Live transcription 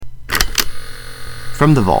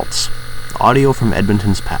From the Vaults, audio from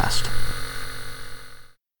Edmonton's past.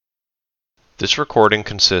 This recording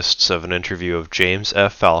consists of an interview of James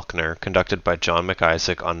F. Falconer conducted by John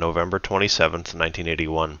McIsaac on November 27,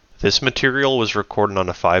 1981. This material was recorded on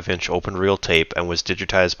a 5-inch open-reel tape and was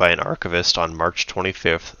digitized by an archivist on March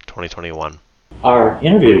 25, 2021. Our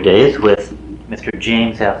interview today is with Mr.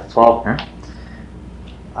 James F. Falconer.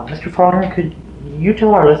 Mr. Falconer, could you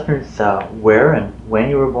tell our listeners where and when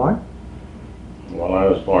you were born? Well, I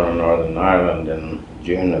was born in Northern Ireland in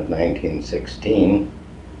June of 1916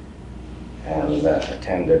 and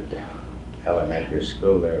attended elementary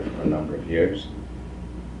school there for a number of years.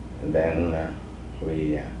 And then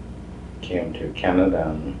we came to Canada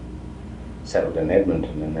and settled in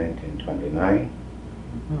Edmonton in 1929.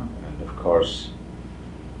 Mm-hmm. And of course,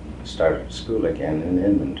 started school again in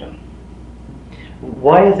Edmonton.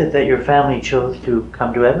 Why is it that your family chose to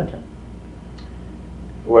come to Edmonton?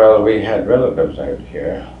 Well, we had relatives out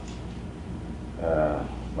here.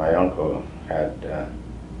 My uncle had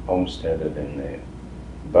homesteaded in the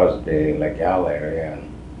Busby-Legal area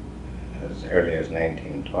as early as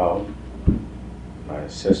 1912. My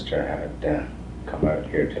sister had come out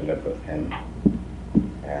here to live with him,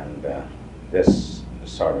 and this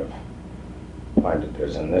sort of pointed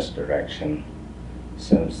us in this direction.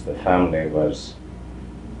 Since the family was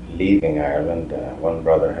leaving Ireland, one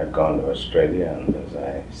brother had gone to Australia, and as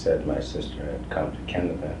I said, my sister had come to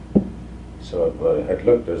Canada. So it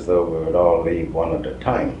looked as though we would all leave one at a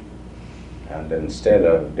time. And instead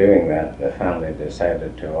of doing that, the family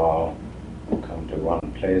decided to all come to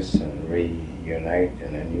one place and reunite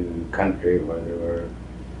in a new country where there were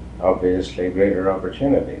obviously greater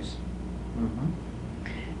opportunities. Mm-hmm.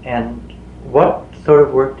 And what sort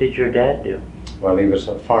of work did your dad do? Well, he was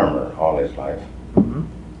a farmer all his life. Mm-hmm.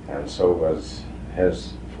 And so was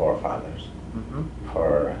his forefathers, mm-hmm.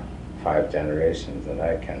 for 5 generations that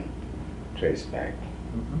I can trace back.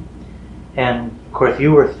 Mm-hmm. And of course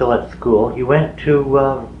you were still at school. You went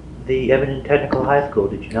to the Edmonton Technical High School,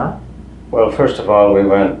 did you not? Well, first of all,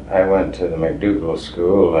 I went to the McDougall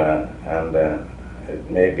School, and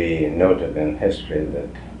it may be noted in history that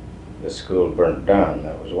the school burnt down.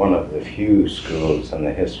 That was one of the few schools in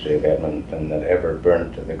the history of Edmonton that ever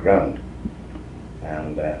burnt to the ground.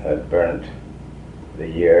 And it burnt the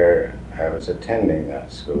year I was attending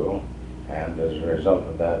that school, and as a result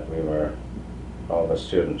of that, all the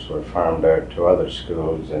students were farmed out to other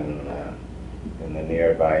schools in the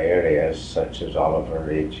nearby areas, such as Oliver,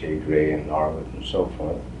 H.E. Gray, and Norwood, and so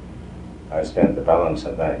forth. I spent the balance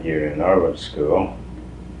of that year in Norwood School,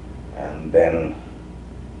 and then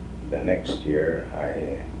the next year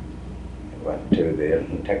I went to the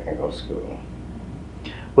Edmonton Technical School.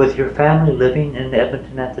 Was your family living in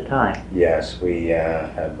Edmonton at the time? Yes, we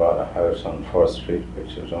had bought a house on 4th Street,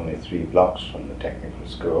 which was only 3 blocks from the technical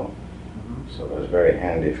school. Mm-hmm. So it was very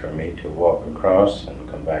handy for me to walk across and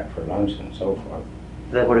come back for lunch and so forth.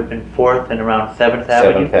 That would have been 4th and around 7th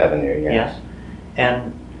Avenue? 7th Avenue, yes. Yes.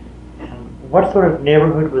 And what sort of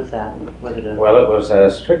neighborhood was that? Well, it was a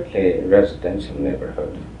strictly residential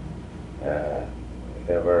neighborhood.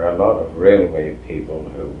 There were a lot of railway people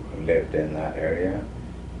who lived in that area.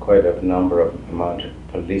 Quite a number of mounted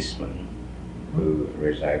policemen who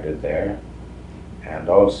resided there, and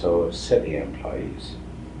also city employees.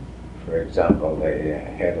 For example, the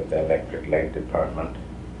head of the electric light department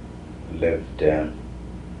lived a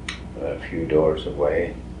few doors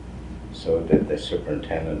away. So did the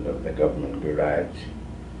superintendent of the government garage,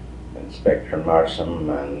 Inspector Marsham,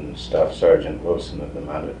 and Staff Sergeant Wilson of the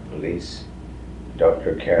mounted police.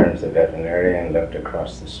 Dr. Cairns, the veterinarian, lived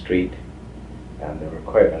across the street. And there were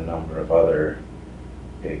quite a number of other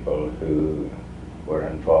people who were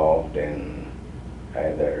involved in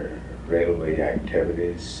either railway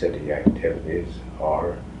activities, city activities,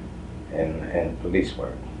 or in police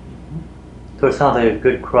work. So it sounds like a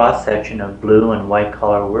good cross-section of blue and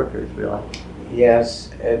white-collar workers, really. Yes,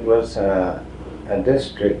 it was a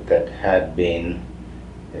district that had been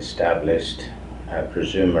established, I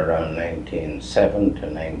presume, around 1907 to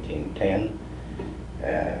 1910.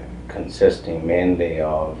 Consisting mainly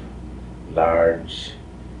of large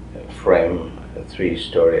frame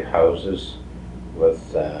 3-story houses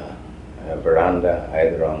with a veranda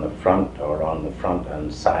either on the front or on the front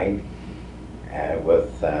and side,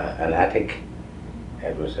 with an attic.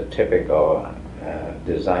 It was a typical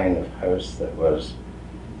design of house that was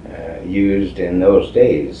used in those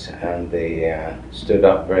days, and they stood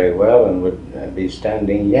up very well and would be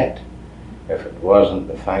standing yet if it wasn't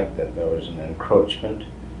the fact that there was an encroachment,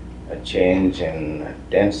 a change in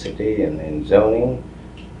density and in zoning,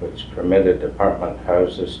 which permitted apartment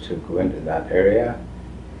houses to go into that area,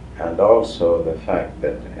 and also the fact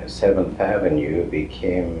that 7th Avenue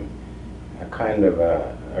became a kind of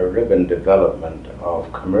a ribbon development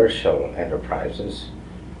of commercial enterprises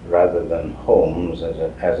rather than homes as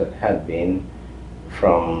it had been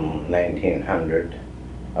from 1900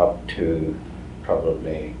 up to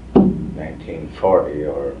probably 1940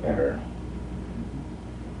 or better.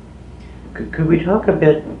 Could we talk a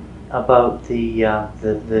bit about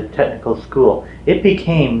the technical school? It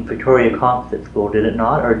became Victoria Composite School, did it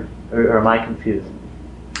not, or am I confused?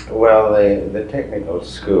 Well, the technical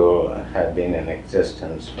school had been in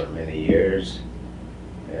existence for many years.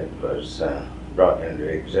 It was brought into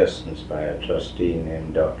existence by a trustee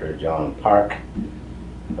named Dr. John Park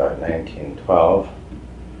about 1912,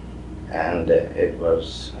 and it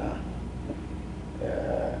was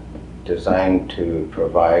designed to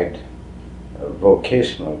provide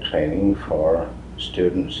vocational training for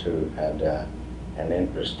students who had an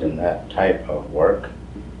interest in that type of work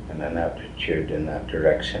and an aptitude in that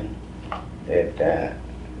direction. It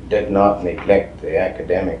did not neglect the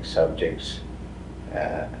academic subjects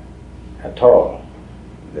at all.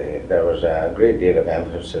 There was a great deal of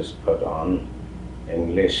emphasis put on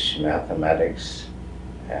English, mathematics,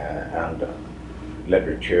 and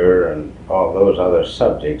literature and all those other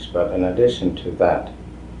subjects, but in addition to that,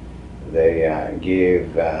 they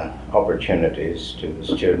gave opportunities to the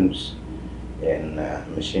students in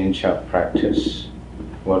machine shop practice,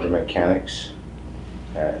 motor mechanics,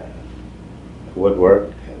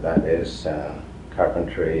 woodwork, that is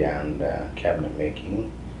carpentry and cabinet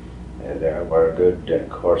making. There were good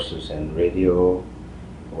courses in radio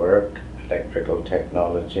work, electrical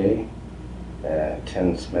technology,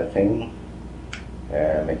 tinsmithing,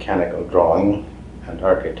 mechanical drawing, and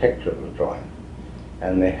architectural drawing.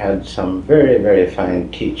 And they had some very, very fine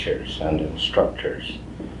teachers and instructors.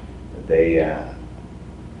 The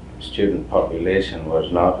student population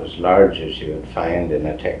was not as large as you would find in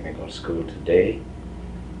a technical school today.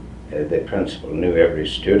 The principal knew every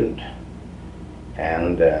student,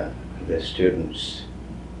 and the students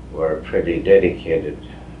were pretty dedicated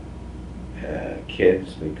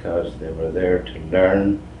kids because they were there to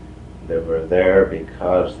learn. They were there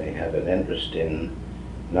because they had an interest in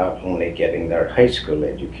not only getting their high school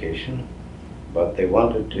education, but they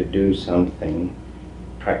wanted to do something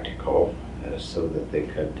practical so that they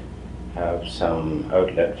could have some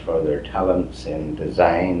outlet for their talents in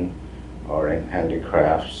design or in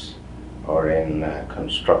handicrafts or in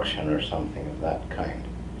construction or something of that kind.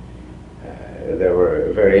 There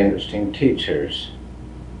were very interesting teachers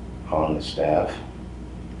on the staff.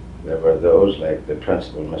 There were those like the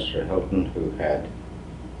principal, Mr. Hilton, who had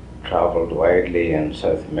traveled widely in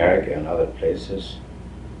South America and other places.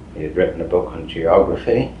 He had written a book on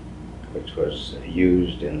geography, which was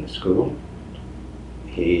used in the school.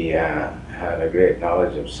 He had a great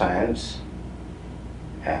knowledge of science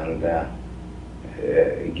and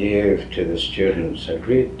gave to the students a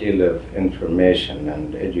great deal of information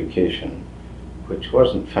and education which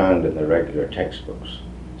wasn't found in the regular textbooks.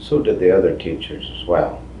 So did the other teachers as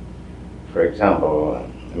well. For example,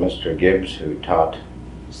 Mr. Gibbs, who taught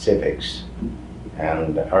civics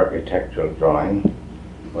and architectural drawing,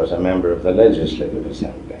 was a member of the Legislative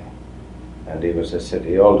Assembly, and he was a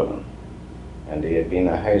city alderman, and he had been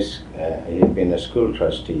a school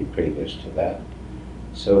trustee previous to that.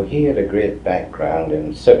 So he had a great background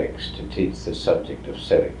in civics to teach the subject of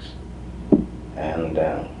civics, and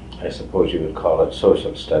I suppose you would call it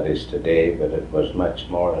social studies today, but it was much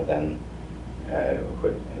more than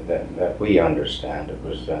that we understand. It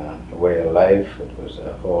was a way of life. It was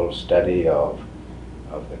a whole study of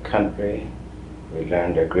the country. We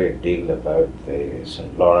learned a great deal about the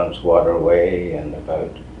St. Lawrence Waterway and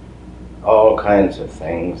about all kinds of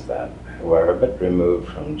things that were a bit removed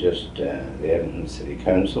from just the Edmonton City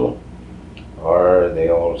Council or the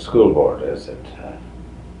old school board as it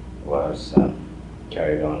was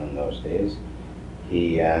carried on in those days.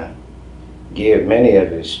 He gave many of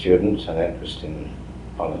his students an interest in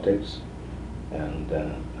politics, and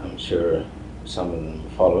I'm sure some of them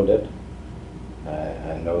followed it.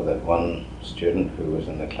 I know that one student who was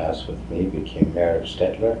in the class with me became mayor of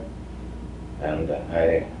Stettler, and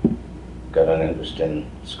I got an interest in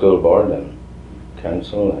school board and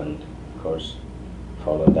council, and of course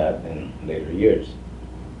followed that in later years.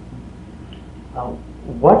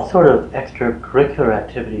 What sort of extracurricular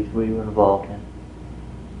activities were you involved in?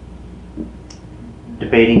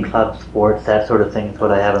 Debating clubs, sports, that sort of thing is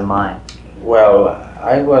what I have in mind. Well,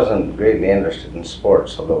 I wasn't greatly interested in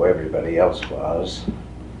sports, although everybody else was.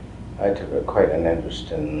 I took quite an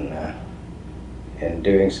interest in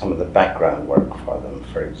doing some of the background work for them.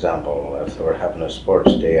 For example, if they were having a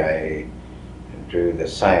sports day, I drew the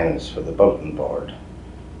signs for the bulletin board.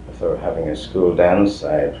 If they were having a school dance,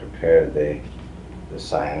 I prepared the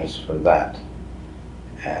signs for that,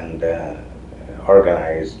 and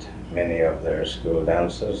organized many of their school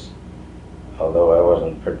dances, although I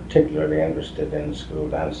wasn't particularly interested in school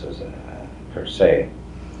dances per se.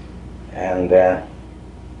 And I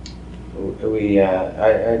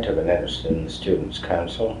took an interest in the Students'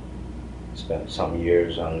 Council, spent some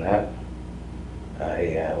years on that.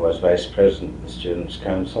 I was vice president of the Students'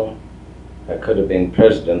 Council. I could have been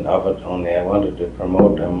president of it, only I wanted to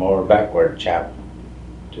promote a more backward chap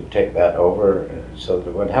to take that over so that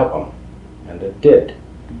it would help him. And it did.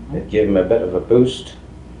 It gave him a bit of a boost.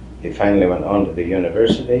 He finally went on to the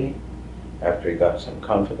university after he got some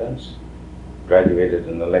confidence, graduated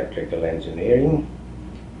in electrical engineering,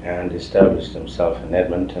 and established himself in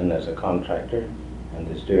Edmonton as a contractor, and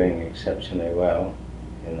is doing exceptionally well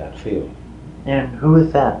in that field. And who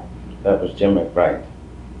is that? That was Jim McBride.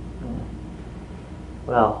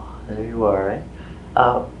 Well, there you are, right?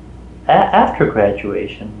 After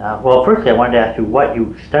graduation, well, firstly I wanted to ask you what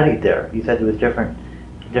you studied there. You said there was different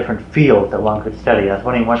fields that one could study. I was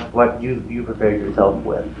wondering what you prepared yourself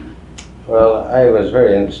with. Well, I was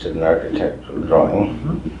very interested in architectural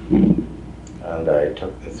drawing, and I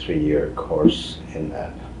took the 3-year course in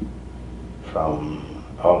that from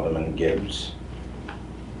Alderman Gibbs.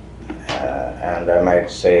 And I might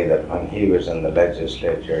say that when he was in the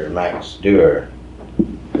legislature, Max Dewar,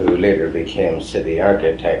 who later became city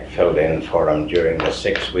architect, filled in for him during the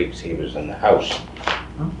 6 weeks he was in the House.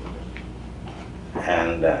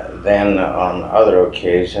 And then on other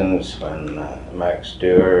occasions, when Max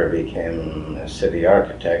Dewar became a city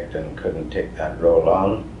architect and couldn't take that role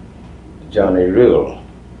on, Johnny Rule,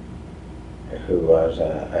 who was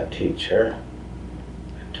a teacher,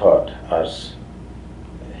 taught us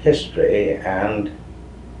history and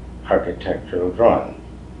architectural drawing.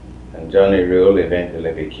 And Johnny Rule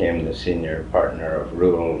eventually became the senior partner of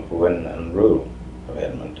Rule, Wynne and Rule of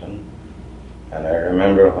Edmonton. And I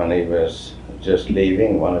remember when he was just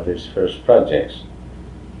leaving, one of his first projects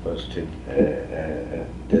was to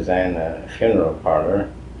design a funeral parlor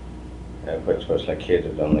which was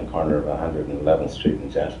located on the corner of 111th Street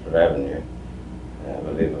and Jasper Avenue. I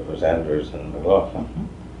believe it was Andrews and McLaughlin.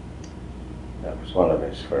 That was one of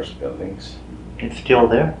his first buildings. It's still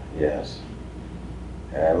there? Yes.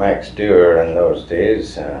 Max Dewar in those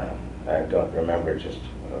days, I don't remember just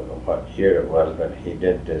what year it was, but he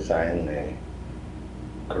did design the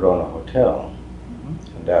Corona Hotel.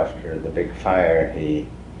 And after the big fire, he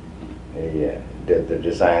did the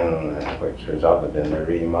design which resulted in the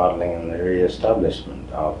remodeling and the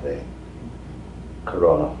re-establishment of the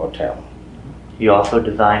Corona Hotel. He also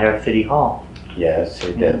designed our city hall. Yes,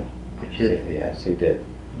 he did. Which is Yes, he did.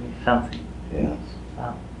 something. Yes.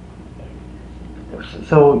 Wow.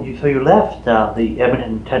 So you left the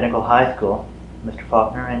Edmonton Technical High School, Mr.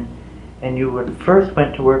 Faulkner, and you first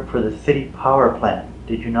went to work for the city power plant,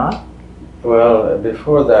 did you not? Well,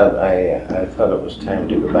 before that, I thought it was time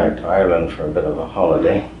to go back to Ireland for a bit of a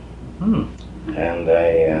holiday. And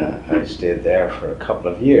I stayed there for a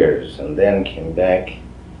couple of years and then came back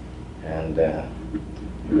and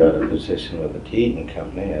got a position with the Tea Eaton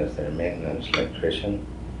Company as their maintenance electrician.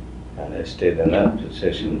 And I stayed in that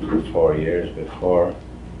position for 4 years before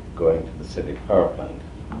going to the city power plant.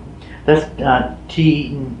 That's Tea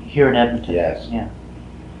Eaton here in Edmonton? Yes. Yeah.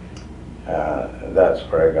 That's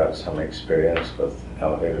where I got some experience with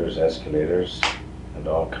elevators, escalators, and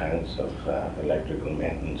all kinds of electrical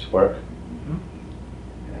maintenance work.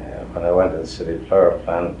 When I went to the city power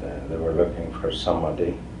plant, they were looking for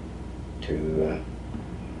somebody to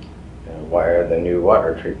wire the new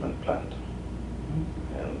water treatment plant.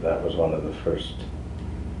 And that was one of the first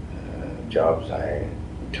jobs I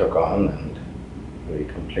took on, and we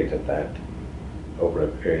completed that over a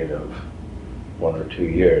period of 1 or 2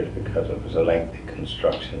 years because it was a lengthy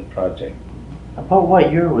construction project. About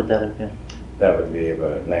what year would that have been? That would be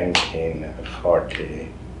about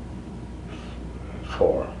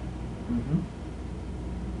 1944.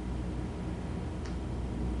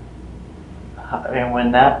 And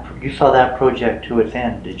when you saw that project to its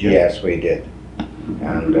end, did you? Yes, we did.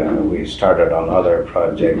 And we started on other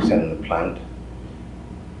projects in the plant.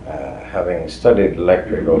 Having studied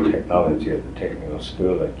electrical technology at the technical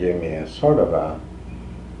school, it gave me a sort of a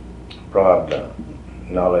broad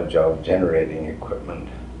knowledge of generating equipment,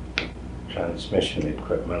 transmission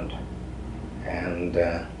equipment, and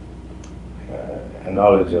a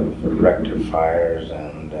knowledge of rectifiers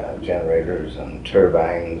and generators and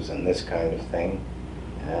turbines and this kind of thing.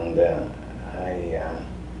 And I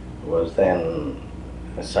was then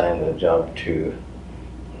assigned a job to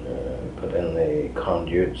put in the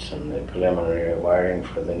conduits and the preliminary wiring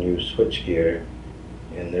for the new switchgear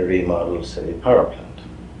in the remodeled city power plant.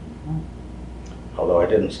 Although I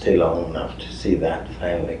didn't stay long enough to see that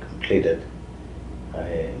finally completed,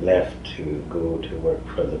 I left to go to work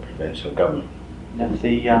for the provincial government. That's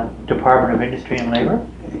the Department of Industry and Labor?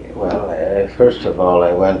 Well, first of all,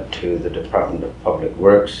 I went to the Department of Public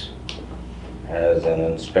Works as an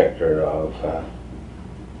inspector of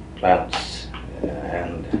plants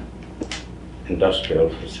and industrial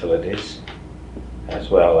facilities, as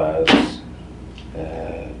well as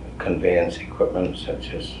conveyance equipment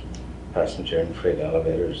such as passenger and freight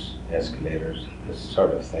elevators, escalators, this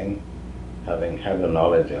sort of thing. Having had a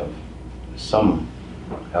knowledge of some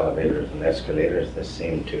elevators and escalators, this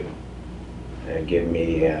seemed to give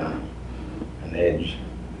me an edge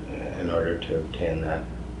in order to obtain that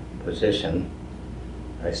position.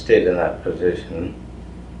 I stayed in that position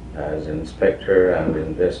as inspector and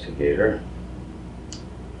investigator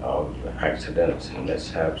of accidents and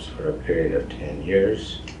mishaps for a period of 10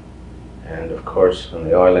 years. And of course, when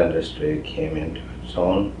the oil industry came into its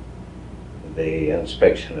own, the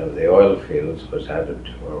inspection of the oil fields was added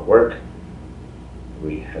to our work.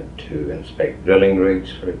 We had to inspect drilling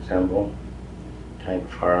rigs, for example, tank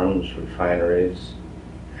farms, refineries,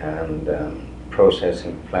 and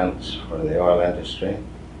processing plants for the oil industry.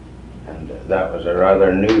 And that was a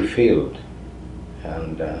rather new field,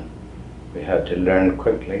 and we had to learn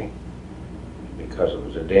quickly because it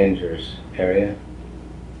was a dangerous area,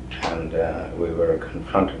 and we were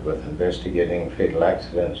confronted with investigating fatal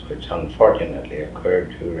accidents which unfortunately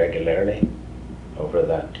occurred too regularly over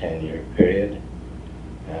that 10-year period,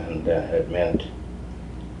 and it meant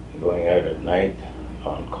going out at night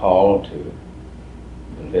on call to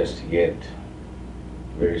investigate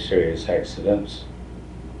very serious accidents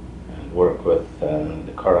and work with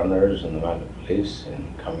the coroners and the mounted police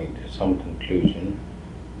in coming to some conclusion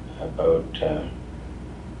about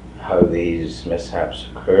how these mishaps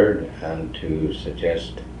occurred and to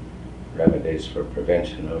suggest remedies for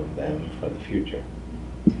prevention of them for the future.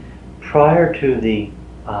 Prior to the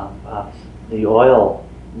oil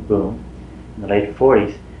boom in the late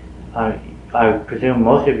 40s, I presume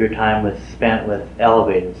most of your time was spent with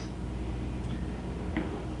elevators.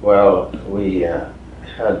 Well, we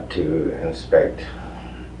had to inspect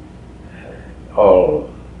all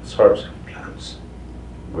sorts of plants,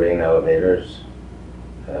 grain elevators,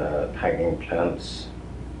 packing plants,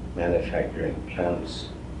 manufacturing plants,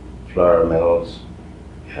 flour mills,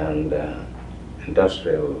 and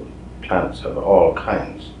industrial plants of all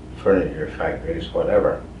kinds, furniture factories,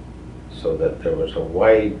 whatever, so that there was a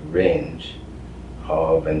wide range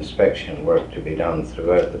of inspection work to be done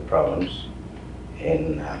throughout the province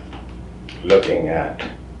in looking at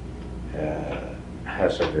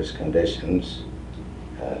hazardous conditions.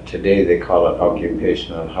 Today they call it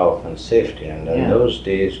occupational health and safety, and in those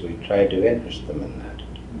days we tried to interest them in that,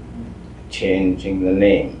 changing the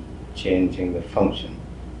name, changing the function,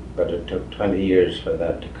 but it took 20 years for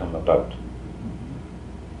that to come about.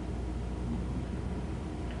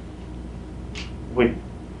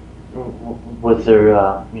 Was there,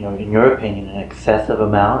 in your opinion, an excessive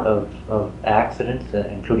amount of accidents,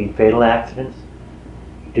 including fatal accidents,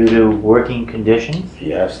 due to working conditions?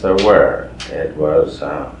 Yes, there were. It was,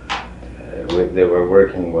 they were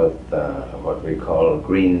working with what we call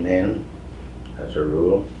green men, as a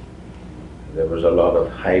rule. There was a lot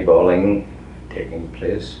of highballing taking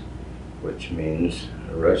place, which means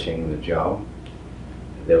rushing the job.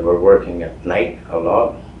 They were working at night a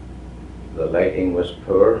lot. The lighting was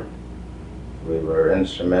poor. We were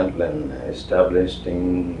instrumental in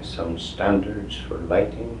establishing some standards for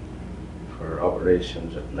lighting for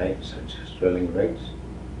operations at night, such as drilling rigs,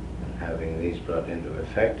 and having these brought into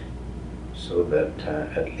effect so that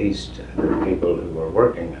at least the people who were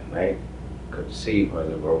working at night could see where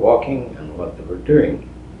they were walking and what they were doing.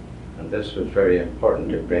 And this was very important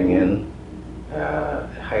to bring in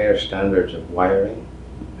higher standards of wiring,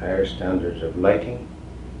 higher standards of lighting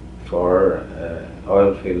for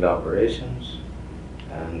oil field operations,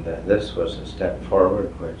 and this was a step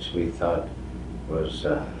forward which we thought was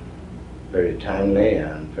very timely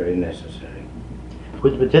and very necessary.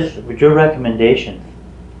 With your recommendations,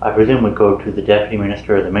 I presume would go to the Deputy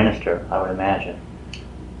Minister or the Minister, I would imagine.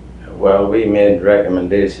 Well, we made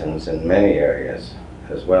recommendations in many areas,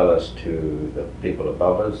 as well as to the people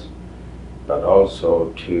above us, but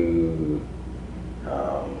also to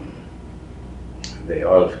the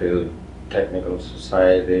Oilfield Technical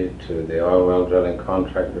Society, to the Oil Well Drilling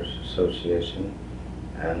Contractors Association,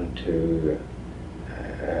 and to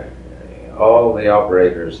all the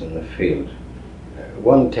operators in the field.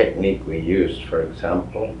 one technique we used, for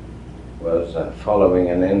example, was following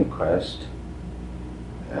an inquest,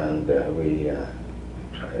 and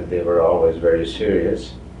they were always very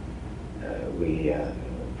serious. We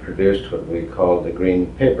produced what we called the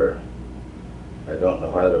green paper. I don't know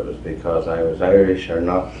whether it was because I was Irish or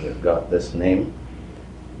not that it got this name,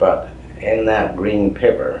 but in that green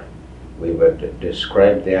paper we would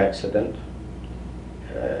describe the accident,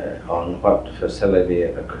 on what facility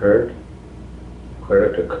it occurred, where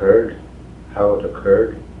it occurred, how it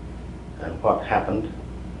occurred, and what happened,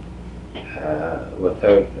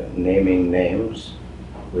 without naming names.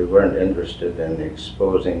 We weren't interested in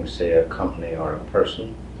exposing, say, a company or a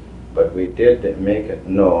person, but we did make it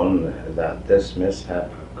known that this mishap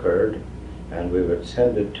occurred, and we would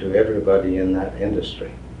send it to everybody in that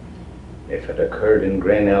industry. If it occurred in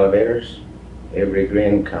grain elevators, every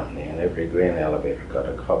grain company and every grain elevator got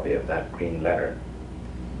a copy of that green letter.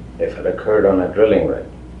 If it occurred on a drilling rig,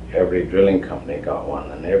 every drilling company got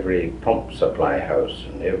one, and every pump supply house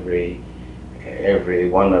and every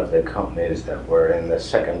one of the companies that were in the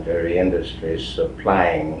secondary industries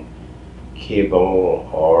supplying cable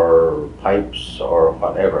or pipes or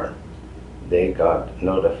whatever, they got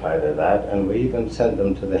notified of that, and we even sent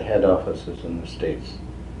them to the head offices in the States,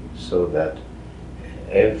 so that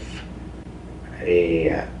if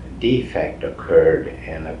a defect occurred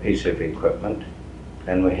in a piece of equipment,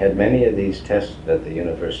 and we had many of these tested at the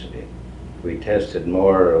university. We tested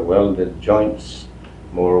more welded joints,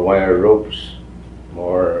 more wire ropes,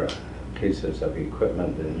 more pieces of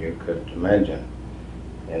equipment than you could imagine,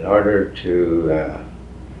 in order to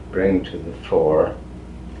bring to the fore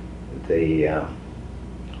the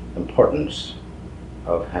importance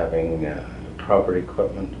of having proper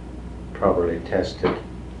equipment, properly tested,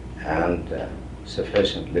 and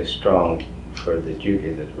sufficiently strong for the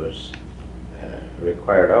duty that was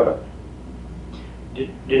required of it.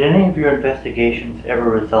 Did any of your investigations ever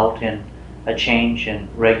result in a change in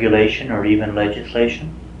regulation or even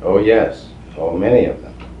legislation? Oh yes, many of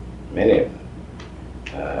them, many of them.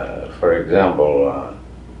 For example,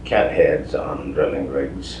 cat heads on drilling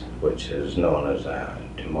rigs, which is known as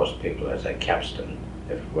to most people as a capstan,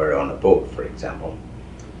 if we're on a boat, for example.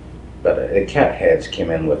 But the cat heads came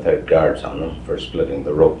in without guards on them for splitting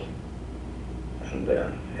the rope. And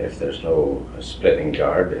if there's no splitting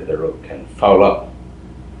guard, the rope can foul up,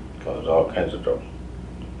 cause all kinds of trouble.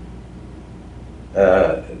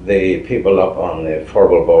 The people up on the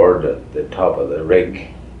forward board at the top of the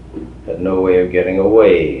rig had no way of getting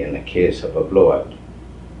away in the case of a blowout.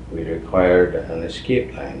 We required an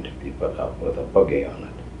escape line to be put up with a buggy on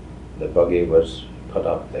it. The buggy was put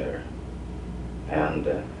up there, and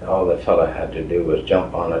all the fella had to do was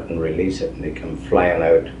jump on it and release it, and they come flying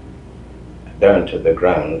out down to the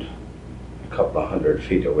ground a couple of 100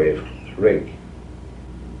 feet away from the rig.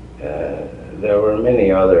 There were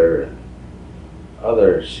many other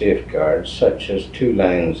safeguards, such as 2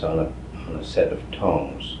 lines on a set of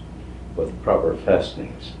tongs with proper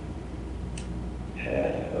fastenings.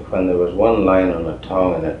 When there was 1 line on a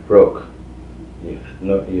tong and it broke, you had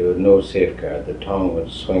no safeguard. The tong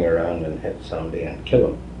would swing around and hit somebody and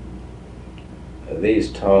kill them.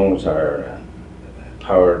 These tongs are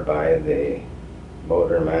powered by the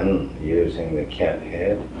motorman using the cat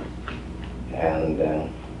head, and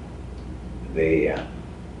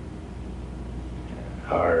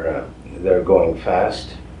they're going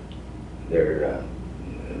fast.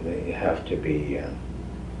 They have to be.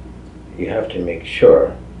 You have to make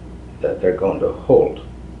sure that they're going to hold,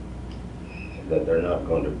 that they're not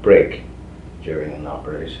going to break during an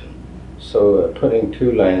operation. So putting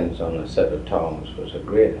 2 lines on a set of tongs was a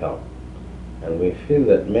great help, and we feel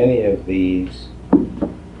that many of these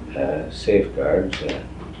safeguards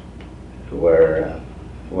were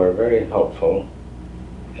very helpful.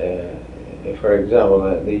 For example,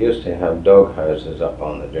 they used to have dog houses up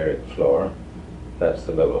on the derrick floor. That's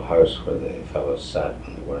the little house where the fellows sat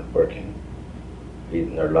when they weren't working,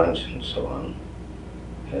 eating their lunch and so on.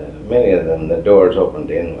 Many of them, the doors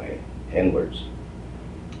opened inwards.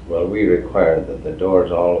 Well, we required that the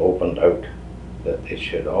doors all opened out, that they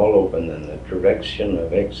should all open in the direction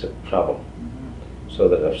of exit travel, so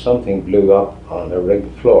that if something blew up on the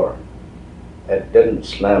rig floor, it didn't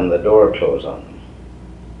slam the door close on them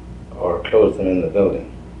or close them in the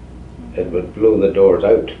building. It would blow the doors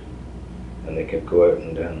out, and they could go out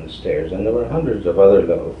and down the stairs. And there were hundreds of other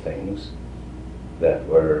little things that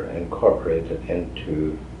were incorporated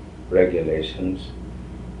into regulations.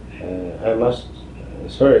 I must,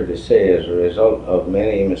 sorry to say, as a result of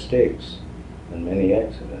many mistakes and many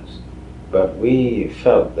accidents. But we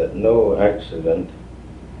felt that no accident,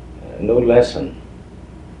 no lesson,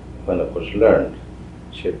 when it was learned,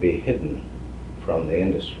 should be hidden from the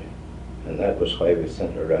industry. And that was why we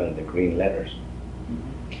sent around the green letters.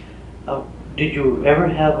 Did you ever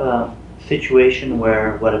have a situation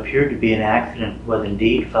where what appeared to be an accident was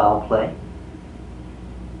indeed foul play?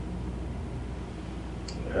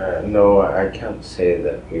 No, I can't say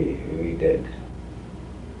that we did.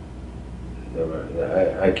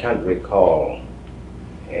 I can't recall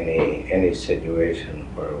any situation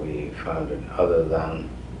where we found it other than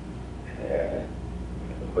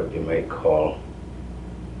what you might call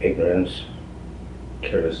ignorance,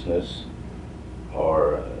 carelessness,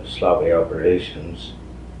 or sloppy operations.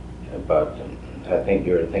 But I think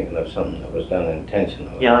you were thinking of something that was done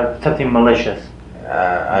intentionally. Yeah, like something malicious.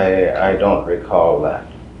 I don't recall that.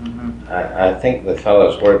 I think the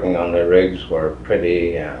fellows working on the rigs were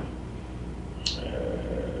pretty,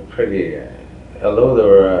 although they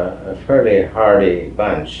were a fairly hardy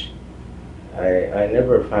bunch, I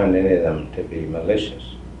never found any of them to be malicious.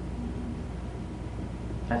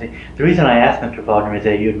 I see. The reason I asked Mr. Faulkner is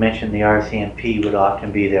that you had mentioned the RCMP would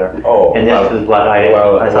often be there. Oh, and this is what I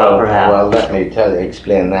thought perhaps. Well, let me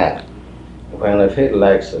explain that. When a fatal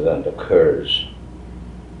accident occurs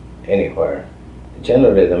anywhere,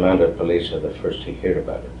 generally the mounted police are the first to hear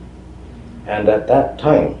about it. And at that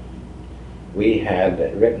time, we had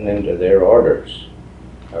written into their orders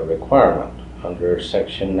a requirement under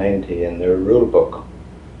Section 90 in their rule book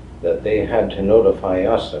that they had to notify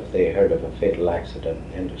us if they heard of a fatal accident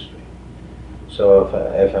in industry. So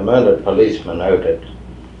if a mounted policeman out at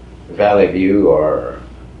Valley View or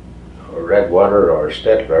Redwater or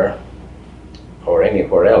Stettler or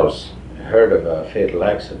anywhere else heard of a fatal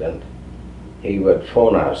accident, he would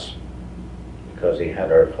phone us because he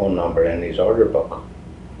had our phone number in his order book.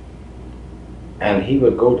 And he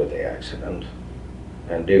would go to the accident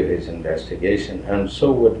and do his investigation, and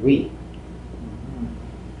so would we.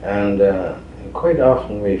 And quite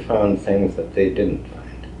often we found things that they didn't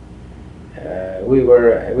find.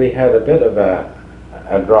 We had a bit of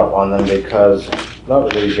a drop on them because a lot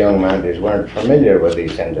of these young mounties weren't familiar with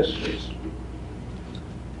these industries.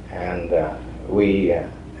 And we,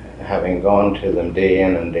 having gone to them day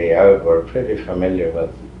in and day out, were pretty familiar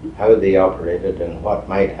with how they operated and what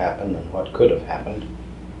might happen and what could have happened.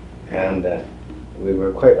 And we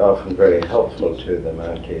were quite often very helpful to the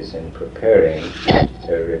Mounties in preparing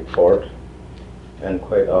a report, and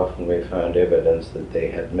quite often we found evidence that they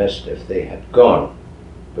had missed if they had gone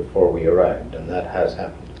before we arrived, and that has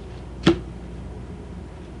happened.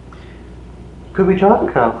 Could we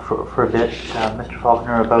talk for a bit, Mr.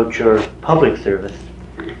 Faulkner, about your public service?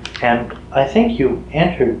 And I think you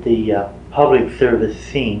entered the public service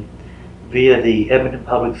scene via the Edmonton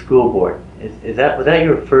Public School Board. Was that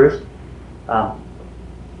your first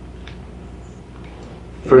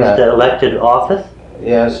elected office?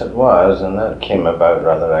 Yes, it was, and that came about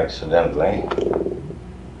rather accidentally.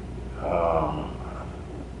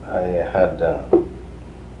 I had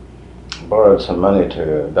borrowed some money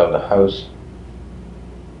to build a house,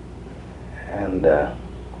 and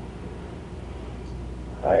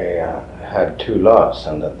I had 2 lots,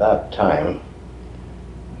 and at that time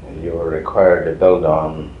you were required to build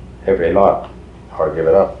on every lot or give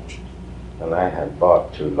it up. And I had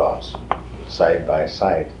bought 2 lots side by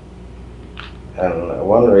side. And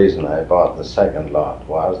one reason I bought the second lot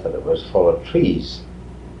was that it was full of trees.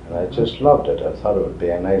 And I just loved it. I thought it would be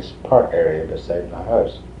a nice park area beside my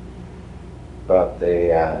house. But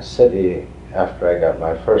the city, after I got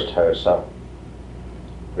my first house up,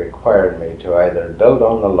 required me to either build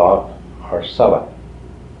on the lot or sell it.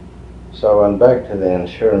 So I went back to the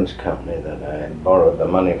insurance company that I had borrowed the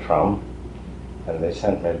money from, and they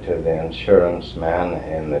sent me to the insurance man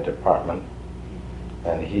in the department,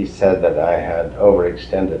 and he said that I had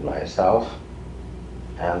overextended myself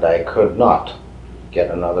and I could not get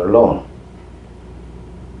another loan.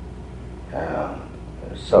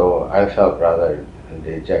 So I felt rather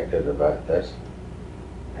dejected about this,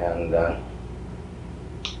 and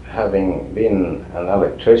having been an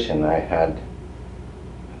electrician, I had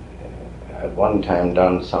at one time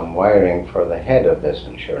done some wiring for the head of this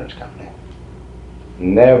insurance company,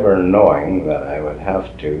 never knowing that I would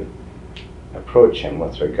have to approach him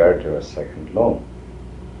with regard to a second loan.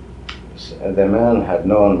 The man had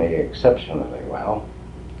known me exceptionally well.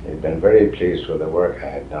 He'd been very pleased with the work I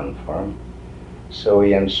had done for him. So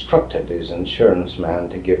he instructed his insurance man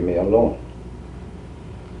to give me a loan.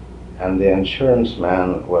 And the insurance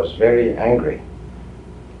man was very angry.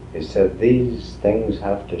 He said, "These things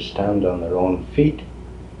have to stand on their own feet."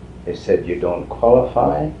 He said, "You don't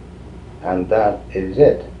qualify, and that is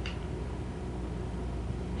it."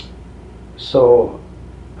 So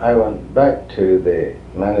I went back to the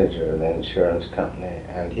manager of the insurance company,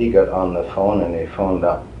 and he got on the phone and he phoned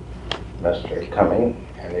up Mr. Cumming,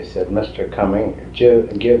 and he said, "Mr. Cumming,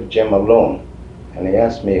 give Jim a loan." And he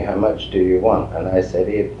asked me, "How much do you want?" And I said,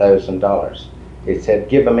 $8,000. He said,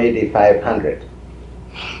 "Give him 8,500.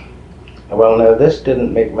 Well, now this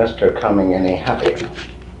didn't make Mr. Cumming any happier.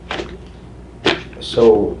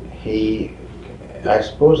 So I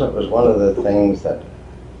suppose it was one of the things that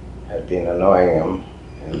had been annoying him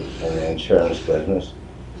in the insurance business,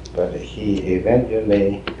 but he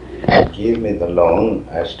eventually gave me the loan.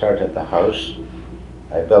 I started the house,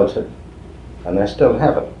 I built it, and I still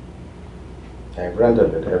have it. I've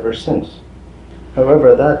rented it ever since.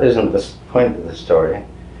 However, that isn't the point of the story.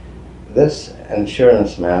 This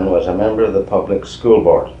insurance man was a member of the public school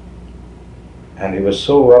board, and he was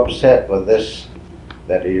so upset with this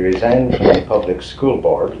that he resigned from the public school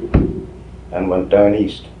board and went down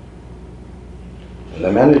east. And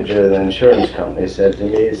the manager of the insurance company said to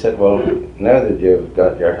me, he said, "Well, now that you've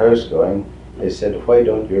got your house going," he said, "why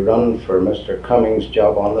don't you run for Mr. Cummings'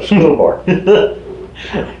 job on the school board?"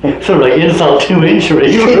 Sort of like insult to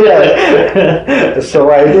injury. Yeah. So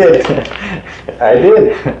I did,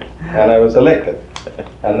 and I was elected.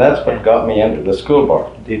 And that's what got me into the school board.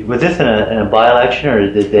 Was this in a by-election, or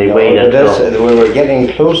did they No, wait until? we were getting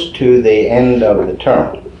close to the end of the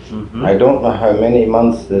term. Mm-hmm. I don't know how many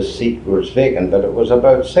months this seat was vacant, but it was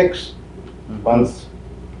about 6 months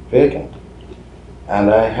vacant.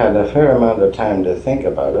 And I had a fair amount of time to think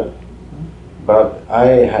about it. But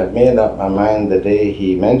I had made up my mind the day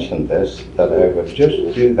he mentioned this, that I would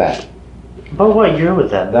just do that. But what year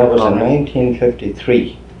was that? That was in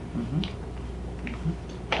 1953.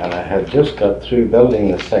 And I had just got through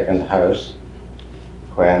building the second house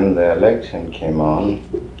when the election came on,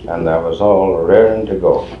 and I was all raring to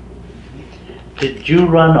go. Did you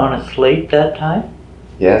run on a slate that time?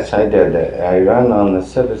 Yes, I did. I ran on the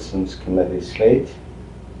Citizens Committee slate,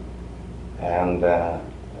 and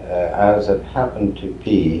as it happened to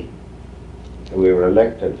be, we were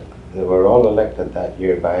elected. They were all elected that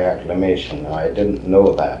year by acclamation. Now, I didn't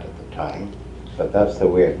know that at the time, but that's the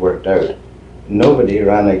way it worked out. Nobody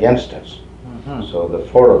ran against us, so the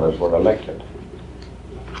 4 of us were elected.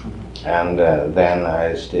 And then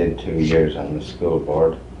I stayed 2 years on the school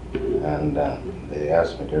board, and they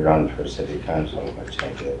asked me to run for city council, which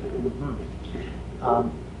I did.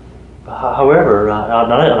 However,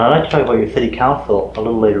 I'd like to talk about your city council a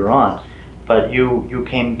little later on, but you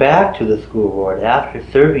came back to the school board after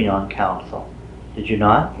serving on council, did you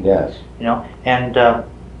not? Yes. You know, and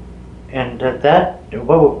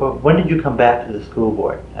when did you come back to the school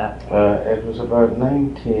board? It was about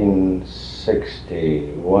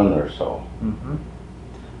 1961 or so.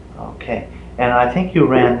 Okay, and I think you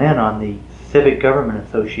ran then on the Civic Government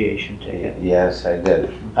Association ticket. Yes, I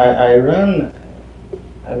did. I ran.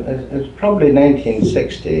 It was probably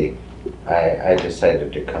 1960. I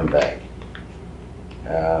decided to come back,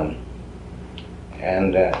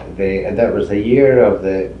 and that was the year of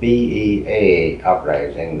the BEA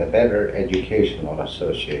uprising, the Better Educational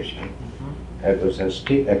Association. It was a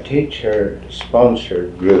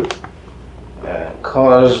teacher-sponsored group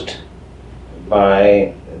caused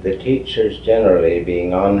by the teachers generally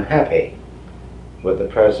being unhappy with the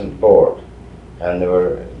present board, and they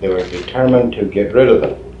were determined to get rid of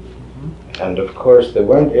them. And of course they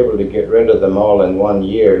weren't able to get rid of them all in 1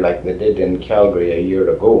 year like they did in Calgary a year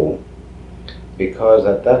ago, because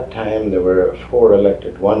at that time there were 4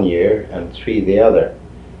 elected 1 year and 3 the other.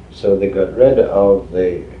 So they got rid of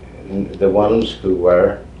the ones who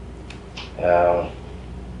were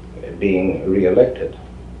being re-elected.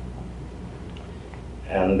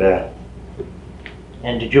 And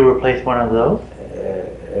did you replace one of those?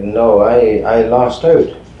 no, I lost out.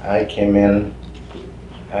 I came in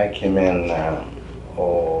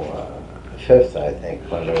 5th, I think,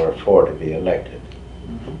 when there were 4 to be elected.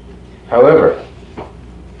 However,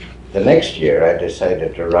 the next year I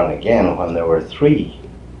decided to run again when there were 3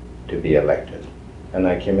 to be elected, and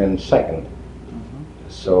I came in 2nd.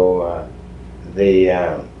 So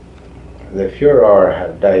the furor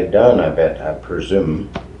had died down a bit, I presume,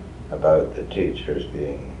 about the teachers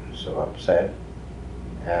being so upset,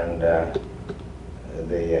 and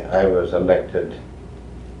I was elected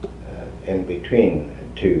in between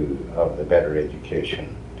 2 of the Better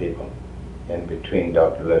Education people, in between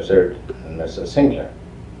Dr. Lizard and Mrs. Sinclair.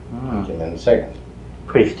 I came in 2nd.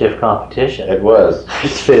 Pretty stiff competition. It was. To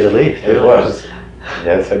say the least. It was.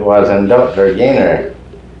 Yes, it was. And Dr. Gaynor,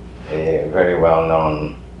 a very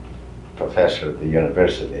well-known professor at the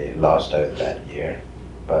university, lost out that year.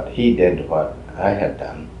 But he did what I had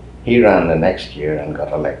done. He ran the next year and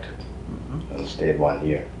got elected. and stayed 1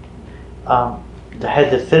 year.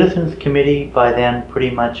 Had the Citizens Committee by then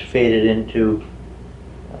pretty much faded into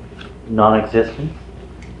non-existence?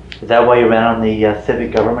 Is that why you ran on the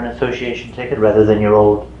Civic Government Association ticket rather than your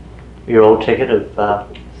old ticket of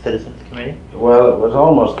Citizens Committee? Well, it was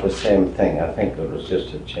almost the same thing. I think it was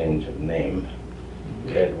just a change of name.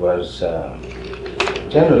 It was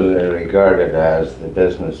generally regarded as the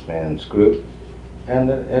businessman's group, and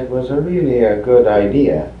it was really a good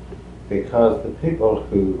idea because the people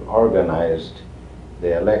who organized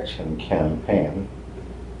the election campaign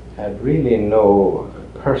had really no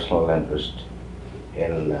personal interest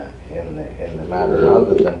in the matter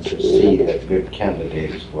other than to see that good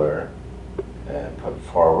candidates were put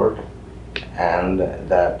forward and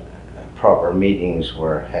that proper meetings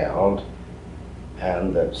were held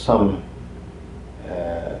and that some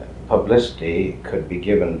publicity could be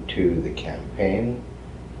given to the campaign,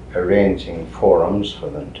 arranging forums for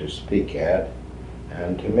them to speak at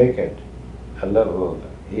and to make it a little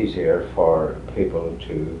easier for people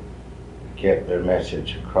to get their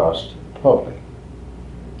message across to the public.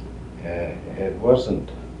 It wasn't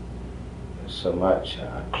so much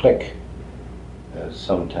a clique as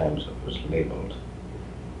sometimes it was labeled,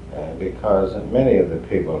 because many of the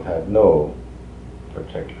people had no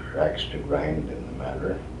particular axe to grind in the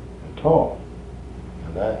matter at all.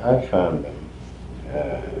 And I found them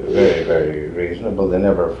very, very reasonable. They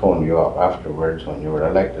never phoned you up afterwards when you were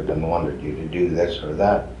elected and wanted you to do this or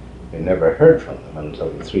that. You never heard from them until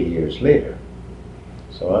 3 years later.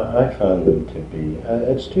 So I found them to be,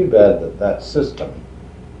 it's too bad that that system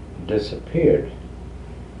disappeared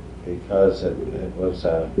because it was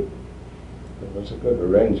a good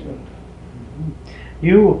arrangement.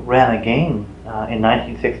 You ran again in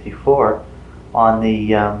 1964 on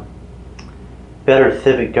the Better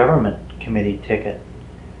Civic Government Committee ticket,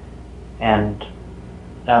 and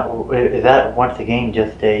is that once again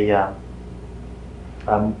just a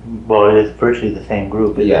well, it is virtually the same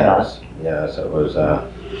group, is it not? Yes, it was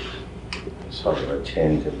sort of a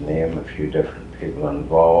change of name, a few different people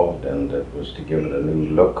involved, and it was to give it a new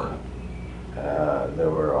look. There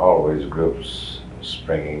were always groups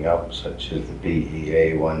springing up, such as the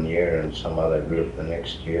BEA 1 year and some other group the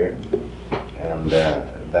next year, and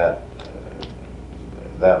that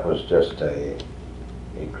was just a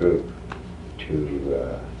group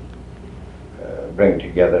to bring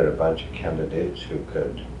together a bunch of candidates who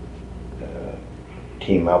could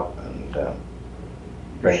team up and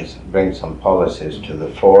bring some policies to the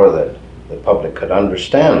fore that the public could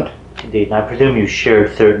understand. Indeed, and I presume you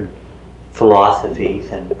shared certain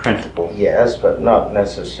philosophies and principles. Yes, but not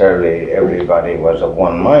necessarily everybody was of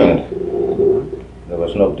one mind. There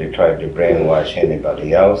was nobody tried to brainwash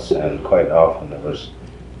anybody else, and quite often there was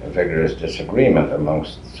a vigorous disagreement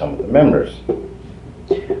amongst some of the members.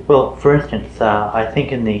 Well, for instance, I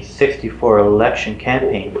think in the '64 election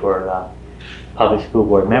campaign for public school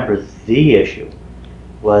board members, the issue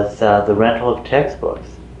was the rental of textbooks.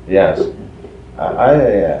 Yes,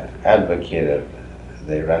 I advocated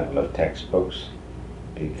the rental of textbooks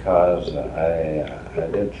because I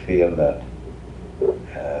did feel that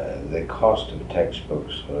the cost of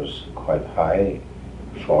textbooks was quite high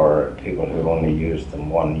for people who only used them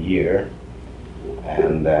 1 year,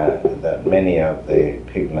 and that many of the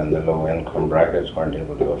people in the low income brackets weren't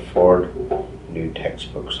able to afford new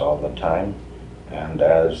textbooks all the time. And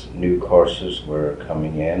as new courses were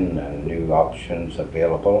coming in and new options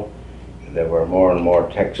available, there were more and more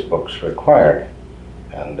textbooks required.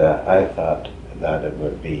 And I thought that it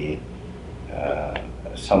would be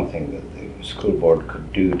something that the school board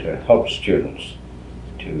could do to help students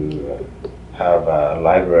to have a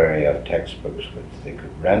library of textbooks which they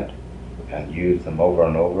could rent and use them over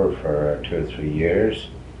and over for 2 or 3 years,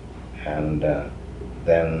 and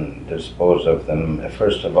then dispose of them.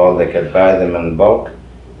 First of all, they could buy them in bulk,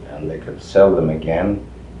 and they could sell them again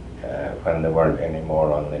when there weren't any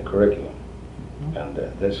more on the curriculum. And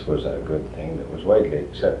this was a good thing that was widely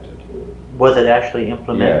accepted. Was it actually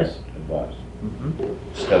implemented? Yes, it was. Mm-hmm.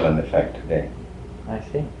 Still in effect today. I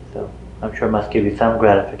see. So I'm sure it must give you some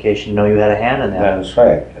gratification to know you had a hand in that. That's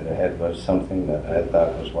right. It was something that I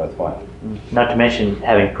thought was worthwhile. Not to mention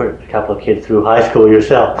having put a couple of kids through high school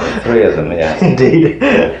yourself. 3 of them, yes. Indeed.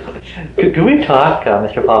 Could we talk,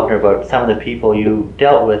 Mr. Faulkner, about some of the people you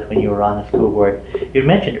dealt with when you were on the school board? You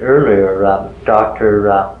mentioned earlier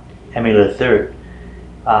Dr. Emmy Lazert,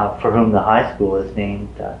 for whom the high school is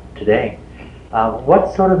named today.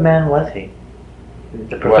 What sort of man was he?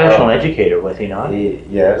 The professional educator, was he not?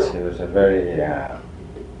 Yes, he was a very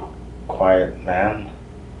quiet man.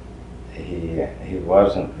 He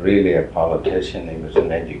wasn't really a politician, he was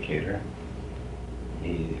an educator.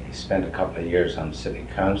 He spent a couple of years on city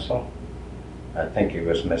council. I think he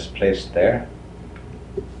was misplaced there.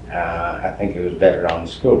 I think he was better on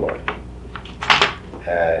the school board.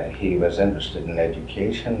 He was interested in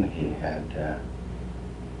education. He had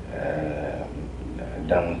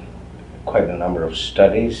done quite a number of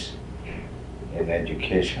studies in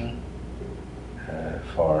education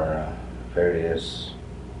for various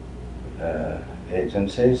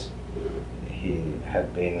agencies. He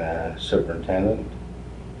had been a superintendent.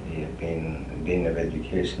 He had been Dean of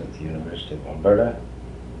Education at the University of Alberta,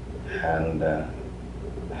 and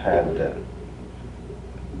had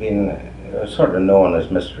been sort of known as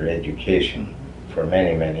Mr. Education for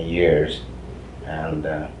many, many years. And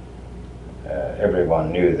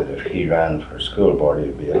everyone knew that if he ran for school board,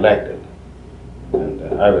 he'd be elected. And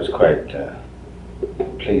I was quite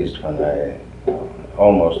pleased when I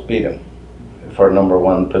almost beat him for number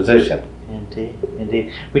one position. Indeed,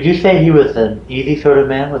 indeed. Would you say he was an easy sort of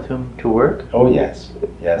man with whom to work? Oh yes,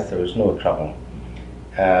 yes, there was no trouble.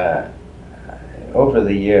 Over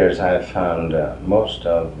the years I've found most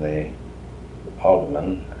of the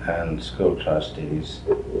aldermen and school trustees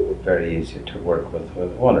very easy to work with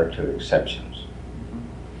one or two exceptions.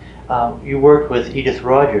 You worked with Edith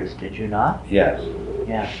Rogers, did you not? Yes.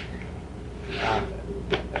 Yeah.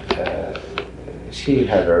 She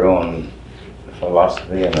had her own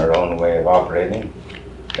philosophy and her own way of operating.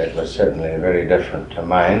 It was certainly very different to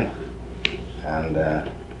mine, and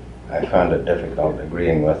I found it difficult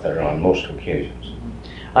agreeing with her on most occasions.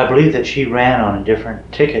 I believe that she ran on a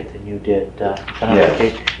different ticket than you did.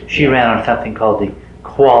 Yes. She ran on something called the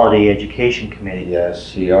Quality Education Committee. Yes,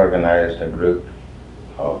 she organized a group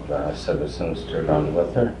of citizens to run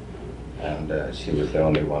with her, and she was the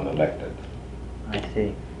only one elected. I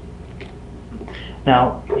see.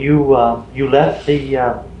 Now, you left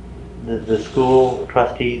the school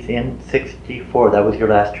trustees in '64. That was your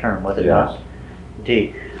last term, was it not? Yes.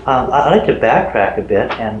 Indeed. I'd like to backtrack a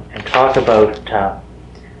bit and talk about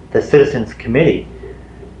the Citizens Committee,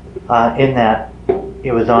 in that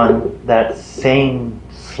it was on that same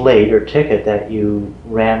slate or ticket that you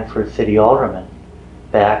ran for city alderman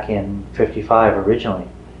back in '55 originally,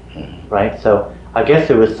 right? So I guess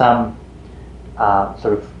there was some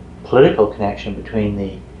sort of political connection between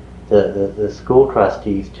the school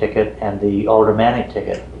trustees ticket and the aldermanic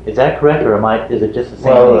ticket. Is that correct, or is it just the same?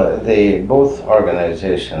 Well, both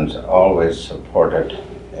organizations always supported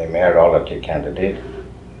a mayoralty candidate,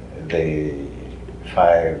 the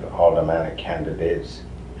 5 aldermanic candidates,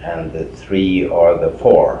 and the 3 or the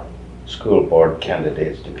 4 school board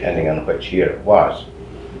candidates, depending on which year it was.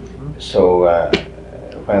 So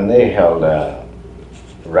when they held a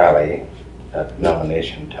rally at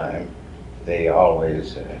nomination time, they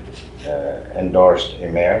always endorsed a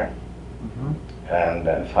mayor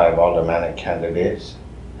and 5 aldermanic candidates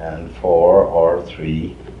and 4 or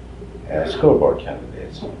 3 school board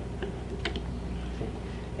candidates.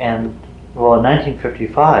 And well, in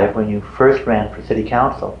 1955, when you first ran for city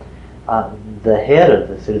council, the head of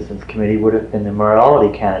the Citizens Committee would have been the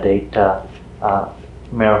mayoralty candidate,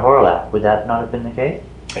 Mayor Horlak. Would that not have been the case?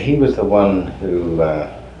 He was the one who,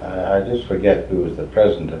 I just forget who was the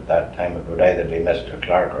president at that time. It would either be Mr.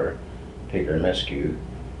 Clark or Peter Miskew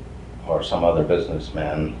or some other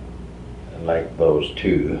businessman like those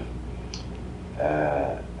two.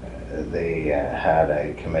 They had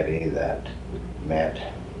a committee that met,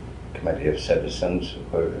 committee of citizens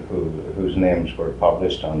whose names were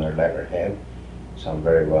published on their letterhead, some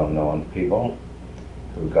very well-known people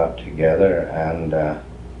who got together and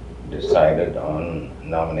decided on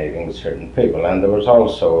nominating certain people. And there was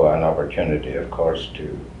also an opportunity, of course,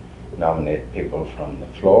 to nominate people from the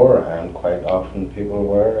floor, and quite often people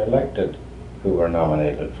were elected who were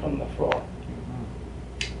nominated from the floor.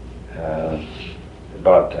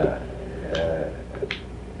 But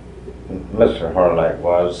Mr. Horlak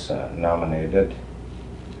was nominated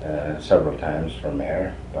several times for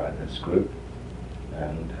mayor by this group,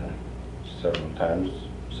 and several times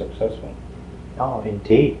successful. Oh,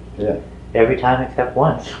 indeed. Yeah. Every time except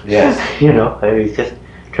once. Yes. You know, he's just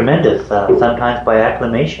tremendous. Sometimes by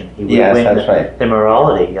acclamation, he would Yes, win that's right. the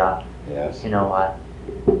mayoralty. Yes. You know,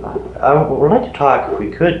 I would like to talk, if we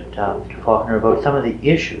could, Mr. Faulkner, about some of the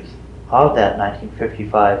issues of that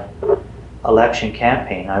 1955 election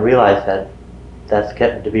campaign. I realize that that's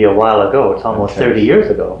getting to be a while ago. It's almost 30 years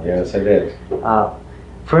ago. Yes, it is.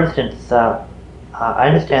 For instance, I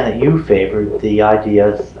understand that you favored the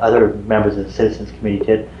idea, as other members of the Citizens Committee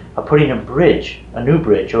did, of putting a new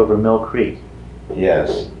bridge over Mill Creek.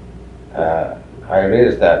 Yes. I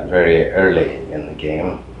raised that very early in the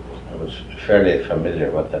game. I was fairly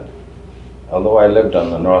familiar with it. although I lived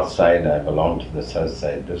on the north side, I belonged to the South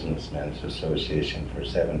Side Businessmen's Association for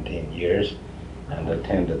 17 years and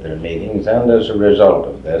attended their meetings, and as a result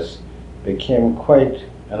of this became quite,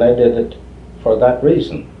 and I did it for that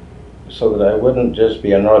reason, so that I wouldn't just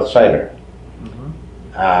be a North Sider.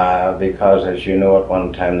 Because as you know, at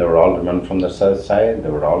one time there were aldermen from the South Side,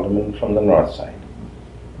 there were aldermen from the North Side,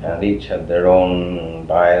 and each had their own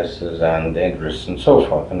biases and interests and so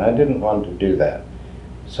forth, and I didn't want to do that.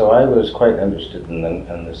 So I was quite interested in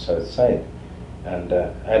the South Side, and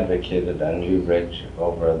advocated a new bridge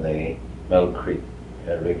over the Mill Creek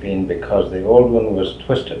ravine, because the old one was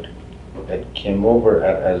twisted. It came over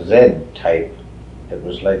at a Z type. It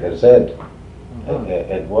was like a Z.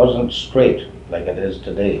 It wasn't straight like it is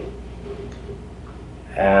today.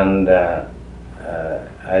 And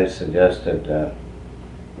I suggested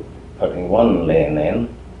putting one lane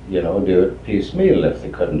in, do it piecemeal if they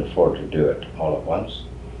couldn't afford to do it all at once.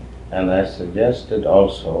 And I suggested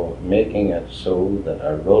also making it so that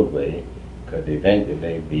our roadway could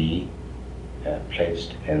eventually be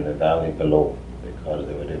placed in the valley below, because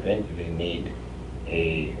they would eventually need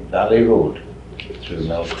a valley road through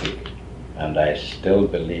Mill Creek. And I still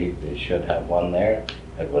believe they should have one there.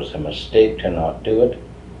 It was a mistake to not do it,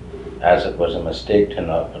 as it was a mistake to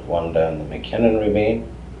not put one down the McKinnon Ravine.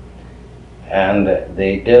 And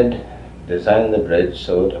they did design the bridge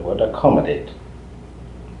so that it would accommodate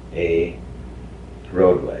a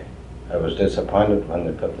roadway. I was disappointed when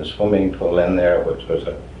they put the swimming pool in there, which was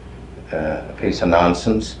a piece of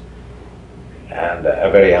nonsense and a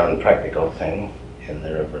very unpractical thing in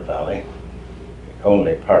the river valley,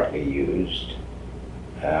 only partly used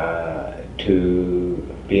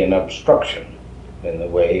to be an obstruction in the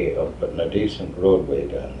way of putting a decent roadway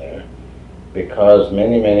down there, because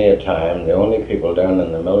many a time the only people down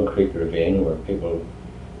in the Mill Creek Ravine were people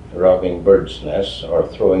robbing birds' nests or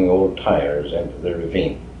throwing old tires into the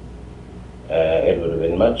ravine. It would have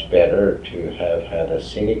been much better to have had a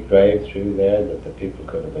scenic drive through there that the people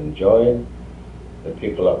could have enjoyed. The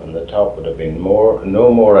people up on the top would have been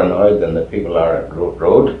no more annoyed than the people are at Groat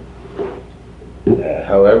Road.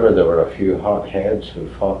 However, there were a few hotheads who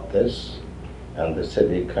fought this, and the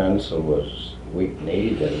city council was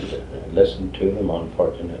weak-kneed and listened to them,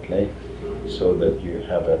 unfortunately, so that you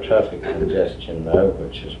have a traffic congestion now,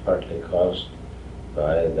 which is partly caused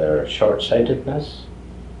by their short-sightedness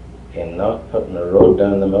in not putting a road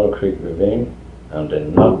down the Mill Creek Ravine and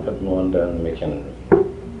in not putting one down the McKinnon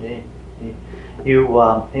Ravine. You,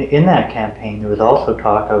 in that campaign, there was also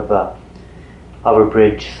talk of a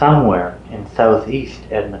bridge somewhere in southeast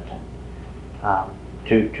Edmonton,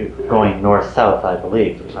 to going north-south, I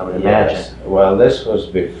believe, I would imagine. Yes. Well, this was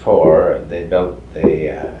before they built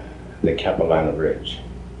the Capilano Bridge.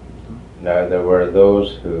 Now, there were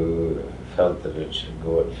those who felt that it should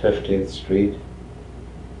go at 50th Street.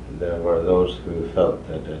 There were those who felt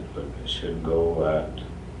that it should go at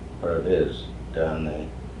where it is, down in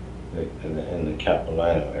the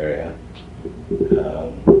Capilano area.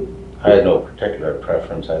 I had no particular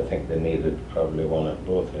preference. I think they needed probably one at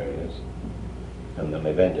both areas, and they'll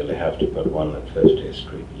eventually have to put one at 50th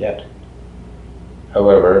Street yet.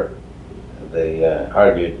 However, they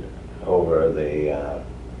argued over the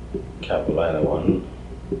Capilano one,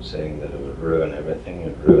 saying that it would ruin everything.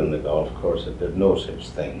 It would ruin the golf course. It did no such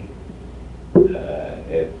thing.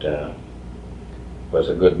 It was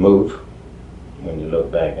a good move when you look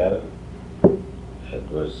back at it. It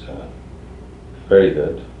was very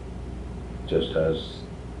good, just as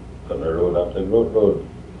putting a road up the Groat Road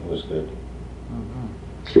was good.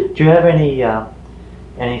 Do you have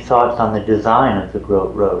any thoughts on the design of the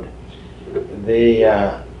Groat Road? They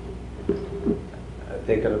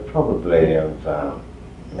could have probably have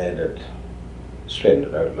made it, straightened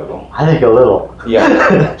it out a little. I think a little.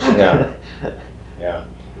 Yeah.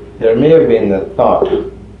 There may have been the thought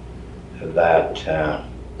that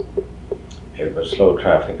it would slow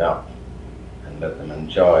traffic up and let them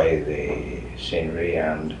enjoy the scenery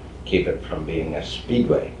and keep it from being a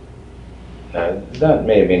speedway. Now, that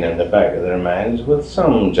may have been in the back of their minds with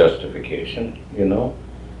some justification, Now,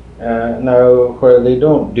 where they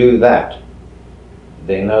don't do that,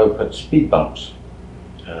 they now put speed bumps.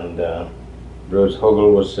 And Bruce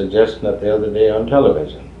Hogle was suggesting it the other day on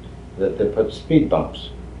television, that they put speed bumps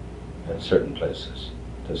at certain places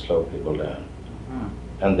to slow people down.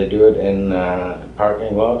 And they do it in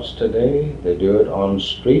parking lots today. They do it on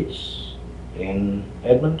streets in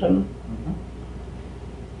Edmonton.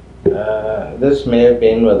 This may have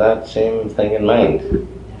been with that same thing in mind.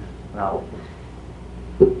 Well,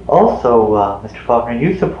 also, Mr. Faulkner,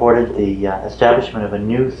 you supported the establishment of a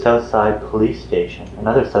new Southside police station,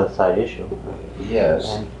 another Southside issue.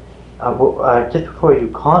 Yes. Just before you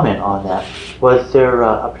comment on that, was there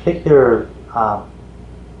a particular,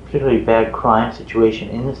 particularly bad crime situation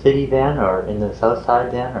in the city then, or in the south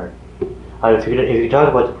side then, or if you could talk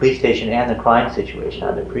about the police station and the crime situation,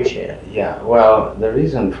 I'd appreciate it. Yeah, well, the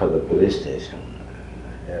reason for the police station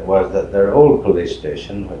was that their old police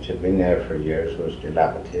station, which had been there for years, was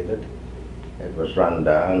dilapidated. It was run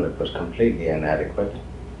down. It was completely inadequate.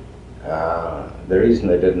 The reason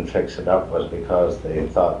they didn't fix it up was because they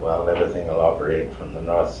thought, well, everything will operate from the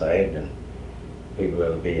north side and people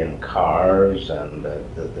will be in cars, and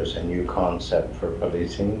there's a new concept for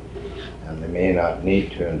policing, and they may not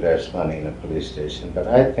need to invest money in a police station, but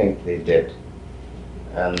I think they did.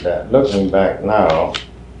 And looking back now,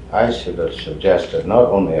 I should have suggested not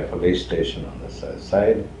only a police station on the south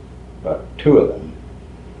side, but two of them.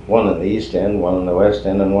 One in the east end, one in the west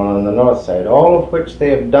end, and one on the north side, all of which they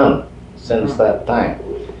have done since that time.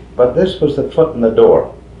 But this was the foot in the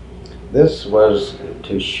door. This was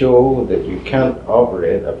to show that you can't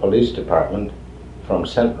operate a police department from a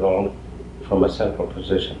central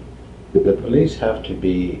position. The police have to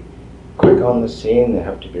be quick on the scene, they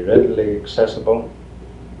have to be readily accessible.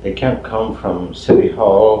 They can't come from City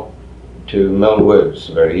Hall to Mill Woods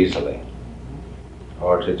very easily,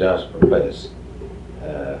 or to Jasper Place.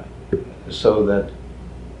 So that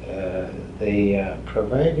the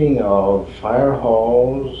providing of fire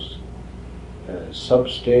halls,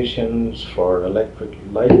 substations for electric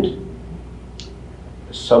light,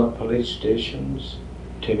 sub-police stations,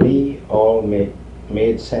 to me all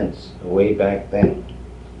made sense way back then.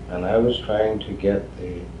 And I was trying to get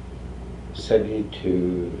the city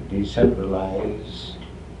to decentralize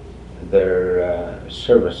their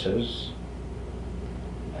services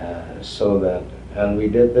so that, and we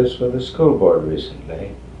did this with the school board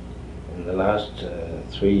recently. In the last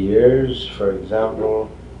 3 years, for example,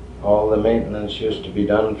 all the maintenance used to be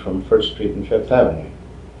done from First Street and Fifth Avenue.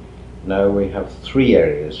 Now we have 3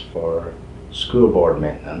 areas for school board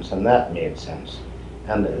maintenance, and that made sense.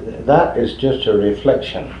 And that is just a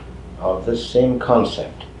reflection of this same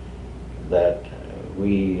concept, that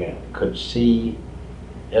we could see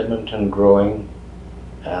Edmonton growing,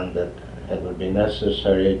 and that it would be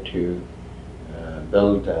necessary to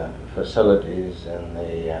build facilities in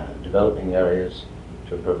the developing areas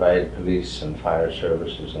to provide police and fire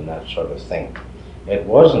services and that sort of thing. It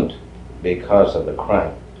wasn't because of the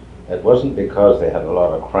crime. It wasn't because they had a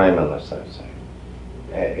lot of crime on the south side.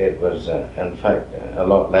 It was, in fact, a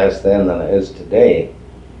lot less then than it is today,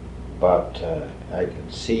 but I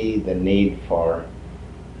could see the need for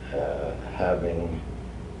having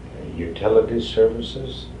utility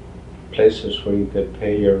services, places where you could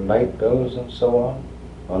pay your light bills and so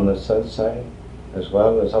on the south side, as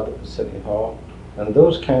well as up at the City Hall. And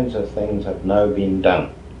those kinds of things have now been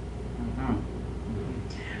done.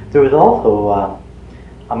 There was also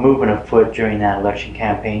a movement afoot during that election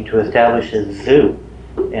campaign to establish a zoo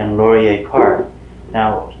in Laurier Park.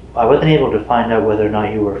 Now, I wasn't able to find out whether or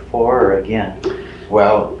not you were for or against.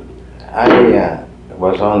 Well, I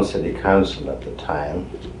was on City Council at the time,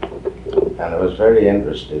 and I was very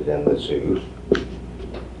interested in the zoo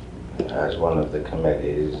as one of the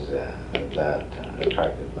committees that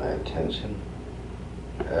attracted my attention.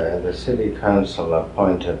 The City Council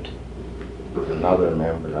appointed another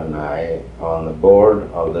member and I on the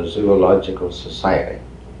board of the Zoological Society,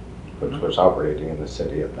 which was operating in the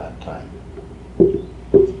city at that time.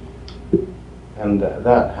 And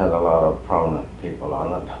that had a lot of prominent people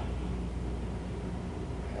on it.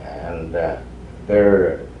 And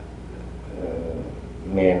their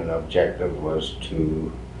main objective was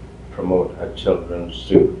to promote a children's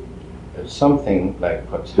zoo. It's something like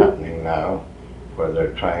what's happening now, where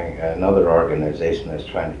they're trying, another organization is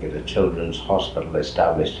trying to get a children's hospital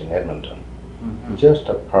established in Edmonton. Just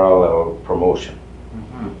a parallel promotion.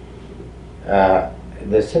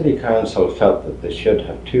 The City Council felt that they should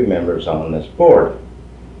have 2 members on this board,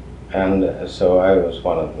 and so I was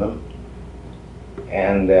one of them.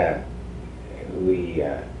 And we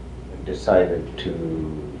decided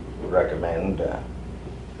to recommend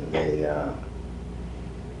the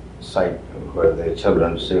site where the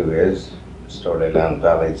children's zoo is, Storyland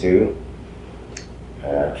Valley Zoo,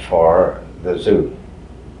 for the zoo.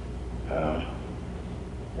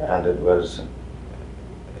 And it was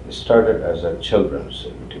started as a children's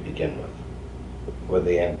zoo to begin with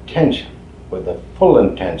the intention, with the full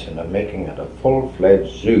intention of making it a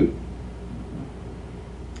full-fledged zoo.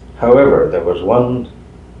 However, there was one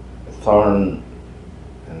thorn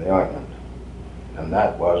in the ointment, and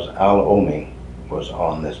that was Al Oeming was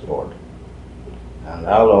on this board. And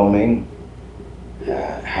Al Oeming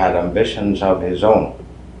had ambitions of his own.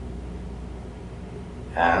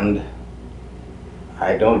 And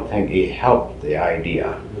I don't think he helped the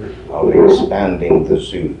idea of expanding the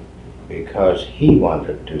zoo, because he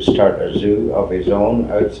wanted to start a zoo of his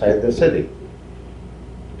own outside the city.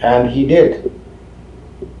 And he did.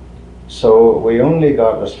 So we only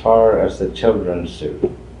got as far as the children's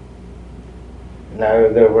zoo. Now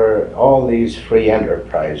there were all these free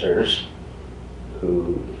enterprisers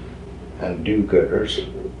and do-gooders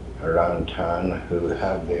around town who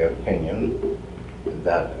have the opinion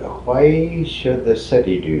that why should the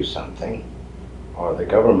city do something or the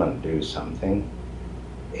government do something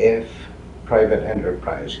if private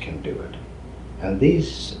enterprise can do it. And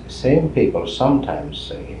these same people sometimes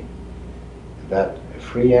say that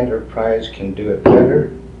free enterprise can do it better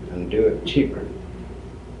and do it cheaper.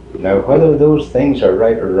 Now whether those things are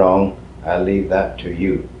right or wrong, I'll leave that to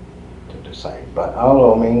you to decide. But Al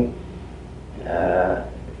Oeming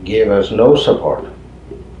gave us no support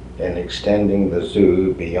in extending the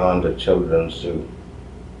zoo beyond a children's zoo.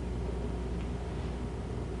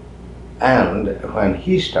 And when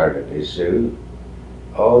he started his zoo,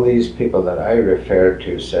 all these people that I referred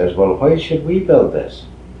to says, well, why should we build this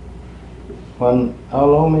when Al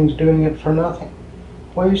Oeming's doing it for nothing?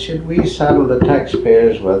 Why should we saddle the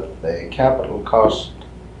taxpayers with the capital cost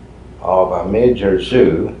of a major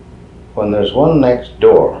zoo when there's one next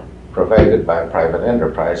door provided by private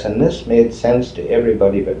enterprise? And this made sense to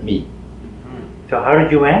everybody but me. So how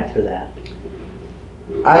did you answer that?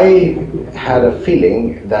 I had a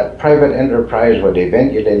feeling that private enterprise would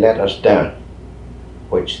eventually let us down,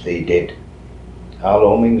 which they did. Al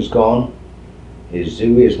Oeming's gone, his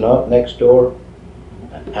zoo is not next door,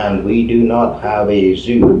 and we do not have a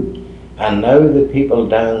zoo. And now the people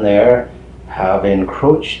down there have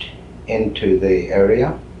encroached into the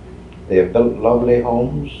area. They have built lovely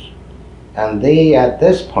homes, and they at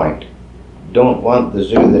this point don't want the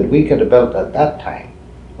zoo that we could have built at that time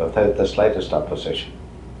without the slightest opposition.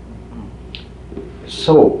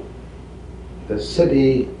 So the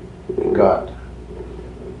city got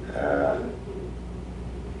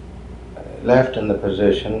left in the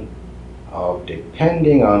position of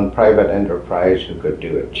depending on private enterprise who could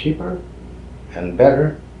do it cheaper and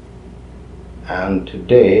better. And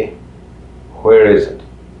today, where is it?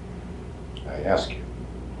 I ask you,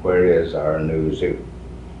 where is our new zoo?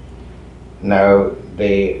 Now,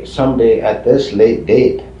 somebody at this late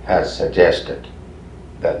date has suggested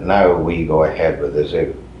that now we go ahead with the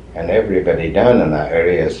zoo, and everybody down in that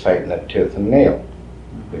area is fighting it tooth and nail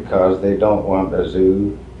because they don't want a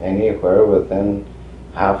zoo anywhere within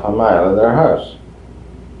half a mile of their house.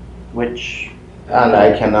 And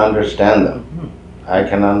I can understand them. I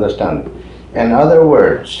can understand them. In other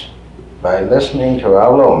words, by listening to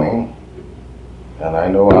Al Oeming, and I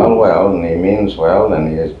know Al well, and he means well, and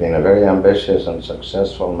he has been a very ambitious and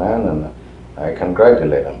successful man, and I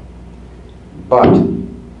congratulate him. But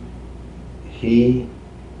he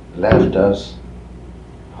left us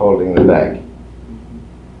holding the bag.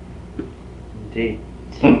 Indeed.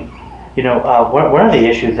 You know, one of the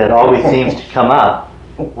issues that always seems to come up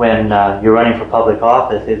when you're running for public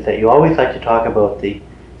office is that you always like to talk about the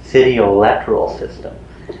city electoral system.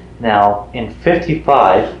 Now, in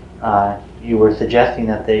 '55, you were suggesting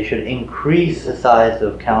that they should increase the size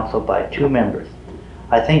of council by 2 members.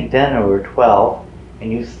 I think then there were 12,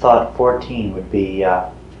 and you thought 14 would be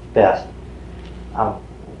best.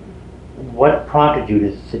 What prompted you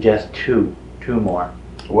to suggest two more?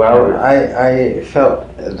 Well, I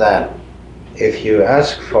felt that if you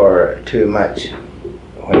ask for too much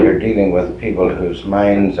when you're dealing with people whose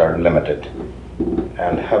minds are limited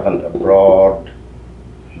and haven't a broad,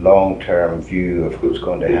 long-term view of what's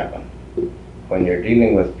going to happen, when you're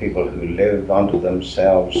dealing with people who live unto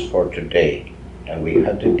themselves for today, and we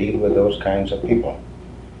had to deal with those kinds of people,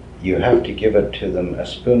 you have to give it to them a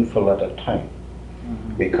spoonful at a time.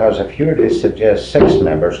 Because if you were to suggest 6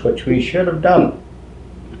 members, which we should have done,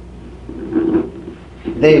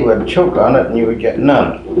 they would choke on it and you would get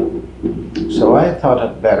none. So I thought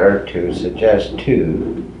it better to suggest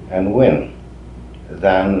 2 and win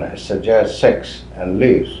than suggest 6 and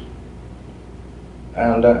lose.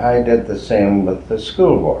 And I did the same with the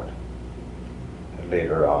school board.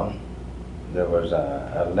 Later on, there was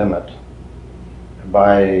a limit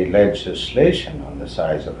by legislation on the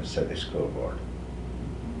size of a city school board.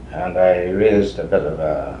 And I raised a bit of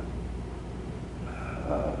a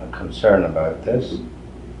concern about this,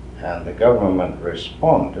 and the government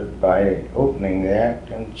responded by opening the act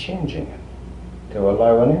and changing it to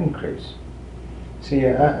allow an increase. See,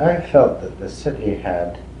 I felt that the city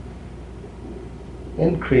had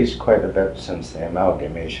increased quite a bit since the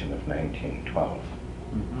amalgamation of 1912.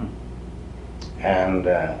 And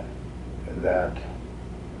that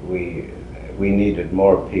we needed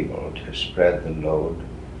more people to spread the load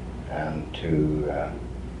and to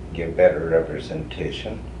give better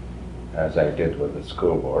representation, as I did with the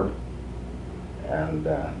school board. And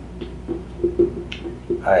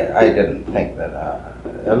I didn't think that,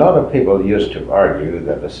 a lot of people used to argue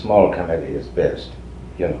that a small committee is best,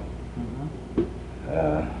 you know.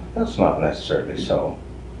 That's not necessarily so.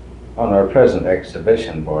 On our present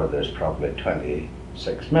exhibition board, there's probably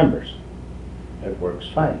 26 members. It works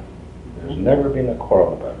fine. There's never been a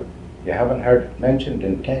quarrel about it. You haven't heard it mentioned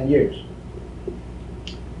in 10 years.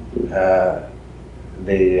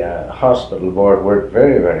 The hospital board worked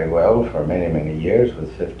very, very well for many, many years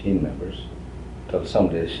with 15 members, till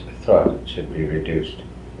somebody thought it should be reduced.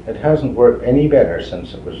 It hasn't worked any better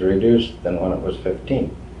since it was reduced than when it was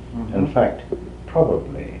 15. In fact,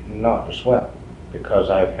 probably not as well, because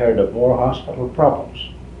I've heard of more hospital problems.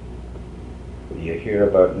 You hear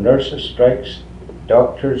about nurses' strikes,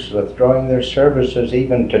 doctors withdrawing their services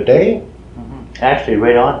even today. Actually,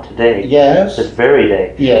 right on today. Yes. This very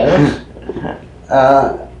day. Yes.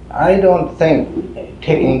 I don't think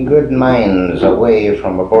taking good minds away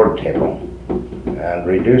from a board table and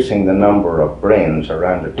reducing the number of brains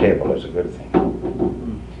around the table is a good thing.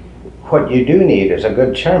 What you do need is a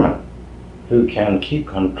good chairman who can keep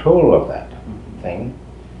control of that thing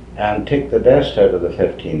and take the best out of the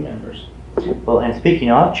 15 members. Well, and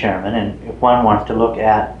speaking of chairman, and if one wants to look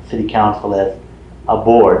at city council as a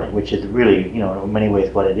board, which is really, you know, in many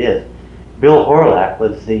ways what it is, Bill Horlack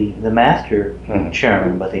was the master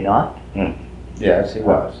chairman, was he not? Yes, he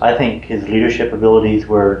was. I think his leadership abilities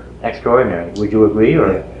were extraordinary. Would you agree?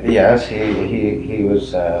 Or? Yes, he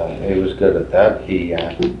was good at that.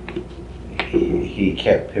 He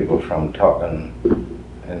kept people from talking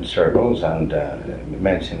in circles and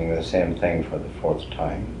mentioning the same thing for the fourth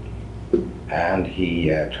time. And he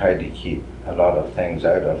tried to keep a lot of things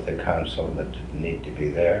out of the council that need to be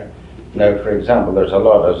there. Now, for example, there's a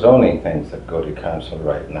lot of zoning things that go to council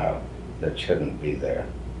right now that shouldn't be there.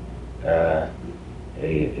 A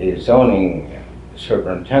zoning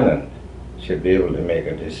superintendent should be able to make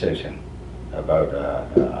a decision about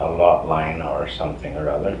a lot line or something or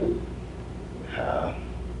other.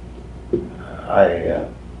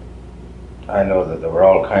 I know that there were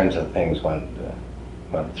all kinds of things went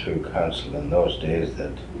through council in those days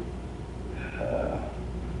that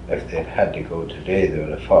if they'd had to go today, they would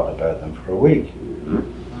have fought about them for a week.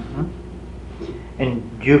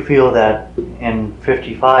 And do you feel that in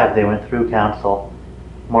 55 they went through council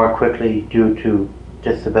more quickly due to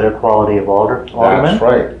just the better quality of aldermen? That's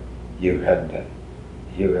right.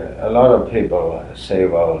 A lot of people say,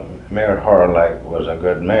 well, Mayor Horlack was a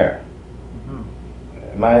good mayor.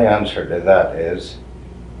 My answer to that is,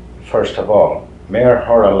 first of all, Mayor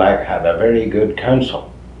Horlack had a very good council.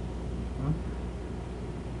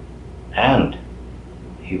 And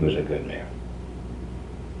he was a good mayor.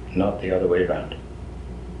 Not the other way around.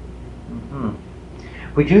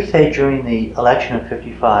 Would you say during the election of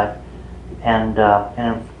 55 and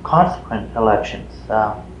in consequent elections,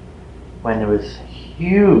 when there was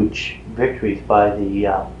huge victories by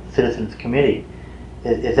the Citizens Committee,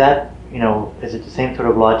 is that, you know, is it the same sort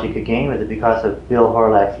of logic again? Was it because of Bill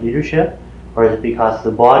Horlack's leadership, or is it because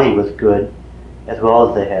the body was good as well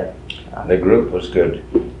as the head? The group was good.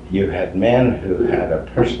 You had men who had a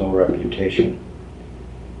personal reputation,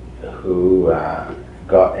 who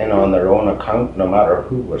got in on their own account no matter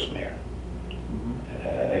who was mayor.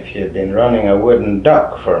 If you'd been running a wooden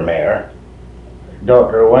duck for mayor,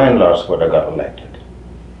 Dr. Weinloss would have got elected.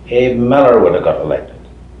 Abe Miller would have got elected.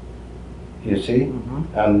 You see?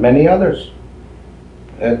 And many others.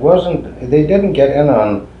 It wasn't, they didn't get in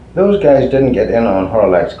on, those guys didn't get in on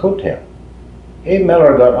Horlack's coattail. Abe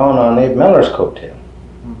Miller got on Abe Miller's coattail.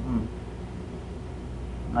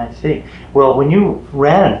 I see. Well, when you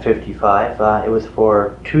ran in 55, it was for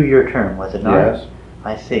a 2-year term, was it not? Yes.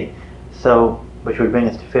 I see. So, which would bring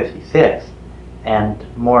us to 56 and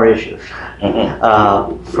more issues.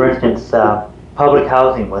 For instance, public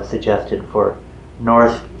housing was suggested for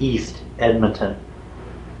northeast Edmonton.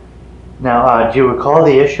 Now, do you recall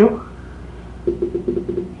the issue?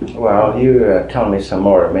 Well, you tell me some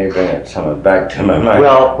more. It may bring it some back to my mind.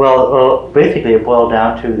 Well, basically it boiled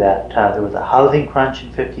down to that there was a housing crunch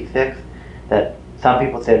in 56, that some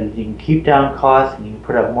people said you can keep down costs and you can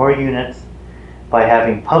put up more units by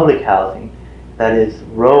having public housing, that is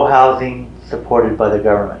row housing supported by the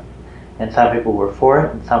government. And some people were for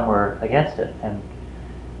it and some were against it. And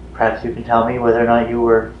perhaps you can tell me whether or not you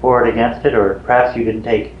were for it, against it, or perhaps you didn't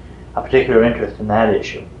take a particular interest in that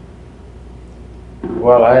issue.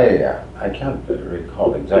 Well, I can't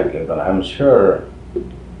recall exactly, but I'm sure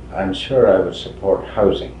I'm sure I would support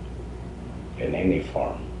housing in any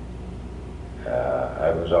form.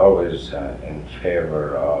 I was always in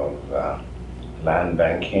favor of land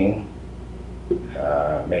banking,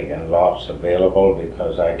 making lots available,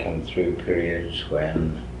 because I came through periods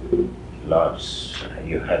when lots,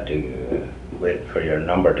 you had to wait for your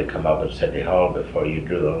number to come up at City Hall before you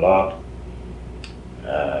drew a lot.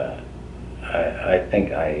 I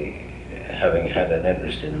think having had an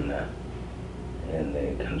interest in the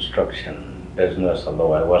construction business,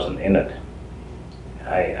 although I wasn't in it,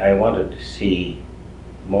 I wanted to see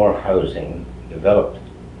more housing developed.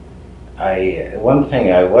 One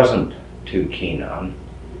thing I wasn't too keen on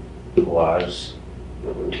was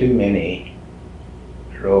too many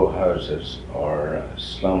row houses or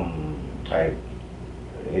slum type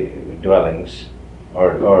dwellings,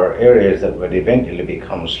 or areas that would eventually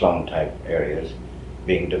become slum type areas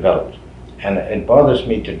being developed. And it bothers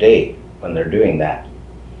me today when they're doing that.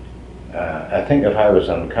 I think if I was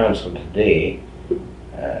on council today,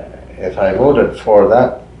 if I voted for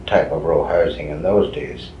that type of row housing in those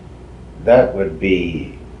days, that would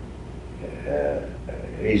be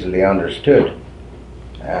easily understood,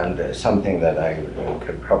 and something that I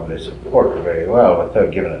could probably support very well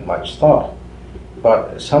without giving it much thought.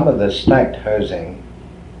 But some of the stacked housing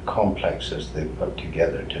complexes they put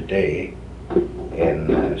together today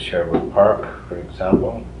in Sherwood Park, for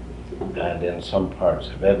example, and in some parts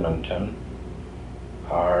of Edmonton,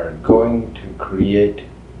 are going to create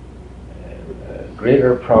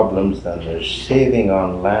greater problems than they're saving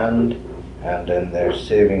on land and then they're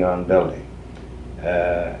saving on building.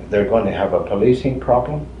 They're going to have a policing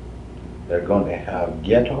problem. They're going to have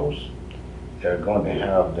ghettos. They're going to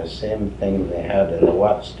have the same thing they had in the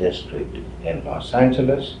Watts district in Los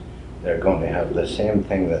Angeles. They're going to have the same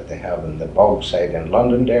thing that they have in the Bogside in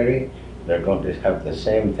Londonderry. They're going to have the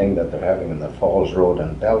same thing that they're having in the Falls Road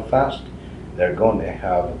in Belfast. They're going to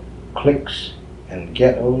have cliques and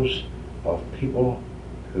ghettos of people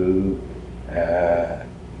who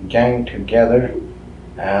gang together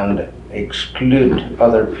and exclude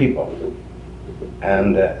other people.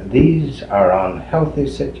 And these are unhealthy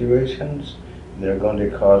situations. They're going to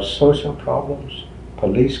cause social problems,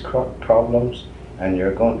 police problems, and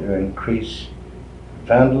you're going to increase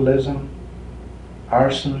vandalism,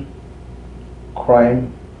 arson,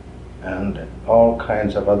 crime, and all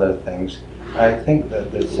kinds of other things. I think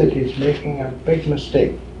that the city's making a big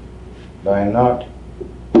mistake by not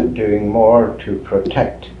doing more to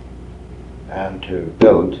protect and to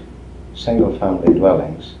build single-family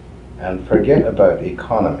dwellings and forget about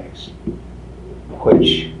economies,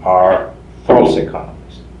 which are false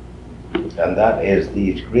economies. And that is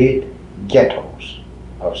these great ghettos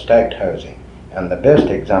of stacked housing. And the best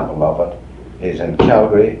example of it is in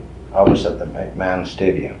Calgary, opposite the McMahon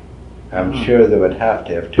Stadium. I'm sure they would have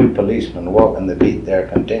to have 2 policemen walking the beat there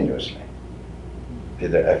continuously.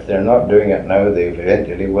 If they're not doing it now, they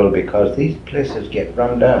eventually will, because these places get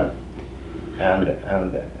run down.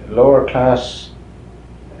 And lower class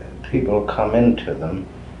people come into them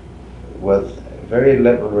with very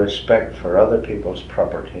little respect for other people's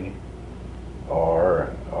property or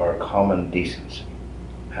common decency.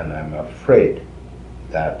 And I'm afraid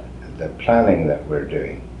that the planning that we're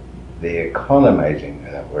doing, the economizing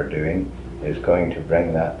that we're doing, is going to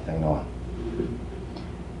bring that thing on.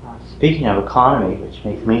 Speaking of economy, which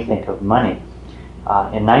makes me think of money,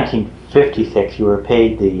 in 1956 you were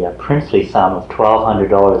paid the princely sum of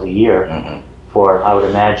 $1,200 a year for, I would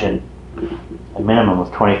imagine, a minimum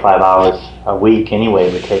of 25 hours a week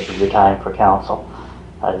anyway would take your time for council.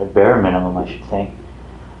 The bare minimum, I should think.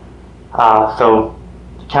 So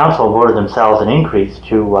the council awarded themselves an increase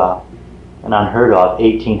to an unheard of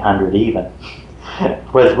 $1,800 even.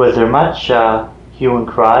 was there much hue and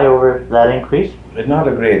cry over that increase? But not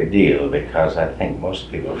a great deal, because I think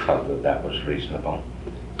most people felt that that was reasonable.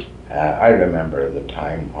 I remember the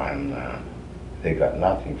time when they got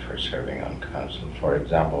nothing for serving on council. For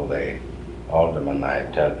example, the alderman I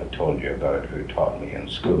told you about, who taught me in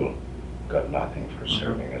school, got nothing for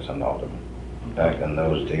serving as an alderman. Back in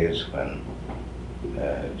those days when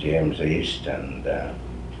James East and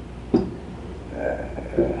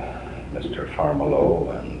Mr.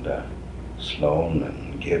 Farmelo and Sloan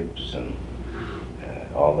and Gibbs and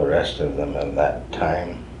all the rest of them at that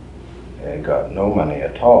time got no money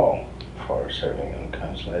at all for serving on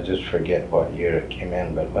council. I just forget what year it came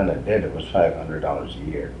in, but when it did, it was $500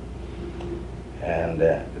 a year. And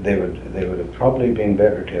they would have probably been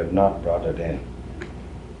better to have not brought it in.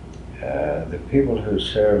 The people who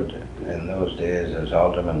served in those days as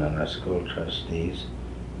aldermen and as school trustees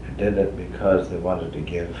did it because they wanted to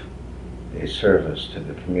give a service to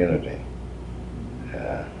the community.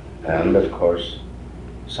 And of course,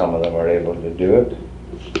 some of them were able to do it,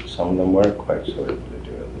 some of them weren't quite so able to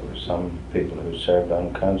do it. There were some people who served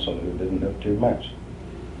on council who didn't have too much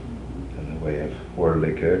in the way of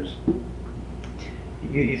worldly goods.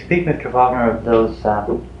 You speak, Mr. Faulkner, of those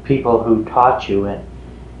people who taught you at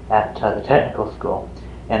the technical school,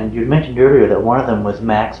 and you mentioned earlier that one of them was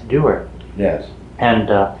Max Dewar. Yes. And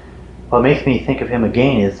what makes me think of him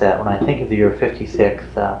again is that when I think of the year '56,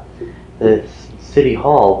 the City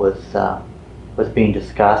Hall was being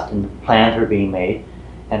discussed and plans were being made,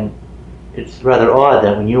 and it's rather odd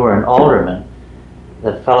that when you were an alderman,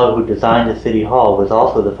 the fellow who designed the City Hall was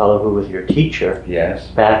also the fellow who was your teacher. Yes.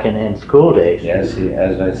 Back in school days. Yes,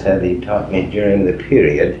 as I said, he taught me during the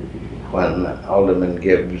period when Alderman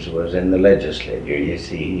Gibbs was in the legislature. You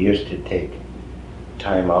see, he used to take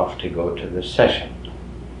time off to go to the session.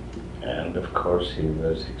 And of course he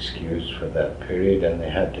was excused for that period, and they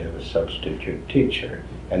had to have a substitute teacher.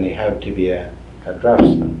 And he had to be a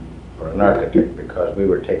draftsman or an architect, because we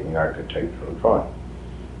were taking architectural drawing.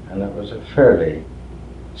 And it was a fairly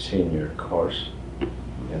senior course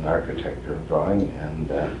in architectural drawing, and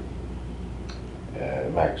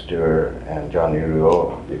Max Dewar and Johnny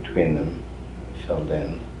Rouault, between them, filled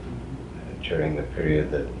in during the period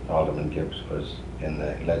that Alderman Gibbs was in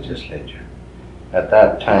the legislature. At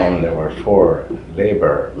that time, there were 4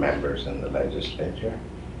 Labour members in the legislature.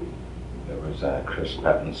 There was Chris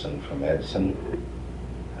Pattinson from Edson,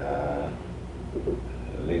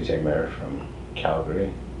 Lee Zimmer from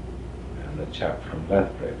Calgary, and a chap from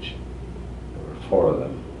Lethbridge. There were 4 of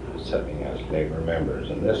them sitting as Labour members,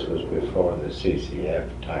 and this was before the CCF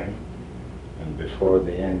time and before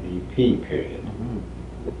the NDP period.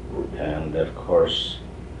 And of course,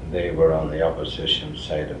 they were on the opposition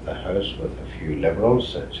side of the House with a few Liberals,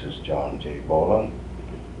 such as John J. Boland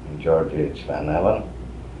and George H. Van Allen,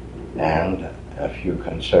 and a few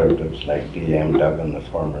Conservatives like D.M. Duggan, the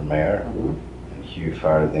former mayor, and Hugh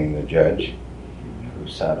Farthing, the judge, who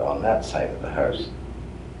sat on that side of the House.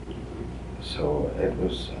 So it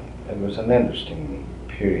was an interesting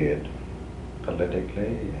period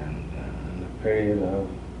politically, and a period of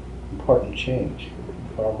important change,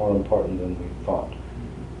 far more important than we thought.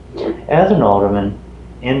 As an alderman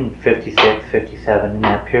in '56, '57, in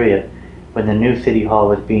that period, when the new City Hall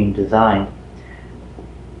was being designed,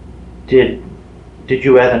 did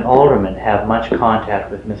you as an alderman have much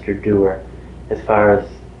contact with Mr. Dewar as far as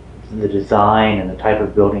the design and the type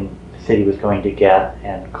of building the city was going to get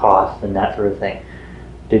and costs and that sort of thing?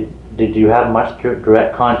 Did you have much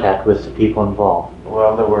direct contact with the people involved?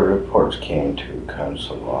 Well, there were reports came to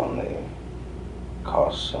council on the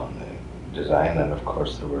costs on the design, and of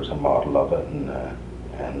course there was a model of it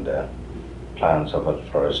and plans of it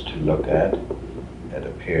for us to look at. It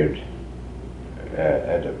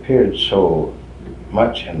appeared so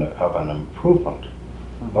much of an improvement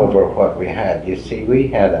over what we had. You see, we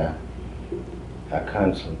had a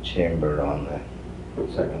council chamber on the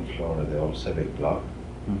 2nd floor of the old civic block,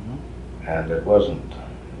 and it wasn't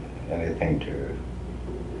anything to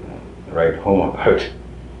write home about,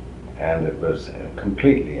 and it was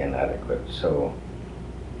completely inadequate. So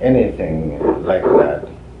anything like that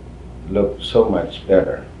looked so much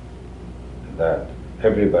better that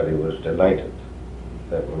everybody was delighted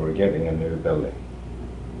that we were getting a new building,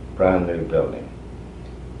 brand new building,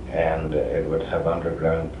 and it would have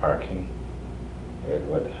underground parking. It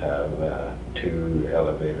would have 2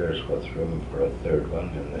 elevators with room for a 3rd one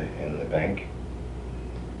in the bank.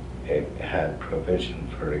 It had provision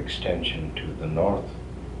for extension to the north.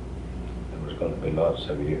 There was going to be lots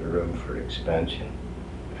of room for expansion,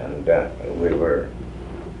 and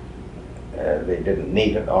they didn't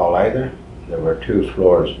need it all either. There were 2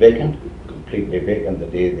 floors vacant, completely vacant the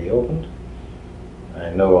day they opened.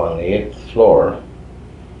 I know on the 8th floor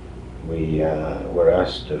we were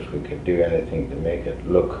asked if we could do anything to make it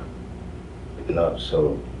look not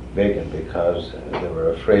so vacant, because they were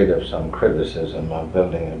afraid of some criticism of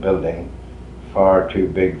building a building far too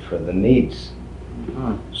big for the needs.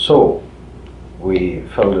 So we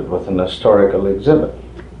filled it with an historical exhibit,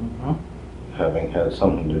 having had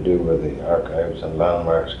something to do with the Archives and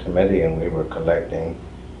Landmarks Committee, and we were collecting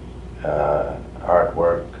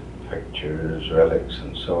artwork, pictures, relics,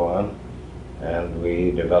 and so on. And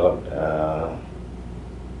we developed a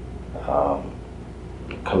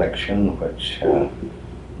collection which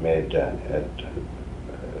made it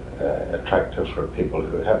attractive for people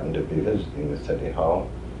who happened to be visiting the City Hall.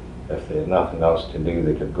 If they had nothing else to do,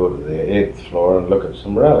 they could go to the 8th floor and look at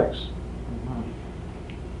some relics.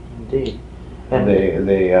 Indeed. And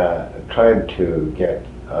they tried to get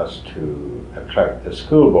us to attract the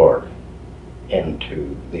school board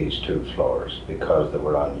into these 2 floors because they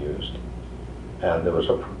were unused. And there was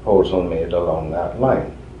a proposal made along that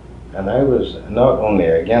line. And I was not only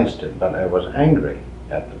against it, but I was angry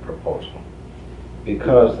at the proposal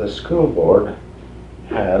because the school board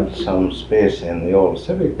had some space in the old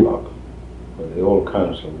civic block where the old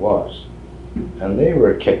council was, and they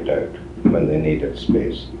were kicked out when they needed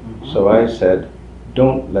space. So I said,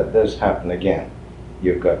 don't let this happen again.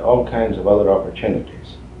 You've got all kinds of other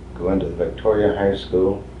opportunities. Go into the Victoria High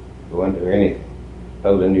School, go into anything,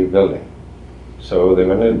 build a new building. So they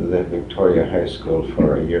went into the Victoria High School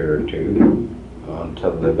for a year or 2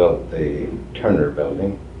 until they built the Turner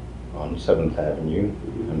building on 7th Avenue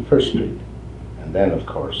and 1st Street. And then, of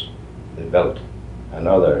course, they built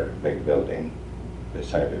another big building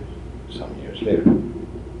beside it some years later.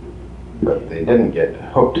 But they didn't get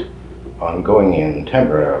hooked on going in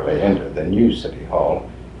temporarily into the new City Hall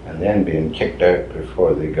and then being kicked out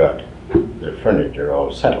before they got their furniture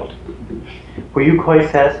all settled. Were you quite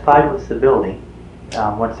satisfied with the building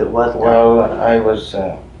once it was done? Well,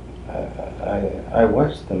 I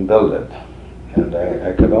watched them build it, and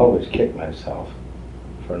I could always kick myself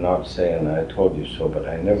for not saying I told you so, but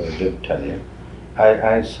I never did tell you.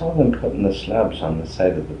 I saw them putting the slabs on the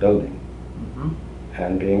side of the building,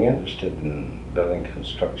 and being interested in building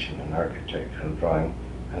construction and architecture and drawing,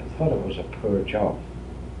 I thought it was a poor job.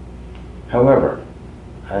 However,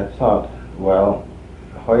 I thought, well,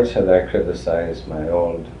 why should I criticize my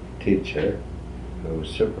old teacher who was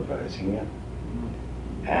supervising it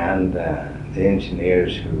and the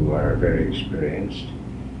engineers who were very experienced?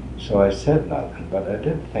 So I said nothing, but I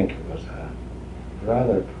did think it was a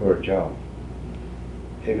rather poor job.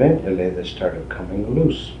 Eventually they started coming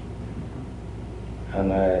loose,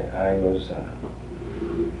 and I was,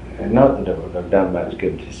 not that it would have done much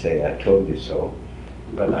good to say I told you so,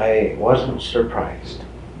 but I wasn't surprised.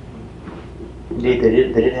 Indeed, they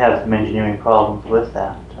did have some engineering problems with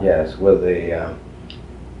that. Yes, with the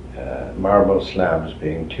marble slabs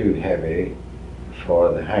being too heavy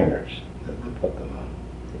for the hangers that they put them on.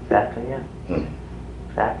 Exactly, yeah.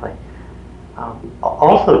 Exactly.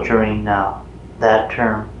 Also during that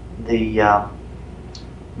term, the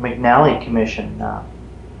McNally Commission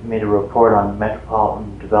made a report on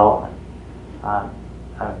metropolitan development. I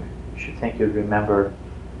should think you'd remember,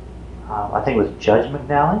 I think it was Judge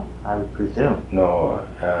McNally, I would presume. No,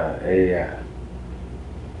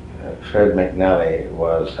 Fred McNally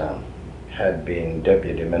had been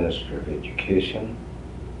Deputy Minister of Education,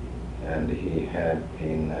 and he had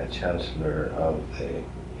been Chancellor of the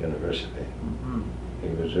university. He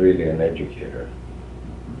was really an educator.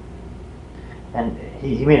 And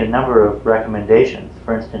he made a number of recommendations.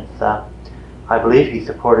 For instance, I believe he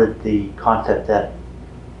supported the concept that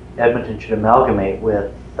Edmonton should amalgamate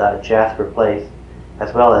with Jasper Place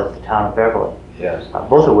as well as the town of Beverly. Yes.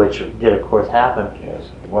 Both of which did, of course, happen. Yes.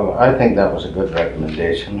 Well, I think that was a good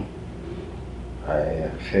recommendation. I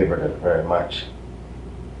favored it very much.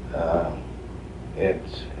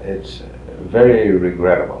 It's very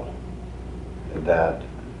regrettable that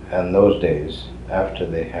in those days, after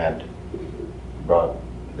they brought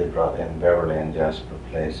in Beverly and Jasper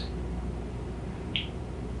Place,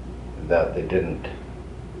 that they didn't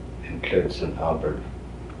include St. Albert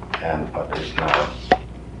and what is now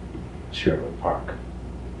Sherwood Park.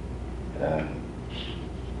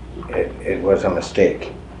 It was a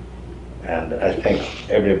mistake, and I think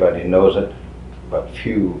everybody knows it, but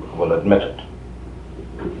few will admit it.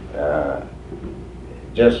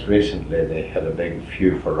 Just recently they had a big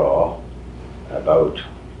few-for-all about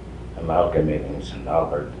amalgamating St.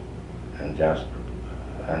 Albert and Jasper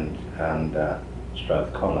and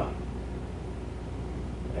Strathcona.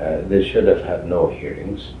 They should have had no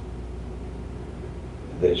hearings.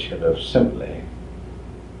 They should have simply,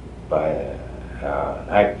 by an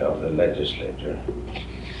act of the legislature,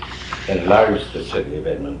 enlarged the city of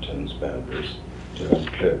Edmonton's boundaries to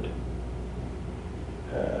include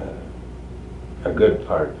a good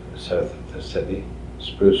part south of the city,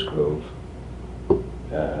 Spruce Grove,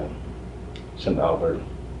 St. Albert,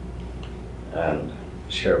 and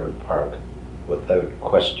Sherwood Park, without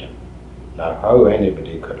question. Now, how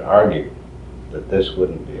anybody could argue that this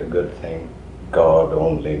wouldn't be a good thing, God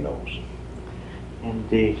only knows.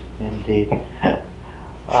 Indeed, indeed.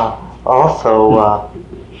 Also,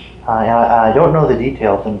 I don't know the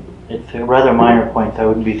details, and it's a rather minor point, so I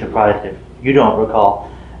wouldn't be surprised if you don't recall,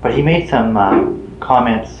 but he made some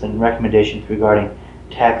comments and recommendations regarding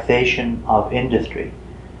taxation of industry.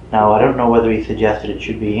 Now, I don't know whether he suggested it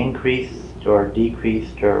should be increased or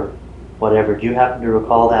decreased or whatever. Do you happen to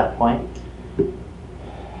recall that point?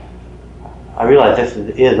 I realize this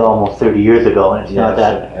is almost 30 years ago, and it's not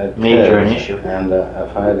that it major an is. issue. And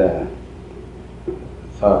if I'd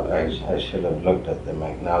thought I should have looked at the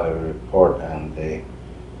McNally report and the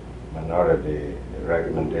minority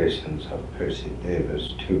recommendations of Percy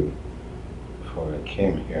Davis too before I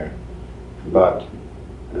came here. But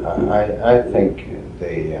I think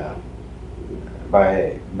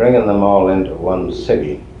by bringing them all into one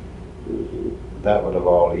city, that would have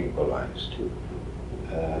all equalized.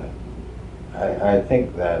 I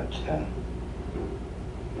think that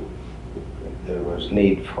there was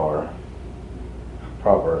need for a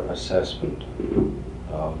proper assessment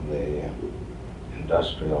of the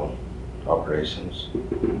industrial operations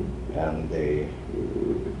and the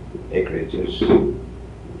acreages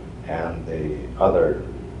and the other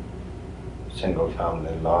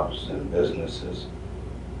single-family lots and businesses.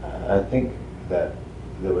 I think that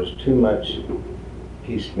there was too much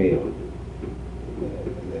piecemeal.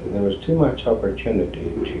 There was too much opportunity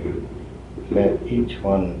to let each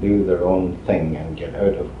one do their own thing and get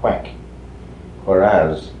out of whack.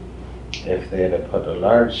 Whereas, if they had put a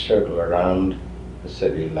large circle around the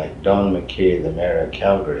city like Don McKay, the mayor of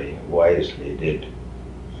Calgary, wisely did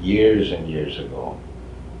years and years ago,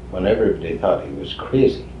 when everybody thought he was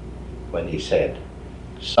crazy, when he said,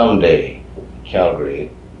 someday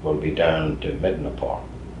Calgary will be down to Midnapore.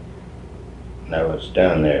 Now it's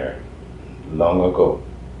down there long ago.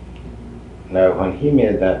 Now when he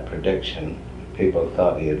made that prediction, people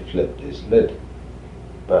thought he had flipped his lid.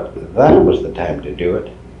 But that was the time to do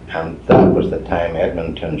it, and that was the time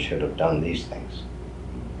Edmonton should have done these things.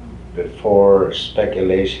 Before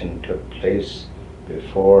speculation took place,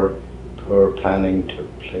 before poor planning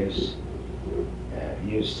took place.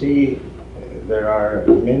 You see, there are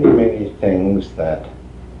many, many things that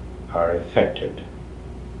are affected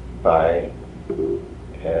by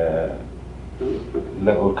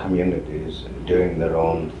little communities doing their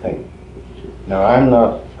own thing. Now, I'm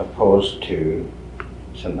not opposed to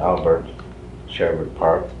St. Albert, Sherwood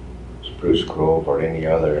Park, Spruce Grove, or any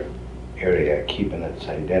other area keeping its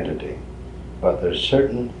identity, but there's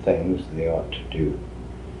certain things they ought to do.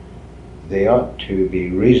 They ought to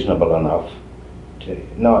be reasonable enough to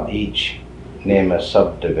not each name a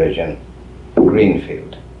subdivision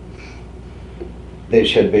Greenfield. They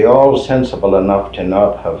should be all sensible enough to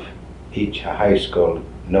not have each a high school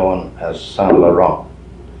known as Saint Laurent.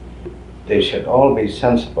 They should all be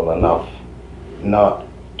sensible enough not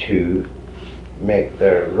to make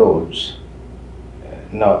their roads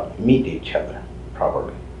not meet each other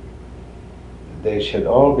properly. They should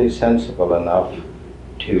all be sensible enough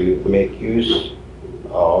to make use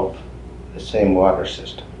of the same water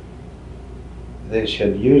system. They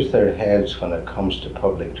should use their heads when it comes to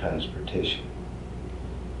public transportation.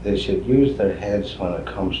 They should use their heads when it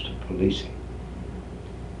comes to policing.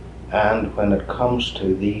 And when it comes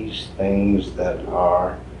to these things that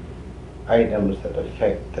are items that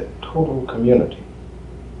affect the total community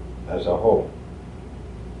as a whole.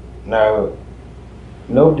 Now,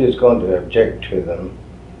 nobody's going to object to them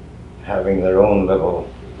having their own little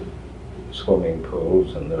swimming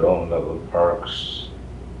pools and their own little parks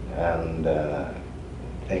and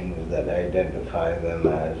things that identify them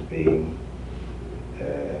as being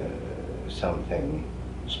something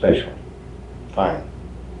special. Fine.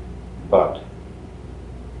 But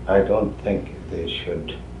I don't think they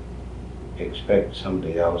should expect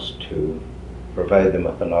somebody else to provide them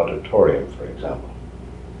with an auditorium, for example,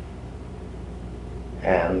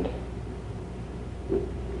 and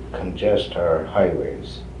congest our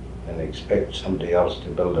highways and expect somebody else to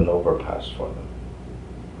build an overpass for them.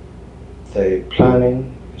 The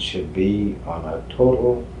planning should be on a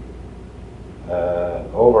total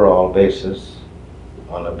overall basis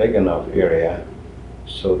on a big enough area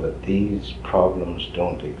so that these problems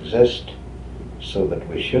don't exist, so that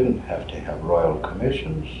we shouldn't have to have royal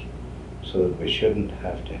commissions, so that we shouldn't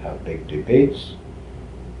have to have big debates,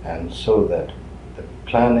 and so that the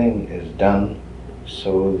planning is done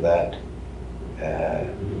so that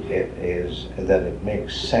it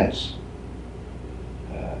makes sense.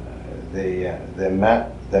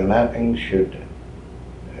 The mapping should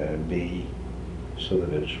be so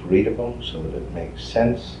that it's readable, so that it makes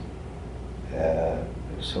sense,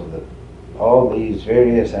 so that all these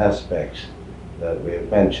various aspects that we have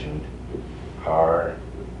mentioned are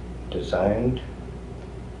designed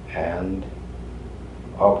and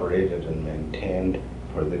operated and maintained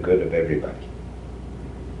for the good of everybody.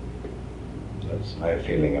 That's my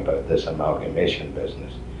feeling about this amalgamation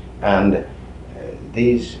business. And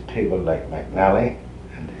these people like McNally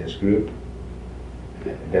and his group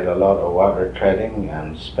did a lot of water treading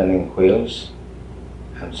and spinning wheels,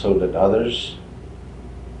 and so did others.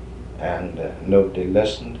 and nobody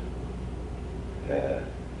listened.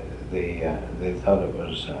 They thought it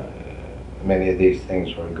was many of these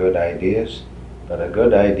things were good ideas, but a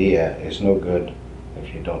good idea is no good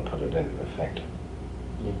if you don't put it into effect.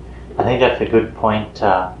 I think that's a good point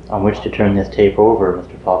on which to turn this tape over,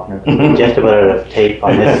 Mr. Faulkner. Just about out of tape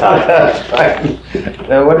on this side. That's right.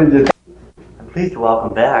 Now, what did you I'm pleased to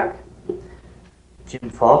welcome back Jim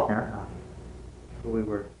Faulkner, who we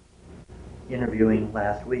were interviewing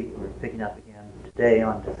last week. We're picking up again today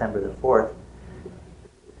on December the 4th.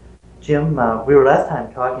 Jim, we were last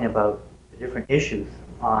time talking about the different issues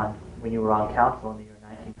on when you were on council in the year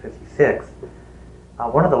 1956.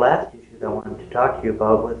 One of the last issues I wanted to talk to you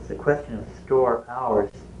about was the question of store hours.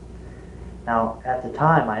 Now, at the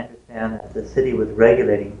time, I understand that the city was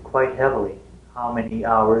regulating quite heavily how many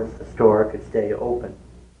hours the store could stay open.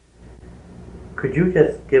 Could you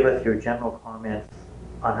just give us your general comments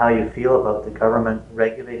on how you feel about the government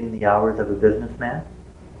regulating the hours of a businessman?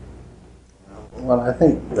 Well, I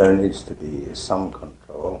think there needs to be some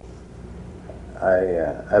control.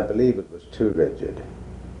 I believe it was too rigid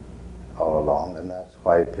all along, and that's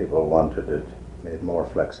why people wanted it made more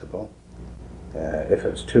flexible. If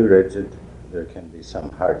it's too rigid, there can be some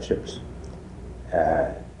hardships,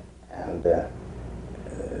 and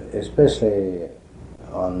especially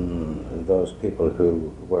on those people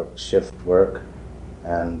who work shift work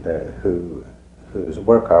and whose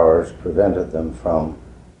work hours prevented them from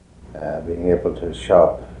being able to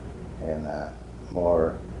shop in a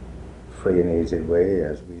more free and easy way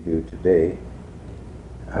as we do today.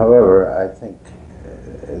 However, I think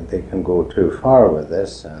they can go too far with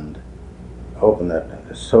this and open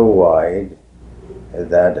it so wide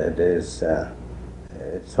that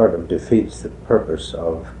it sort of defeats the purpose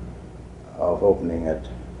of opening it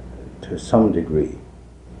to some degree.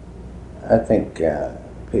 I think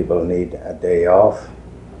people need a day off.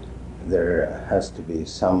 There has to be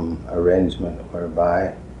some arrangement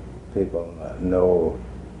whereby people know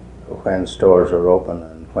when stores are open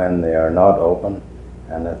and when they are not open,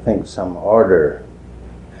 and I think some order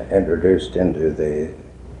introduced into the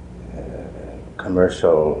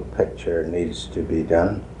commercial picture needs to be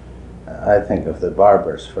done. I think of the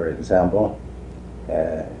barbers, for example.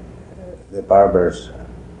 The barbers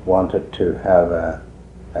wanted to have a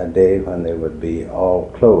day when they would be all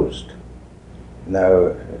closed.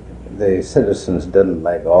 Now, the citizens didn't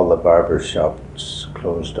like all the barber shops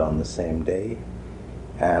closed on the same day,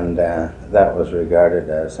 and that was regarded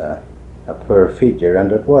as a poor feature,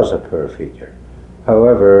 and it was a poor feature.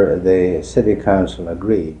 However, the city council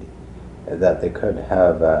agreed that they could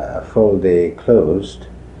have a full day closed,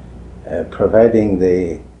 providing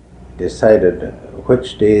they decided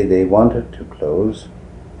which day they wanted to close,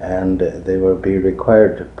 and they would be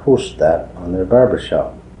required to post that on their barber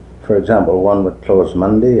shop. For example, one would close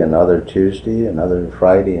Monday, another Tuesday, another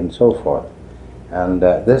Friday, and so forth. And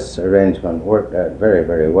this arrangement worked out very,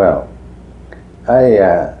 very well.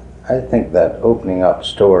 I think that opening up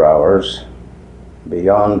store hours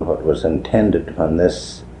beyond what was intended when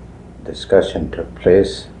this discussion took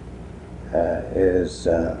place is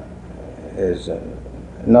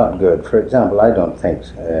not good. For example, I don't think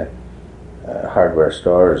hardware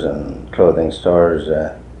stores and clothing stores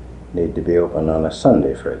need to be open on a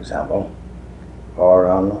Sunday, for example, or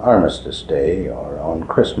on Armistice Day, or on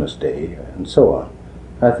Christmas Day, and so on.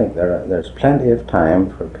 I think there's plenty of time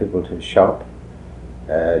for people to shop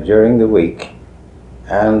during the week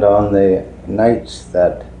and on the nights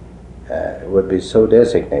that would be so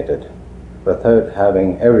designated, without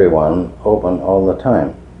having everyone open all the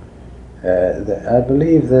time. I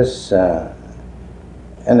believe this,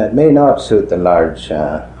 and it may not suit the large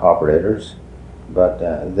operators, but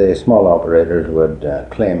the small operators would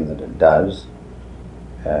claim that it does.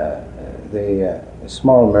 The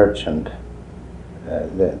small merchant,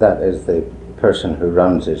 that is the person who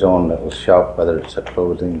runs his own little shop, whether it's a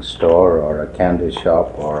clothing store or a candy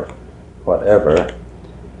shop or whatever,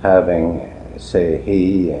 having, say,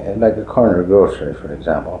 like a corner grocery, for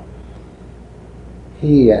example,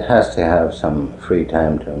 he has to have some free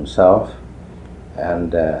time to himself,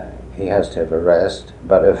 and he has to have a rest.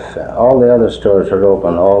 But if all the other stores are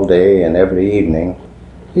open all day and every evening,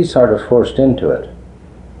 he's sort of forced into it,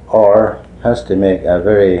 or has to make a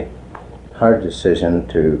very hard decision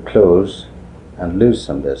to close and lose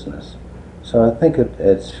some business. So I think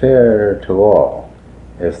it's fair to all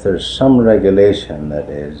if there's some regulation that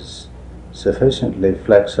is sufficiently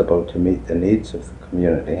flexible to meet the needs of the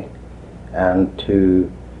community and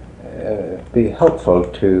to be helpful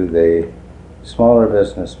to the smaller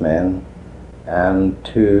businessmen and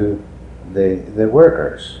to the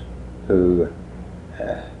workers who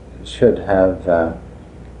should have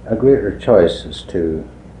a greater choice as to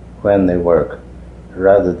when they work,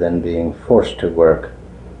 rather than being forced to work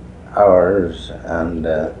hours and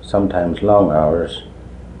sometimes long hours,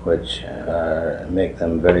 which make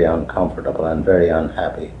them very uncomfortable and very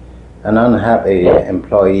unhappy. An unhappy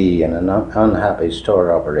employee and an unhappy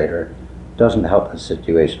store operator doesn't help the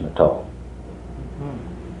situation at all.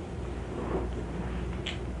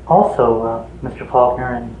 Also, Mr.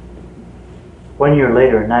 Faulkner, and 1 year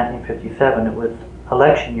later, in 1957, it was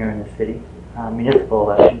election year in the city, municipal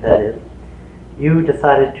election, that is. You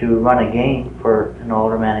decided to run again for an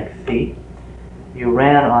aldermanic seat. You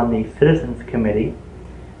ran on the Citizens Committee,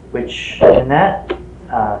 which in that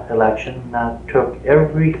election took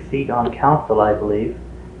every seat on council, I believe,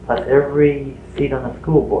 plus every seat on the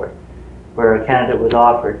school board, where a candidate was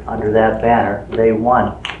offered under that banner. They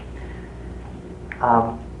won.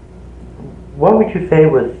 What would you say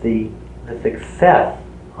was the success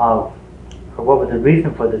of, or what was the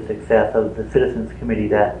reason for the success of the Citizens Committee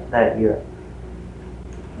that year?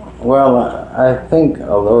 Well, I think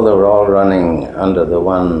although they were all running under the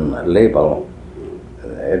one label,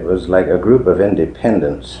 it was like a group of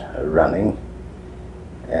independents running.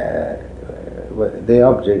 The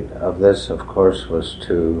object of this, of course, was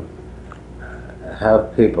to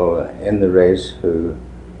have people in the race who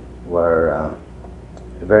were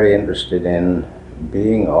very interested in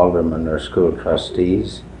being aldermen or school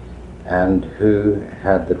trustees, and who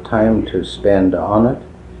had the time to spend on it,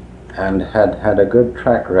 and had had a good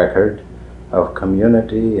track record of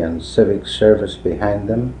community and civic service behind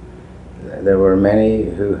them. There were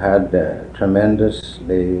many who had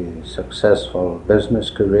tremendously successful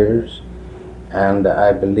business careers, and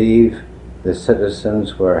I believe the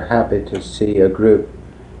citizens were happy to see a group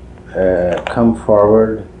come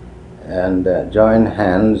forward and join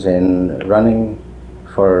hands in running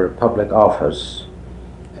for public office,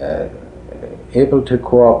 able to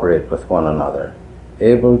cooperate with one another,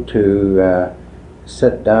 able to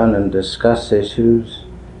sit down and discuss issues,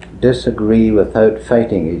 disagree without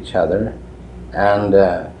fighting each other, and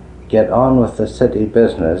get on with the city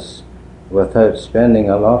business without spending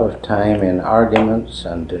a lot of time in arguments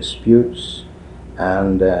and disputes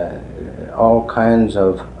and all kinds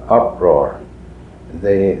of uproar.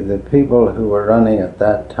 The people who were running at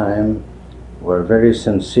that time were very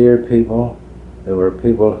sincere people. They were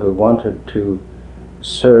people who wanted to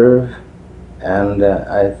serve, and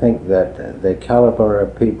I think that the caliber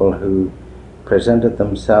of people who presented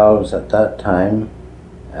themselves at that time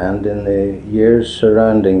and in the years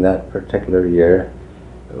surrounding that particular year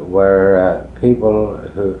were people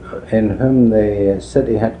in whom the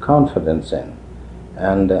city had confidence in,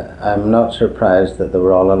 and I'm not surprised that they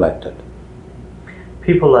were all elected.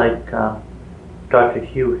 People like Dr.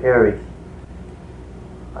 Hugh Harris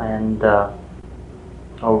and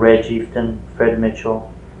Reg Easton, Fred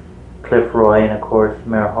Mitchell, Cliff Roy, and of course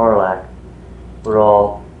Mayor Horlack were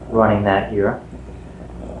all running that year.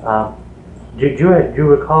 Do you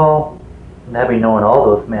recall, having known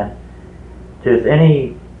all those men, does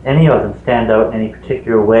any of them stand out in any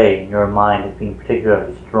particular way in your mind as being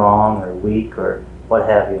particularly strong or weak or what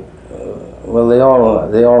have you? Well,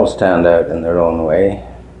 they all stand out in their own way.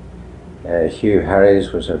 Hugh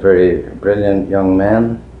Harris was a very brilliant young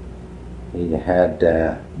man. He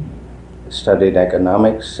had studied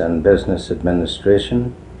economics and business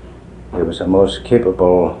administration. He was a most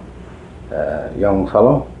capable young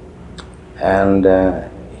fellow, and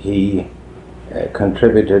he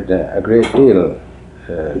contributed a great deal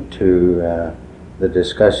to the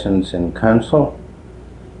discussions in council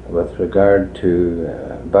with regard to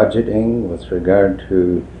budgeting, with regard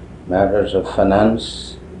to matters of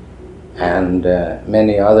finance, and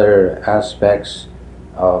many other aspects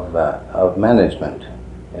of management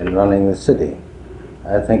in running the city.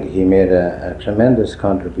 I think he made a tremendous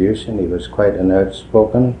contribution. He was quite an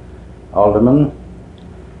outspoken alderman.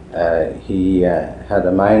 He had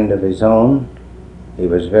a mind of his own. He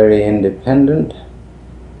was very independent,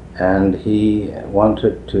 and he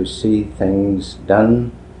wanted to see things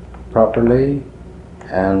done properly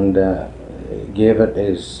and gave it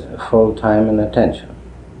his full time and attention.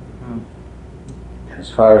 As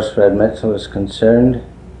far as Fred Mitchell is concerned,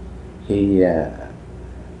 he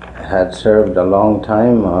had served a long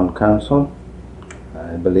time on council.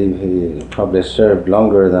 I believe he probably served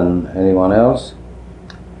longer than anyone else.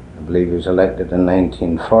 I believe he was elected in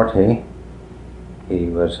 1940. He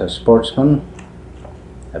was a sportsman,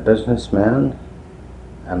 a businessman,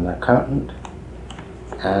 an accountant,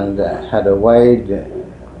 and had a wide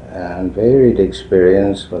and varied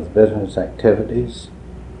experience with business activities.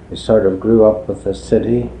 He sort of grew up with the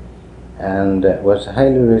city and was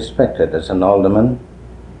highly respected as an alderman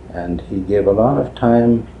and he gave a lot of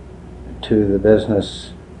time to the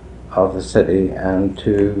business of the city and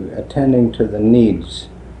to attending to the needs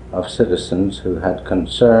of citizens who had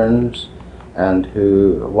concerns and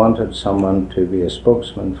who wanted someone to be a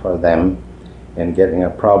spokesman for them in getting a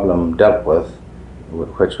problem dealt with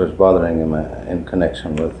which was bothering them in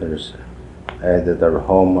connection with either their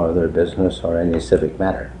home or their business or any civic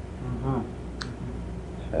matter.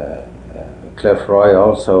 Cliff Roy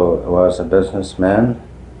also was a businessman,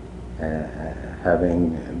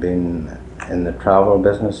 having been in the travel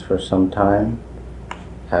business for some time,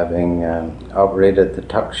 having operated the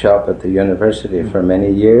tuck shop at the university for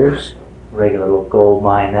many years. Regular little gold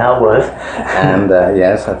mine that was. And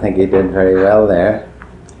yes, I think he did very well there.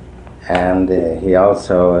 And he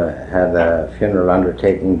also had a funeral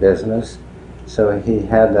undertaking business. So he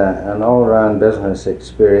had an all-round business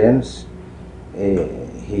experience.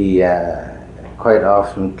 He quite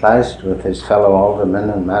often clashed with his fellow aldermen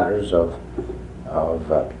in matters of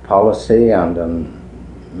policy and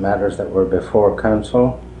matters that were before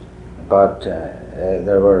council, but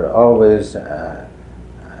there were always a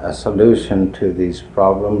solution to these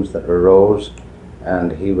problems that arose,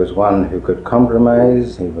 and he was one who could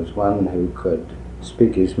compromise, he was one who could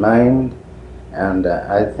speak his mind, and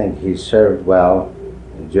I think he served well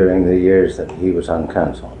during the years that he was on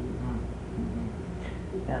council.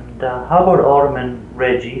 And how about Alderman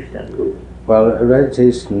Reg Easton? Well, Reg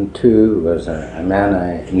Easton too was a man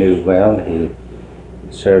I knew well. He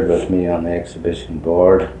served with me on the exhibition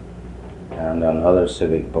board and on other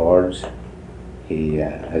civic boards. He,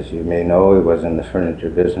 as you may know, he was in the furniture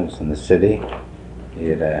business in the city. He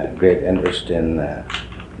had a great interest in the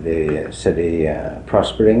city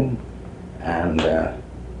prospering and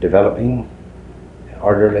developing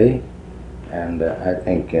orderly, and I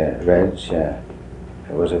think Reg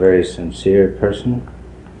was a very sincere person.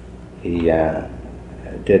 He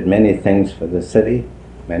did many things for the city,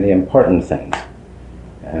 many important things,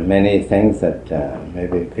 many things that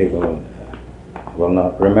maybe people will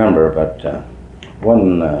not remember, but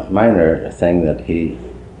one minor thing that he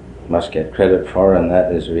must get credit for, and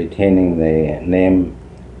that is retaining the name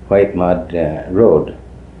White Mud Road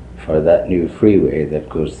for that new freeway that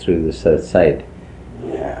goes through the south side.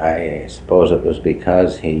 I suppose it was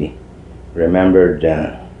because he remembered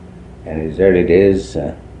in his early days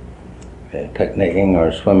picnicking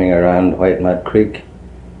or swimming around White Mud Creek,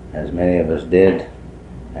 as many of us did,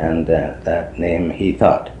 and that name, he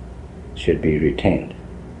thought, should be retained.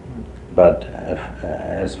 But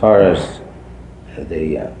as far as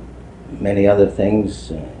the many other things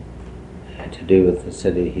to do with the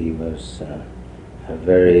city, he was a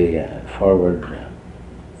very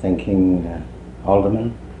forward-thinking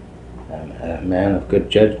alderman, a man of good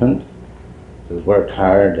judgment, who worked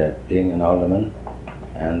hard at being an alderman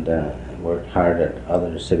and worked hard at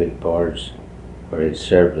other civic boards where he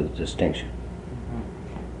served with distinction.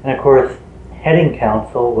 And of course, heading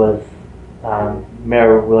council was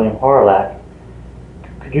Mayor William Hawrelak.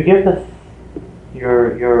 Could you give us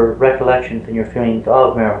your recollections and your feelings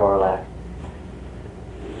of Mayor Hawrelak?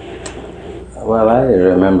 Well, I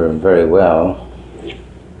remember him very well.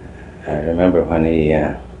 I remember when he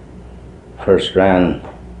first ran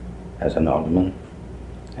as an alderman,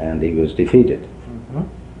 and he was defeated.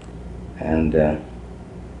 And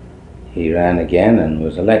he ran again and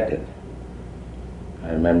was elected.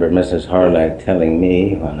 I remember Mrs. Hawrelak telling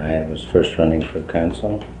me when I was first running for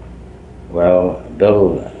council, well,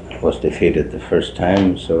 Bill was defeated the first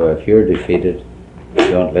time, so if you're defeated,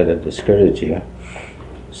 don't let it discourage you.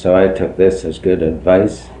 So I took this as good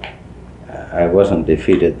advice. I wasn't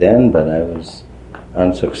defeated then, but I was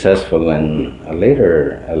unsuccessful in a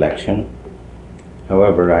later election.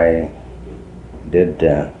 However, I did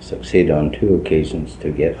succeed on 2 occasions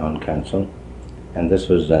to get on council, and this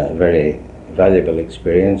was a very valuable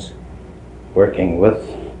experience working with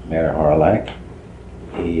Mayor Hawrelak.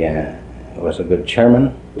 He was a good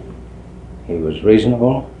chairman. He was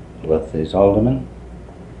reasonable with his aldermen.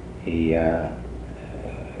 He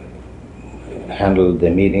handled the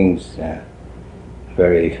meetings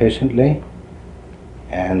very efficiently,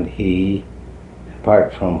 and he,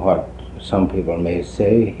 apart from what some people may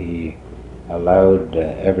say, he allowed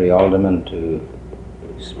every alderman to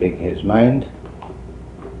speak his mind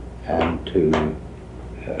and to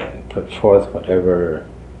put forth whatever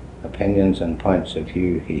opinions and points of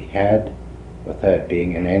view he had without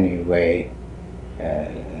being in any way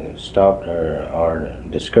stopped or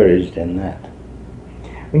discouraged in that.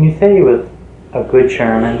 When you say he was a good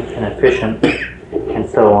chairman and efficient and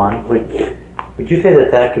so on, would you say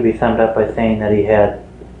that could be summed up by saying that he had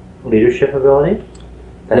leadership ability?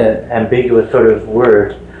 That ambiguous sort of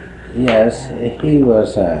word. Yes, he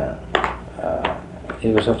was a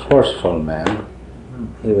forceful man.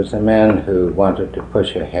 He was a man who wanted to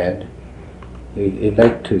push ahead. He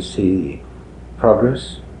liked to see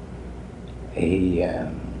progress. He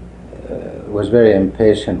was very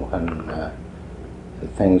impatient when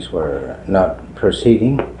things were not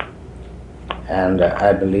proceeding, and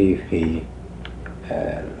I believe he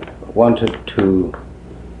wanted to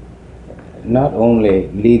not only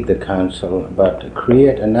lead the council but to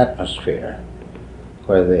create an atmosphere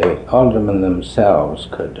where the aldermen themselves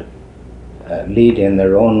could lead in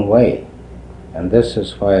their own way. And this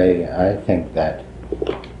is why I think that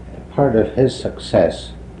part of his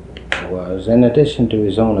success was, in addition to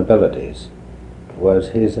his own abilities, was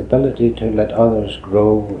his ability to let others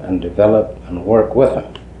grow and develop and work with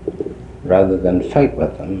him rather than fight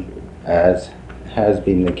with them, as has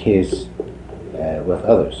been the case with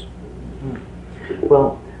others.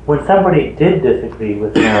 Well, when somebody did disagree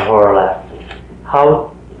with Mayor Hawrelak,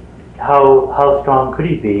 how strong could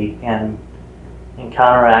he be in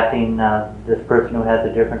counteracting this person who has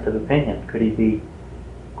a difference of opinion? Could he be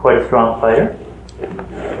quite a strong fighter?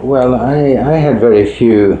 Well, I had very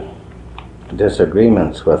few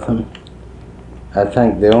disagreements with him. I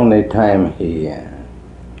think the only time he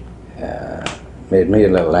made me a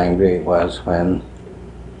little angry was when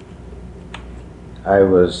I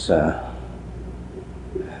was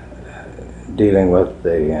dealing with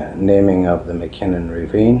the naming of the McKinnon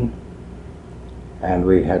Ravine, and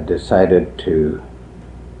we had decided to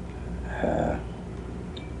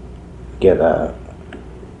get a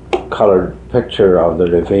colored picture of the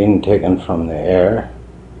ravine taken from the air,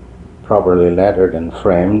 properly lettered and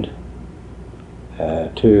framed,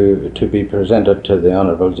 to be presented to the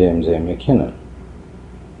Honourable James A. McKinnon.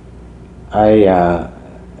 I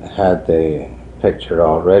had the picture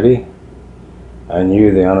already. I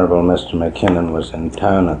knew the Honourable Mr. McKinnon was in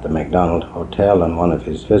town at the MacDonald Hotel on one of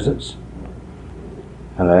his visits,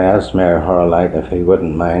 and I asked Mayor Hawrelak if he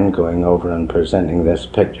wouldn't mind going over and presenting this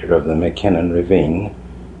picture of the McKinnon Ravine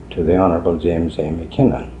to the Honourable James A.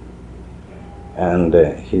 McKinnon. And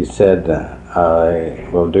he said, I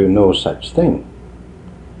will do no such thing.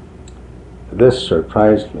 This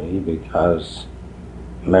surprised me because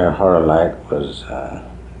Mayor Hawrelak was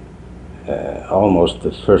almost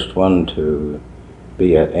the first one to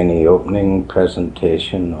be at any opening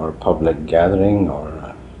presentation or public gathering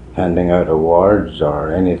or handing out awards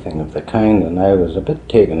or anything of the kind, and I was a bit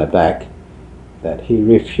taken aback that he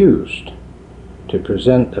refused to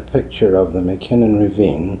present a picture of the McKinnon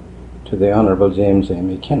Ravine to the Honourable James A.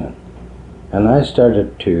 McKinnon. And I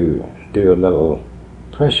started to do a little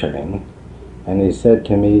pressuring, and he said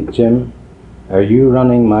to me, Jim, are you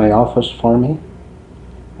running my office for me?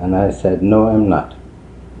 And I said, no, I'm not.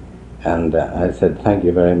 And I said, thank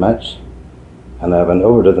you very much. And I went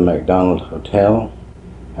over to the MacDonald Hotel,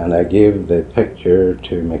 and I gave the picture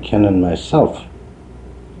to McKinnon myself.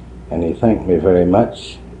 And he thanked me very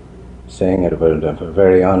much, saying it was a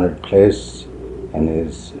very honoured place in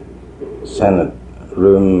his Senate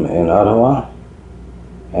room in Ottawa.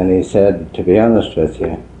 And he said, to be honest with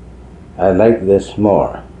you, I like this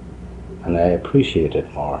more, and I appreciate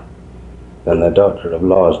it more than the Doctor of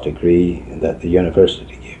Laws degree that the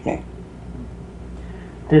university gave me.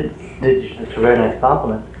 It's a very nice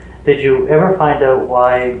compliment. Did you ever find out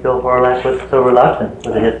why Bill Hawrelak was so reluctant?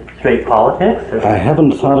 Was it just straight politics? Or? I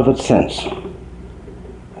haven't thought of it since.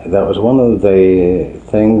 That was one of the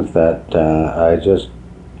things that I just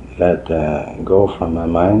let go from my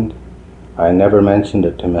mind. I never mentioned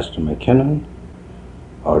it to Mr. McKinnon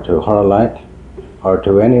or to Hawrelak or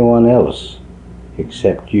to anyone else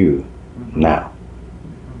except you now.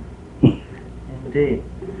 Indeed.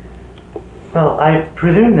 Well, I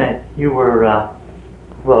presume that you were,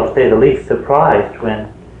 well, to say the least, surprised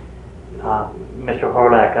when Mr.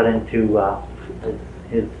 Hawrelak got into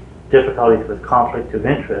his difficulties with conflict of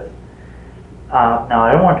interest. Now,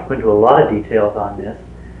 I don't want to go into a lot of details on this,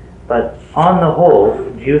 but on the whole,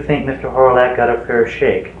 do you think Mr. Hawrelak got a fair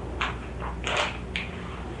shake?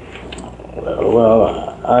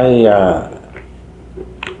 Well,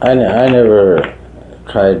 I never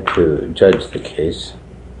tried to judge the case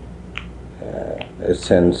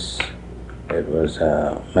since it was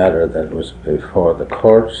a matter that was before the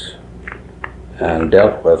courts and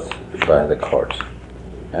dealt with by the courts.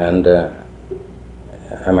 And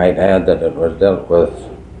I might add that it was dealt with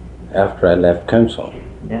after I left council.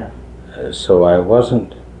 Yeah. So I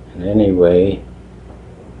wasn't in any way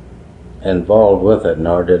involved with it,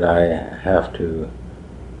 nor did I have to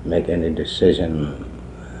make any decision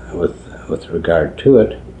with regard to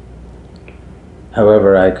it.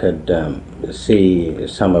 However, I could see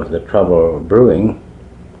some of the trouble brewing,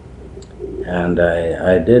 And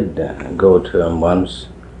I did go to him once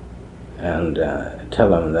and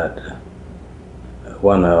tell him that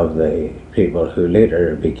one of the people who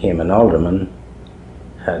later became an alderman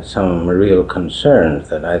had some real concerns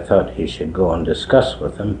that I thought he should go and discuss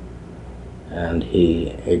with him, and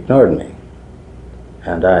he ignored me.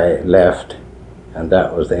 And I left, and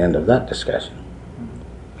that was the end of that discussion.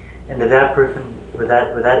 And did that person, was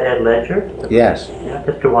that Ed Ledger? Yes. Yeah,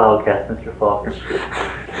 just a wild guess, Mr. Faulkner.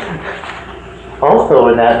 Also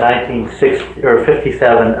in that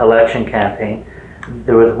 1957 election campaign,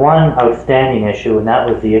 there was one outstanding issue, and that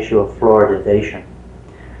was the issue of fluoridization,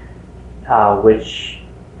 which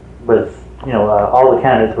was, all the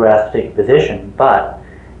candidates were asked to take a position, but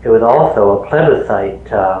it was also a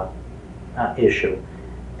plebiscite issue.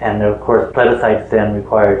 And of course, plebiscites then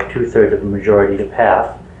required 2/3 of a majority to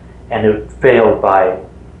pass, and it failed by,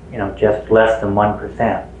 just less than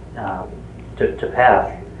 1% to pass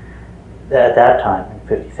at that time in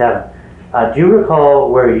 '57. Do you recall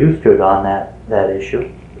where you stood on that issue?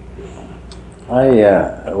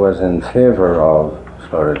 I was in favor of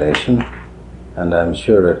fluoridation, and I'm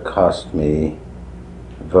sure it cost me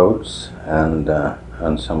votes and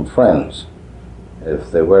some friends, if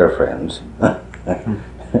they were friends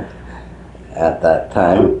at that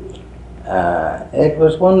time. It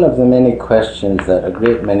was one of the many questions that a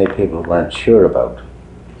great many people weren't sure about.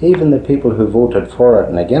 Even the people who voted for it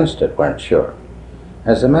and against it weren't sure.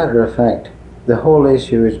 As a matter of fact, the whole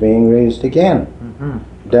issue is being raised again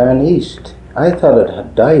down east. I thought it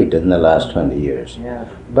had died in the last 20 years,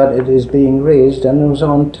 but it is being raised, and it was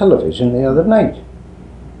on television the other night.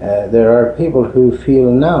 There are people who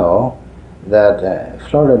feel now that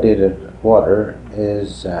fluoridated water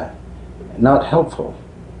is not helpful,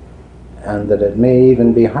 and that it may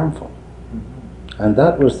even be harmful. And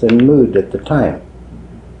that was the mood at the time.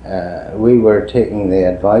 We were taking the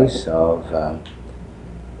advice of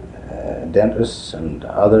dentists and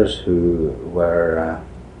others who were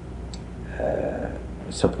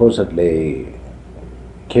supposedly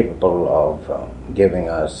capable of giving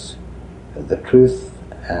us the truth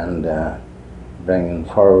and bringing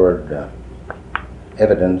forward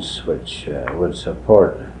evidence which would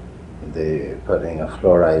support the putting of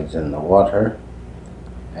fluorides in the water.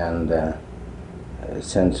 And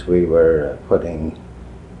since we were putting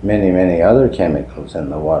many other chemicals in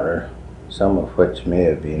the water, some of which may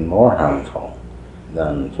have been more harmful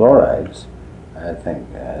than fluorides, I think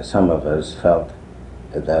some of us felt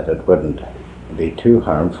that it wouldn't be too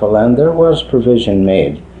harmful, and there was provision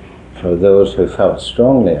made for those who felt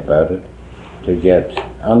strongly about it to get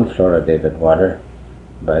unfluoridated water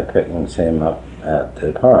by picking same up at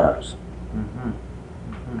the powerhouse.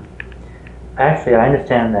 Actually, I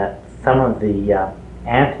understand that some of the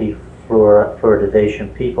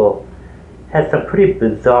anti-fluoridization people had some pretty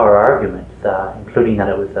bizarre arguments, including that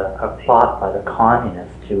it was a plot by the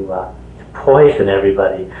communists to poison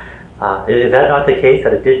everybody. Is that not the case,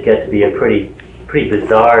 that it did get to be a pretty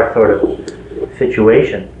bizarre sort of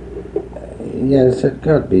situation? Yes, it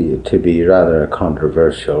got to be rather a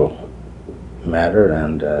controversial matter,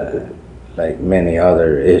 and like many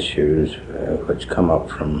other issues which come up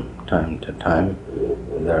from time to time,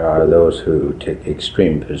 there are those who take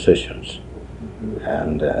extreme positions,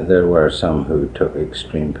 and there were some who took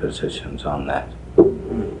extreme positions on that.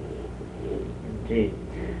 Indeed.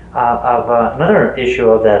 Another issue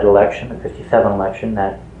of that election, the '57 election,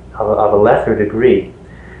 that of a lesser degree,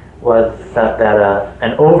 was that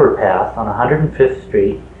an overpass on 105th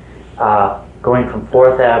Street, going from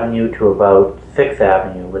 4th Avenue to about 6th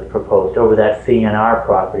Avenue, was proposed over that CNR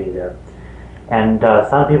property there. And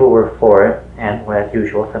some people were for it, and as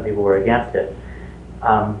usual, some people were against it.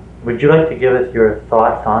 Would you like to give us your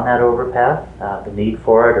thoughts on that overpass, the need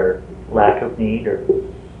for it, or lack of need, or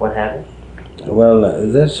what have you? Well,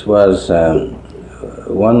 this was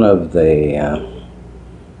one of the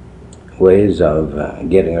ways of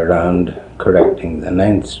getting around correcting the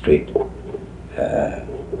 9th Street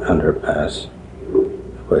underpass,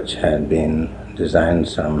 which had been designed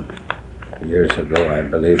some years ago, I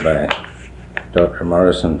believe, by Dr.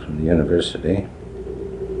 Morrison from the university,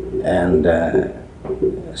 and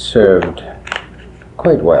served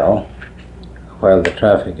quite well while the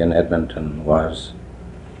traffic in Edmonton was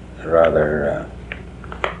rather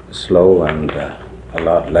slow and a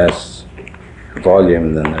lot less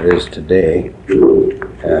volume than there is today.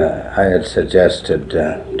 I had suggested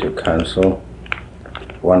to council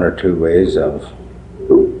one or two ways of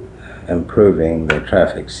improving the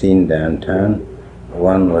traffic scene downtown.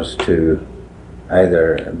 One was to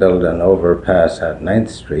either build an overpass at 9th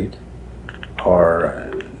Street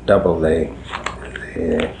or double the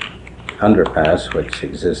underpass which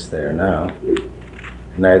exists there now.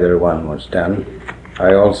 Neither one was done.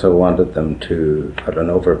 I also wanted them to put an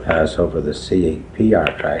overpass over the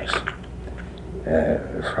CPR tracks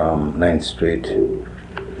from 9th Street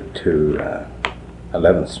to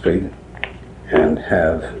 11th Street and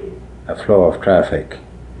have a flow of traffic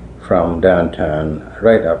from downtown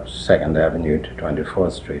right up 2nd Avenue to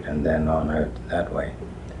 24th Street and then on out that way.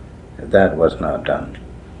 That was not done.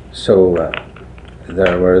 So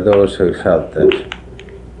there were those who felt that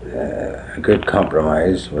a good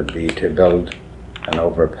compromise would be to build an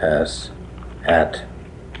overpass at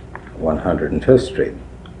 105th Street.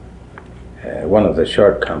 One of the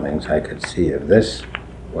shortcomings I could see of this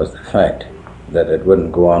was the fact that it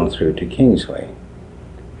wouldn't go on through to Kingsway.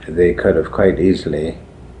 They could have quite easily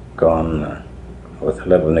gone with a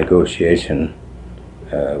little negotiation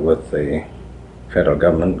with the federal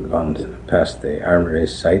government, gone past the Armory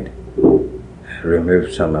site,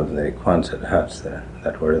 removed some of the Quonset huts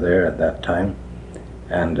that were there at that time,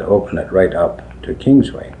 and open it right up to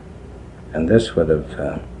Kingsway. And this would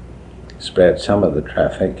have spread some of the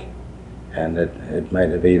traffic, and it might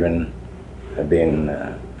have even been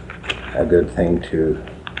a good thing to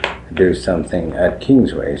do something at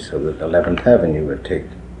Kingsway so that 11th Avenue would take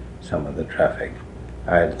some of the traffic.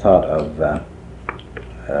 I had thought of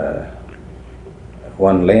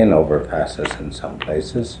one-lane overpasses in some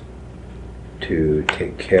places to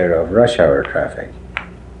take care of rush hour traffic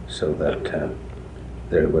so that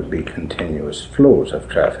there would be continuous flows of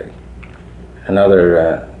traffic.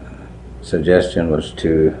 Another suggestion was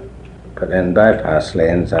to put in bypass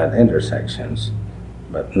lanes at intersections,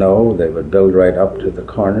 but no, they would build right up to the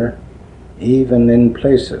corner, even in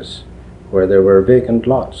places where there were vacant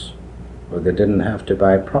lots, where they didn't have to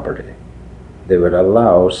buy property. They would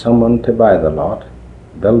allow someone to buy the lot,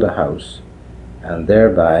 build a house, and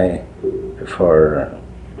thereby, for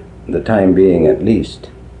the time being at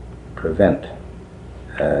least, prevent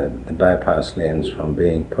the bypass lanes from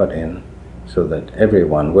being put in so that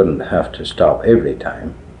everyone wouldn't have to stop every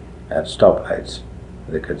time at stoplights.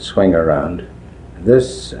 They could swing around.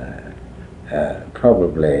 This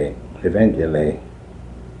probably eventually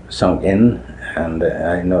sunk in, and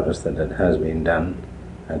I noticed that it has been done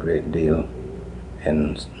a great deal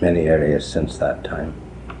in many areas since that time.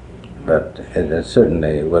 But it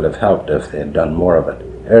certainly would have helped if they had done more of it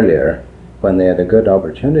earlier when they had a good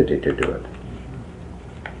opportunity to do it.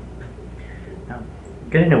 Now,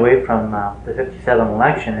 getting away from the 57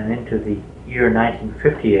 election and into the year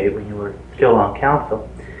 1958 when you were still on council,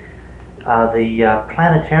 the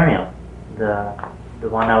planetarium, the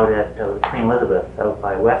one out at Queen Elizabeth, out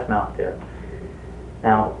by Westmount there.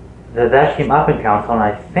 Now, that came up in council, and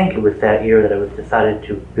I think it was that year that it was decided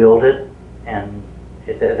to build it. And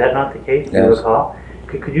is that not the case? Do you recall?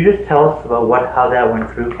 Could you just tell us about how that went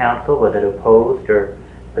through council? Was it opposed, or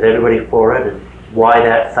was everybody for it, and why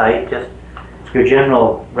that site? Just your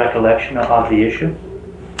general recollection of the issue.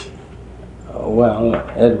 Well,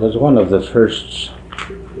 it was one of the firsts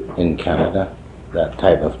in Canada, that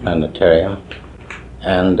type of planetarium,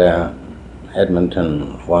 and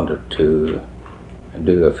Edmonton wanted to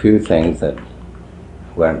do a few things that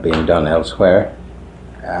weren't being done elsewhere.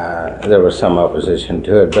 There was some opposition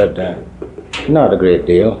to it, but not a great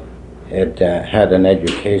deal. It had an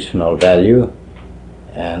educational value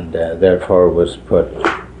and therefore was put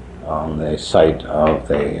on the site of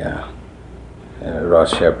the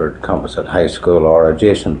Ross Shepherd Composite High School or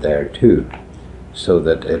adjacent there too, so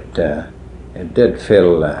that it did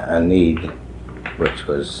fill a need which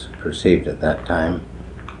was perceived at that time,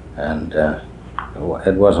 and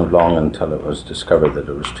it wasn't long until it was discovered that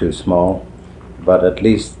it was too small, but at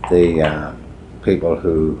least the people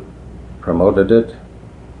who promoted it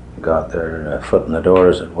got their foot in the door,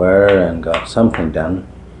 as it were, and got something done,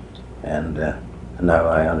 and now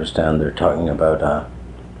I understand they're talking about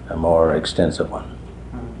a more extensive one.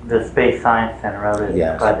 The Space Science Center out at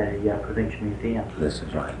Yes. by the Provincial Museum. This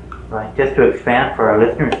is right. Right. Just to expand for our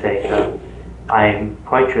listeners' sake, I'm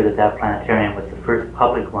quite sure that planetarium was the first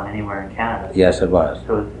public one anywhere in Canada. Yes, it was.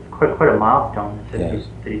 So it's quite a milestone in the Yes.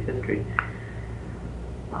 city's history.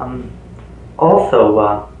 Also,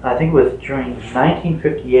 I think it was during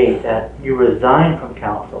 1958 that you resigned from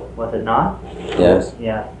council, was it not? Yes.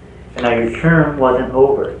 Yeah. And now your term wasn't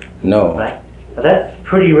over, No. right? Now that's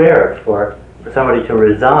pretty rare for somebody to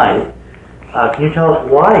resign. Can you tell us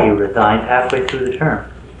why you resigned halfway through the term?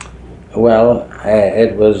 Well,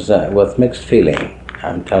 it was with mixed feeling,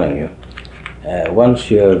 I'm telling you. Once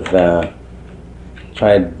you've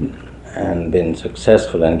tried and been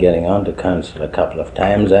successful in getting onto council a couple of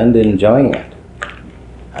times and enjoying it,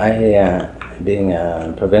 I, being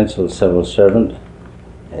a provincial civil servant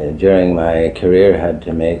during my career had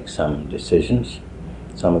to make some decisions.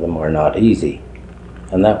 Some of them were not easy,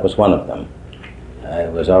 and that was one of them. I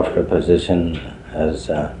was offered a position as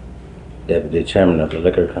Deputy Chairman of the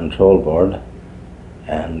Liquor Control Board,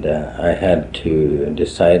 and I had to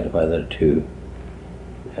decide whether to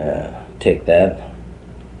take that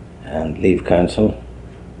and leave council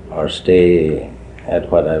or stay at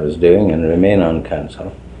what I was doing and remain on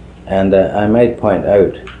council. And I might point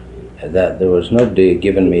out that there was nobody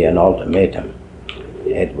giving me an ultimatum.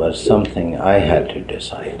 It was something I had to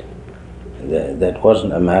decide. That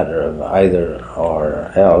wasn't a matter of either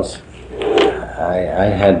or else. I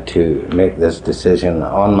had to make this decision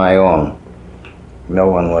on my own. No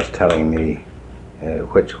one was telling me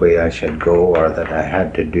which way I should go or that I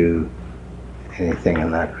had to do anything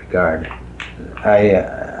in that regard.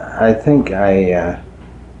 I think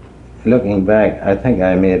looking back, I think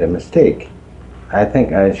I made a mistake. I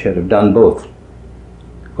think I should have done both,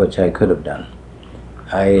 which I could have done.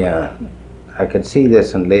 I could see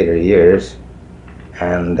this in later years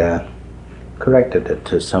and corrected it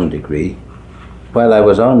to some degree. While I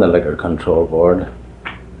was on the Liquor Control Board,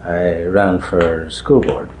 I ran for school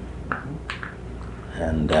board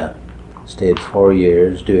and stayed 4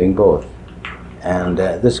 years doing both. And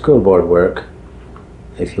the school board work,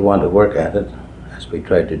 if you want to work at it, as we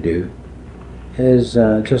tried to do, is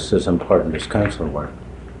just as important as council work.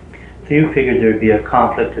 So you figured there'd be a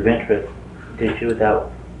conflict of interest, did you?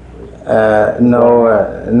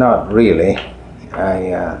 No, not really.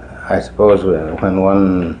 I suppose when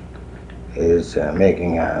one is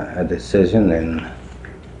making a decision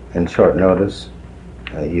in short notice,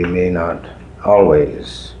 you may not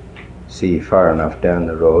always see far enough down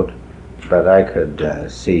the road, but I could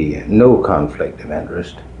see no conflict of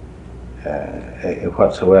interest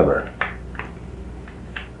whatsoever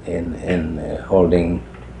in holding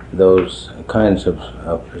those kinds of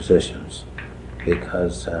positions,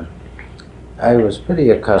 because I was pretty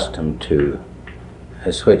accustomed to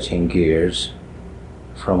switching gears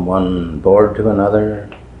from one board to another,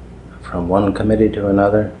 from one committee to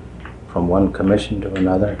another, from one commission to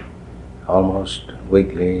another, almost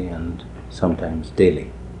weekly and sometimes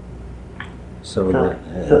daily. So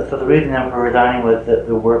the reason then for resigning was the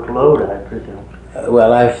workload, I presume.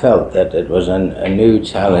 Well, I felt that it was a new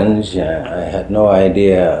challenge. I had no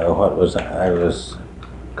idea what I was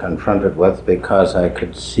confronted with, because I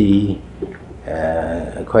could see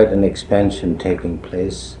quite an expansion taking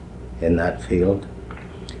place in that field,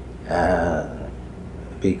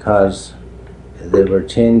 because they were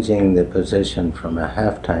changing the position from a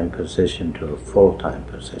half-time position to a full-time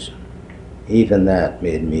position. Even that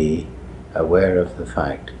made me aware of the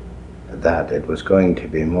fact that it was going to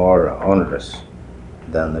be more onerous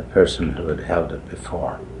than the person who had held it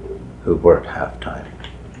before, who worked half-time.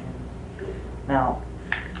 Now,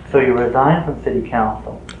 so you resigned from City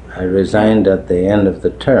Council. I resigned at the end of the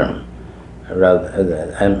term.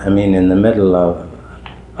 I mean in the middle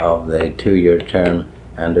of the 2-year term,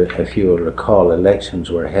 and if you will recall, elections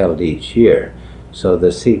were held each year, so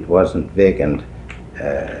the seat wasn't vacant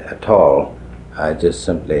at all. I just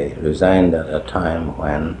simply resigned at a time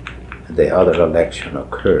when the other election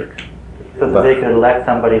occurred. So that they could elect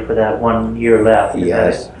somebody for that 1 year left.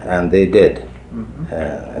 Yes, and they did.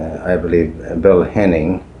 Mm-hmm. I believe Bill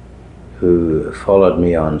Henning, who followed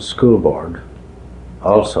me on school board,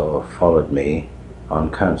 also followed me on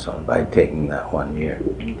council by taking that 1 year.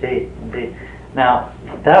 Indeed, indeed. Now,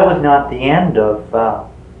 that was not the end of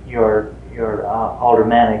your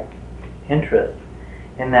aldermanic interest,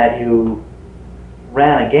 in that you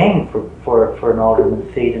ran again for an alderman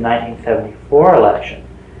seat in 1974 election.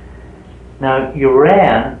 Now, you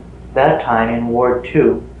ran that time in Ward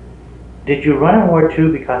 2. Did you run in Ward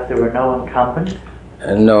 2 because there were no incumbents?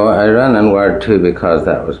 No, I ran in Ward 2 because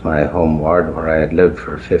that was my home ward where I had lived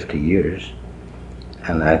for 50 years.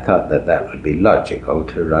 And I thought that would be logical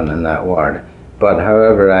to run in that ward. But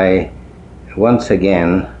however, I once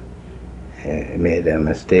again made a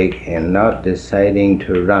mistake in not deciding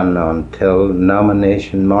to run until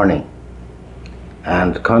nomination morning.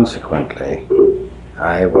 And consequently,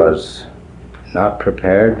 I was not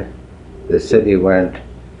prepared. The city weren't,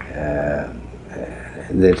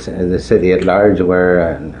 the city at large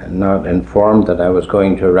were not informed that I was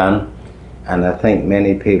going to run. And I think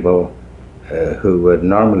many people who would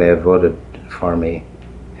normally have voted for me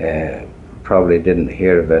probably didn't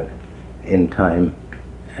hear of it in time,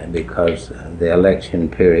 because the election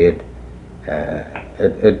period,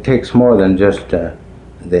 it takes more than just the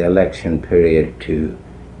election period to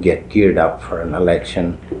get geared up for an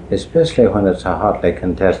election, especially when it's a hotly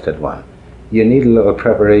contested one. You need a little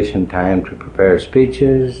preparation time to prepare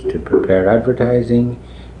speeches, to prepare advertising,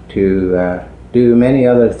 to do many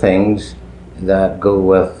other things that go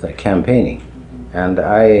with campaigning. And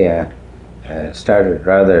I started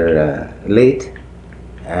rather late,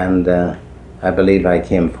 and I believe I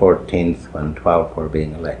came 14th when 12 were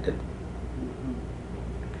being elected.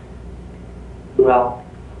 Well,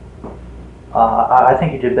 I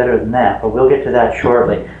think you did better than that, but we'll get to that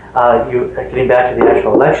shortly. Getting back to the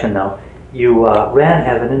actual election, though, you ran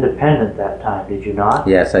as an independent that time, did you not?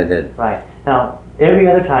 Yes, I did. Right. Now, every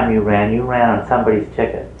other time you ran on somebody's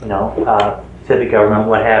ticket, civic government,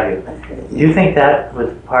 what have you. Do you think that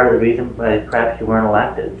was part of the reason why perhaps you weren't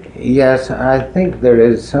elected? Yes, I think there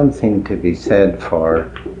is something to be said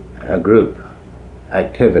for a group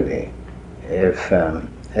activity. If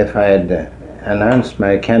I had announced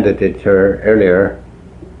my candidature earlier,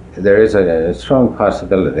 there is a strong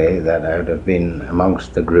possibility that I would have been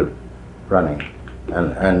amongst the group running.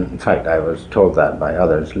 And in fact, I was told that by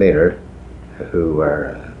others later who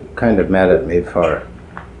were kind of mad at me for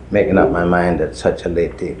making up my mind at such a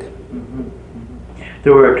late date. Mm-hmm.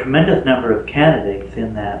 There were a tremendous number of candidates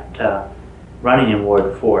in that running in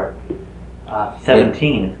Ward 4.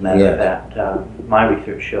 17, as a matter of fact, my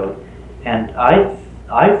research showed. And I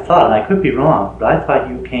thought, and I could be wrong, but I thought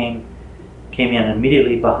you came in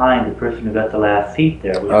immediately behind the person who got the last seat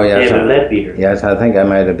there, which was David Leadbeater. Yes, I think I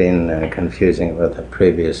might have been confusing it with the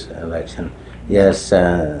previous election. Yes,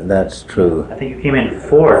 that's true. I think you came in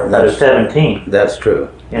 4th out of 17. That's true.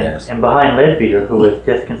 Yes. And behind Leadbeater, who was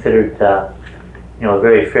just considered, a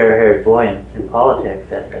very fair-haired boy in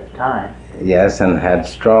politics at the time. Yes, and had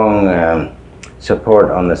strong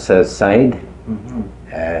support on the south side,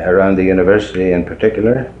 around the university in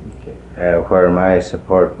particular, where my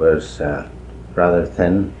support was rather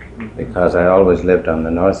thin, because I always lived on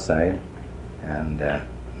the north side, and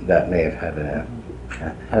that may have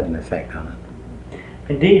had an effect on it.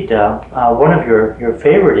 Indeed, one of your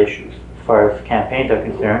favorite issues, as far as campaigns are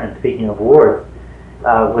concerned, and speaking of wards,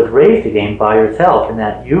 was raised again by yourself, in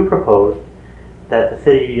that you proposed that the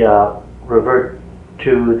city revert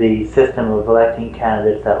to the system of electing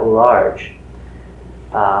candidates at large.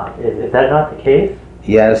 Is that not the case?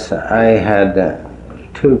 Yes, I had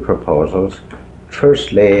two proposals.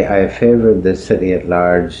 Firstly, I favored the city at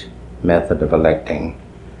large method of electing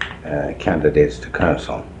candidates to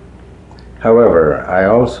council. However, I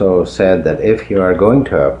also said that if you are going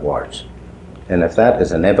to have wards, and if that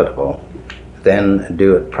is inevitable, then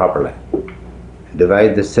do it properly.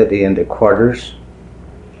 Divide the city into quarters,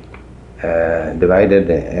 divided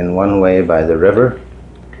in one way by the river,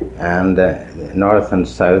 and north and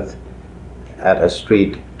south at a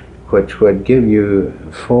street, which would give you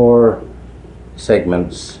 4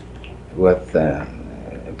 segments with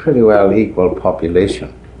pretty well equal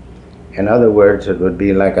population. In other words, it would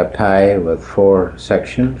be like a pie with 4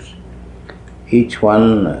 sections. Each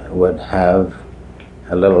one would have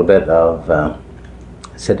a little bit of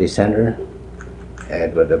city center.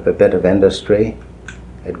 It would have a bit of industry.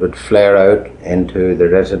 It would flare out into the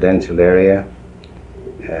residential area.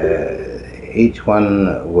 Each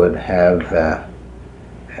one would have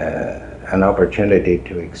an opportunity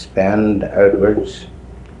to expand outwards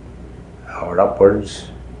or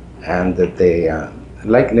upwards, and that the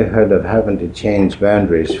likelihood of having to change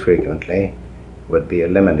boundaries frequently would be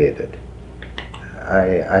eliminated.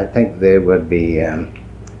 I think they would be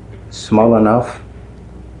small enough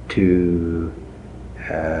to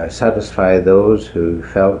satisfy those who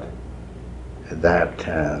felt that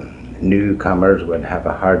newcomers would have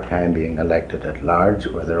a hard time being elected at large,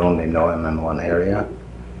 where they're only known in one area.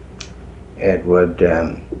 It would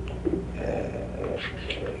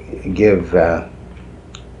give the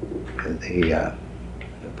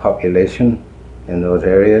population in those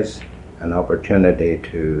areas an opportunity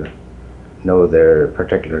to know their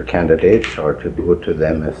particular candidates, or to go to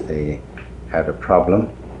them if they had a problem.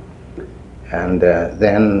 And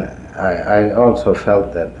then I also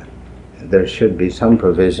felt that there should be some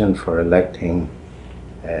provision for electing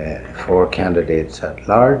 4 candidates at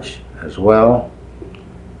large as well.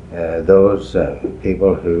 Those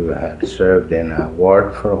people who had served in a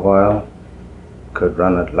ward for a while could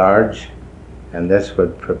run at large, and this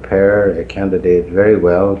would prepare a candidate very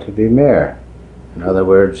well to be mayor. In other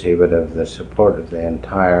words, he would have the support of the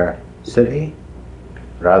entire city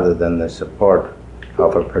rather than the support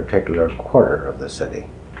of a particular quarter of the city.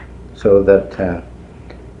 So that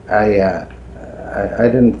I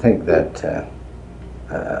didn't think that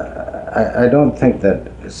I don't think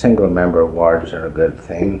that single member wards are a good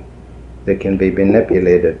thing. They can be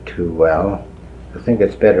manipulated too well. I think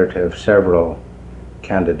it's better to have several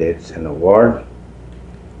candidates in a ward,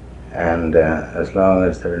 and as long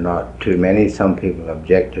as there are not too many. Some people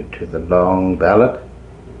objected to the long ballot,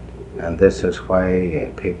 and this is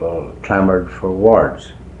why people clamored for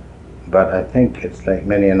wards. But I think it's like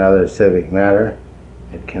many another civic matter.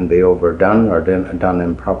 It can be overdone or done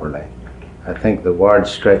improperly. I think the wards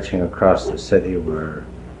stretching across the city were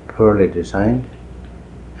poorly designed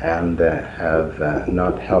and have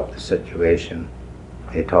not helped the situation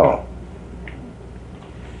at all.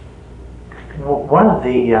 Well, one of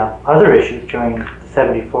the other issues during the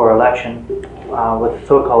 74 election was the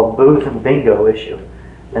so-called booze and bingo issue.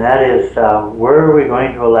 And that is, were we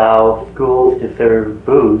going to allow schools to serve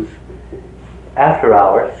booze after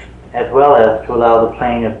hours, as well as to allow the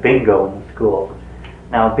playing of bingo in the schools?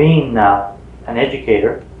 Now, being an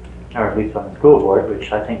educator, or at least on the school board,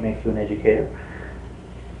 which I think makes you an educator,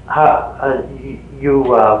 you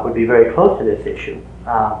would be very close to this issue.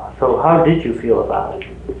 So how did you feel about it?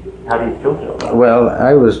 How do you still feel about it? Well,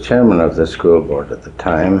 I was chairman of the school board at the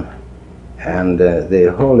time, and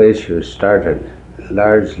the whole issue started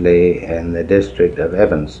largely in the district of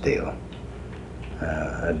Evansdale,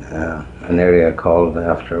 an area called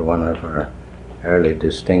after one of our early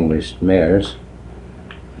distinguished mayors,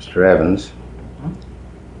 Mr. Evans.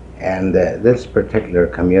 And this particular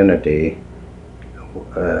community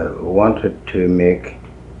wanted to make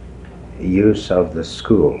use of the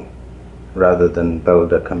school rather than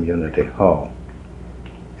build a community hall.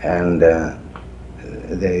 And a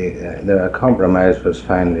compromise was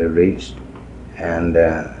finally reached, and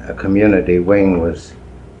a community wing was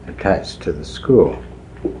attached to the school.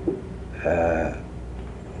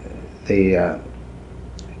 The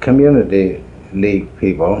community league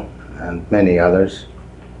people and many others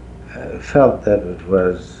felt that it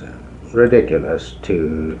was ridiculous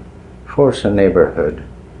to force a neighborhood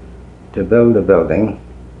to build a building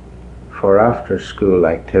for after-school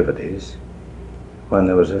activities when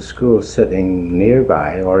there was a school sitting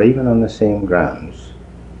nearby or even on the same grounds,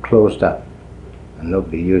 closed up, and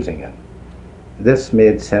nobody using it. This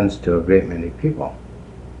made sense to a great many people.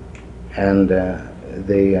 And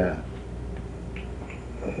the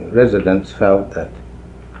residents felt that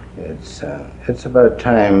it's about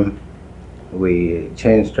time we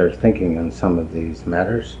changed our thinking on some of these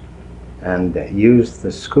matters and used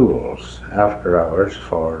the schools after hours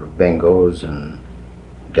for bingos and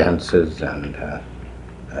dances and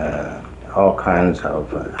all kinds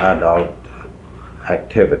of adult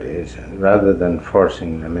activities rather than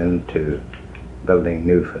forcing them into building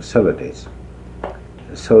new facilities.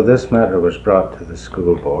 So this matter was brought to the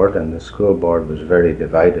school board, and the school board was very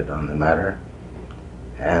divided on the matter.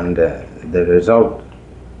 And the result,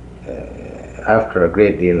 after a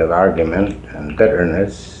great deal of argument and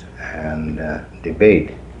bitterness and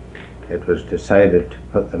debate, it was decided to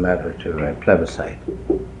put the matter to a plebiscite.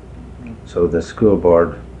 So the school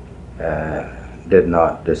board did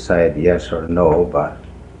not decide yes or no, but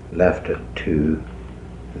left it to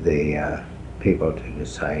the people to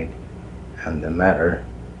decide. And the matter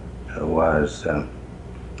was,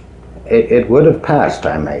 it would have passed,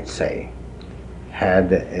 I might say,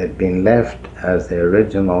 had it been left as the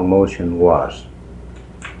original motion was.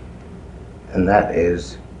 And that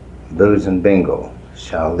is, booze and bingo,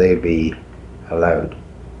 shall they be allowed?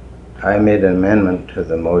 I made an amendment to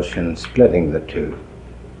the motion splitting the two.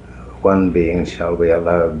 One being, shall we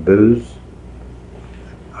allow booze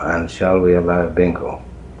and shall we allow bingo?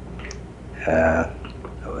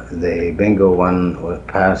 The bingo one was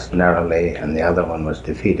passed narrowly and the other one was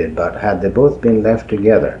defeated, but had they both been left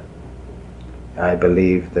together, I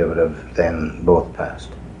believe they would have then both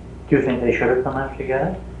passed. Do you think they should have been left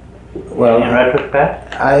together? Well, in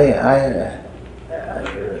retrospect? I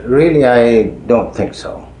really don't think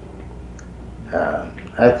so.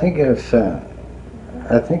 I think if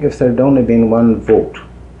there'd only been one vote,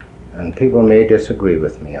 and people may disagree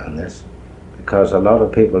with me on this, because a lot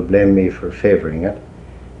of people blame me for favoring it,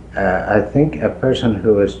 I think a person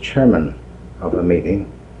who is chairman of a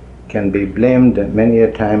meeting can be blamed many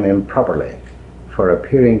a time improperly for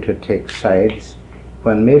appearing to take sides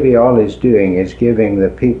when maybe all he's doing is giving the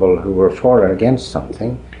people who were for or against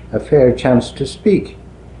something a fair chance to speak.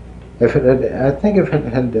 I think if it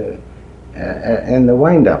had, in the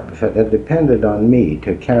wind-up, if it had depended on me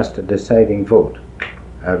to cast a deciding vote,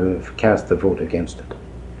 I would have cast the vote against it.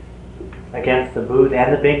 Against the booze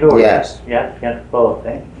and the bingo? Yes. Yes, against both,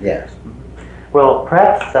 eh? Yes. Well,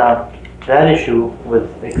 perhaps that issue was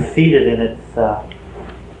exceeded in its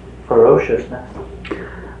ferociousness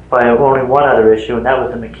by only one other issue, and that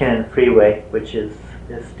was the McKinnon Freeway, which is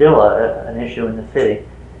still an issue in the city,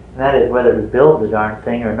 and that is whether to build the darn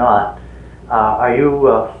thing or not. Are you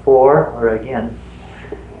for or against?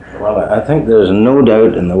 Well, I think there's no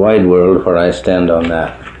doubt in the wide world where I stand on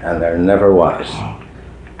that, and there never was.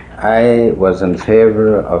 I was in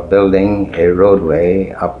favor of building a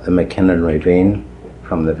roadway up the McKinnon Ravine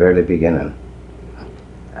from the very beginning.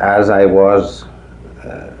 As I was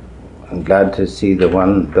I'm glad to see the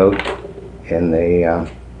one built in the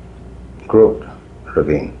Grote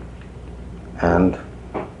Ravine and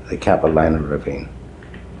the Capilano Ravine.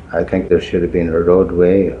 I think there should have been a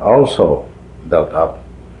roadway also built up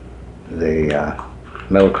the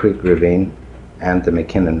Mill Creek Ravine and the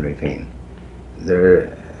McKinnon Ravine.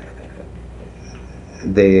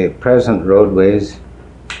 The present roadways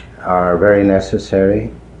are very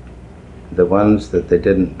necessary. The ones that they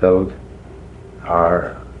didn't build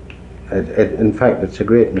are, in fact, it's a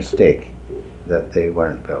great mistake that they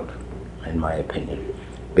weren't built, in my opinion,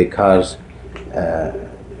 because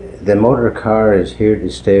the motor car is here to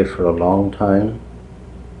stay for a long time.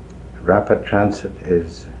 Rapid transit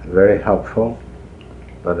is very helpful,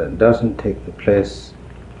 but it doesn't take the place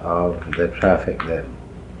of the traffic that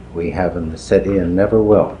we have in the city and never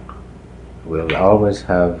will. We'll always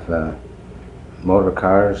have motor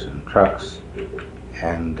cars and trucks,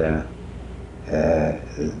 and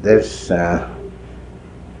this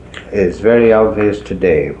is very obvious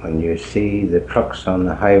today when you see the trucks on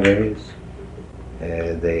the highways.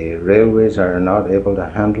 The railways are not able to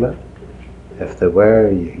handle it. If they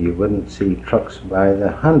were, you wouldn't see trucks by the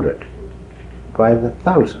 100, by the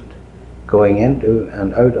 1,000 going into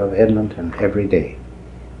and out of Edmonton every day.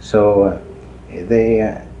 So they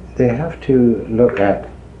have to look at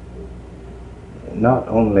not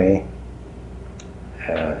only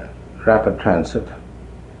rapid transit,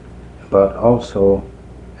 but also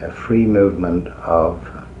a free movement of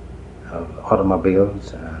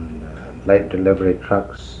automobiles and light delivery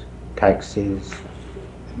trucks, taxis,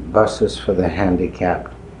 buses for the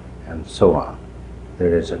handicapped, and so on.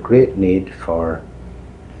 There is a great need for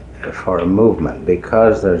a movement,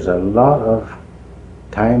 because there's a lot of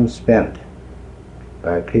time spent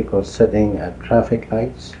by people sitting at traffic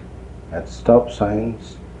lights, at stop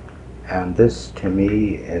signs, and this to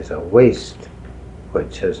me is a waste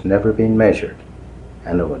which has never been measured,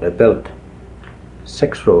 and it would have built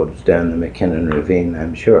 6 roads down the McKinnon Ravine,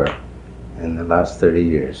 I'm sure, in the last 30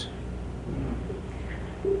 years.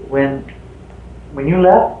 When you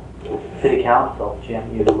left City Council,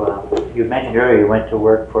 Jim, you mentioned earlier you went to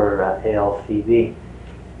work for ALCV.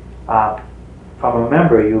 From a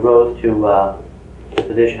member, you rose to the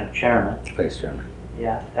position of chairman. Vice chairman.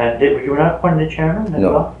 Yeah, and you were not appointed the chairman as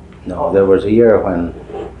well? No, there was a year when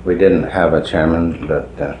we didn't have a chairman, but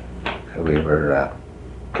we were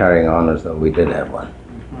carrying on as though we did have one.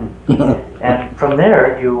 Mm-hmm. And from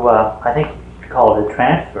there, you, I think, called it a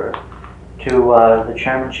transfer to the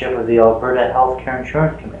chairmanship of the Alberta Healthcare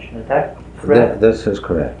Insurance Commission. Is that correct? This is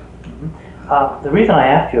correct. Mm-hmm. The reason I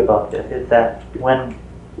asked you about this is that when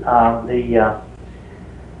the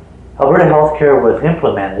Alberta Healthcare was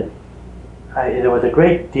implemented, there was a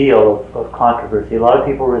great deal of controversy. A lot of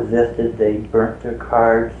people resisted. They burnt their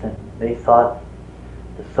cards, and they thought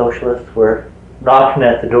the socialists were knocking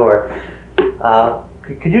at the door.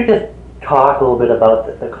 Could you just talk a little bit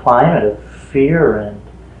about the climate of fear and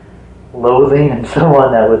loathing and so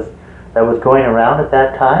on that was going around at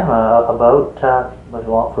that time about,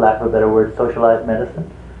 well, for lack of a better word, socialized medicine?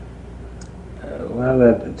 Well,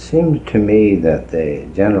 it seems to me that the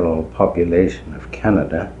general population of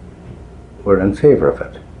Canada were in favor of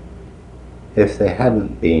it. If they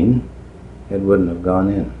hadn't been, it wouldn't have gone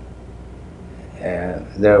in.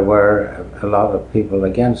 There were a lot of people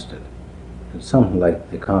against it. It's something like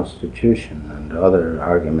the Constitution and other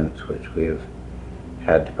arguments which we have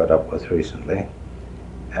had to put up with recently.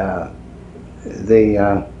 There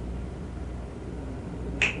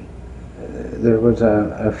was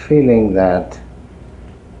a feeling that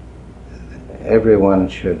everyone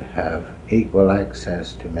should have equal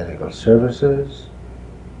access to medical services,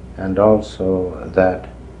 and also that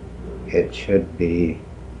it should be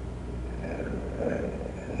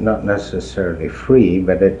not necessarily free,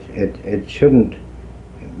 but it shouldn't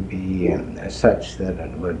be such that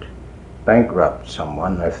it would bankrupt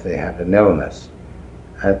someone if they had an illness.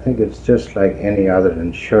 I think it's just like any other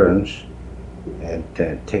insurance.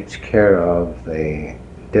 It takes care of the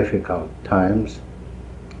difficult times,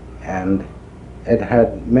 and it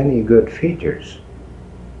had many good features.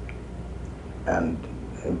 And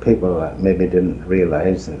people maybe didn't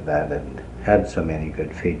realize that it had so many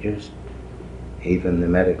good features. Even the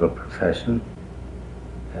medical profession,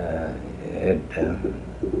 it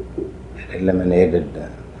eliminated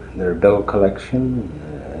their bill collection,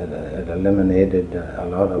 it eliminated a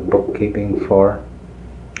lot of bookkeeping for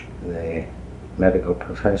the medical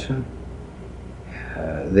profession.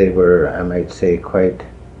 They were, I might say, quite,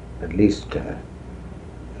 at least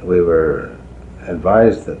we were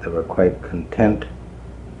advised that they were quite content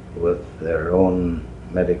with their own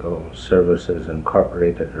medical services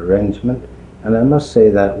incorporated arrangement, and I must say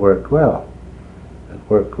that worked well. It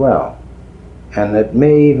worked well. And it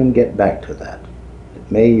may even get back to that.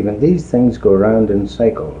 It may even, these things go round in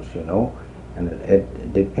cycles, you know, and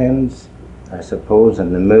it depends, I suppose,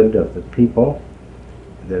 on the mood of the people.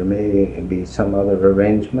 There may be some other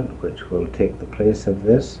arrangement which will take the place of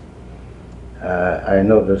this. I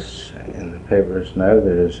notice in the papers now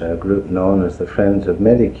there is a group known as the Friends of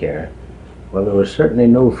Medicare. Well, there were certainly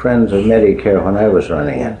no Friends of Medicare when I was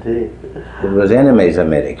running it. It was enemies of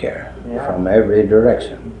Medicare from every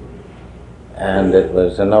direction. And it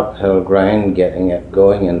was an uphill grind getting it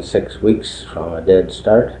going in 6 weeks from a dead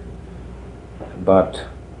start. But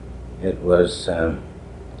it was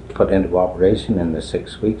put into operation in the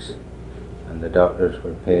 6 weeks, and the doctors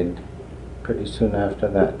were paid pretty soon after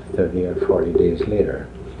that, 30 or 40 days later.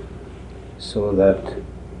 So that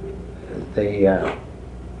the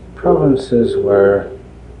provinces were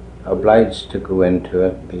obliged to go into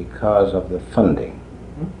it because of the funding.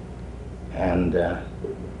 And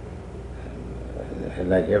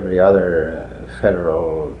like every other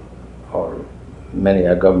federal or many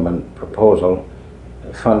a government proposal,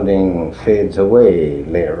 funding fades away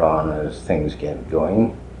later on as things get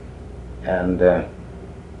going. And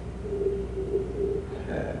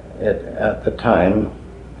at the time,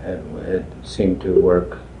 it seemed to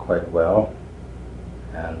work quite well,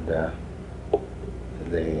 and the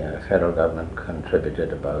federal government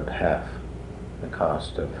contributed about half the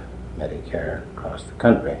cost of Medicare across the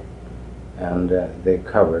country, and they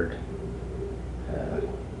covered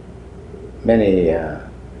many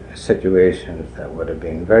situations that would have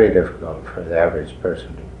been very difficult for the average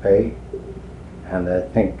person to pay, and I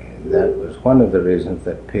think that was one of the reasons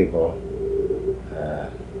that people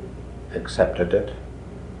accepted it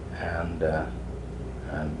and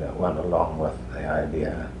went along with the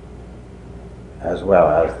idea, as well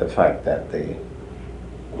as the fact that they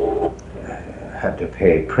had to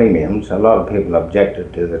pay premiums. A lot of people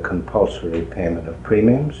objected to the compulsory payment of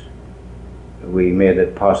premiums. We made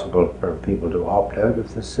it possible for people to opt out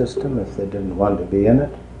of the system if they didn't want to be in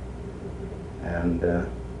it. And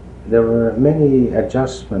there were many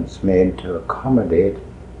adjustments made to accommodate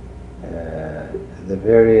the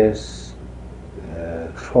various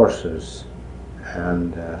forces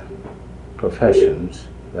and professions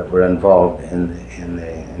that were involved in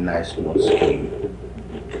the national scheme.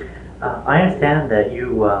 I understand that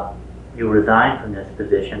you resigned from this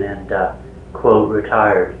position and quote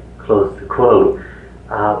retired, close the quote.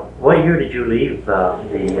 What year did you leave the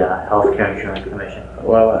Healthcare Insurance Commission?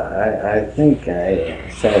 Well, I think I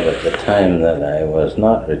said at the time that I was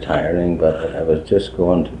not retiring, but that I was just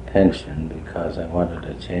going to pension because I wanted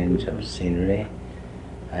a change of scenery.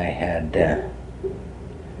 I had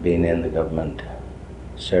been in the government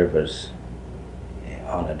service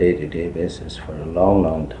on a day-to-day basis for a long,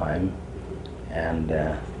 long time, and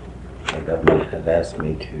the government had asked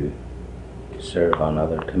me to serve on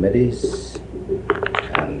other committees,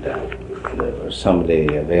 and there was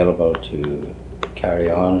somebody available to carry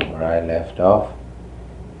on where I left off,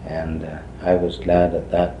 and I was glad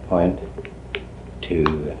at that point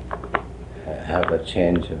to have a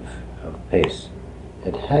change of pace.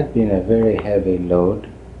 It had been a very heavy load.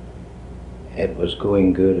 It was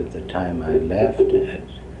going good at the time I left.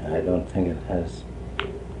 I don't think it has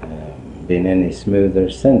been any smoother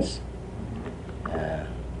since.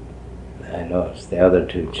 I noticed the other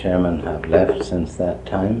two chairmen have left since that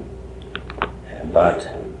time, but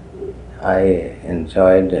I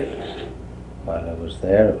enjoyed it while I was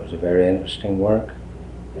there. It was a very interesting work.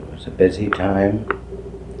 It was a busy time,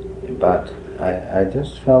 but I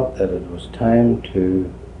just felt that it was time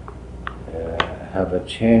to have a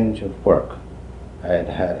change of work.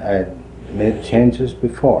 I'd made changes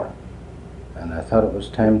before, and I thought it was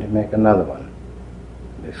time to make another one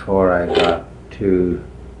before I got too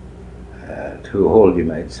old, you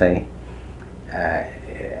might say.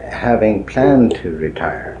 Having planned to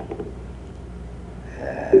retire,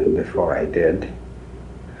 before I did,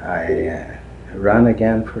 I ran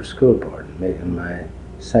again for school board, making my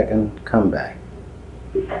second comeback.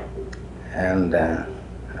 And I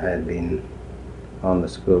had been on the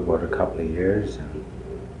school board a couple of years, and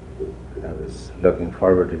I was looking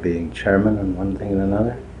forward to being chairman and one thing and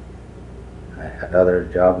another. I had other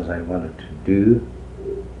jobs I wanted to do,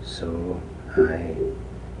 so I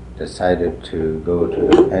decided to go to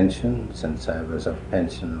the pension since I was of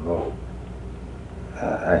pensionable.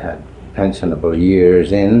 I had pensionable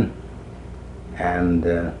years in, and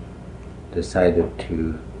decided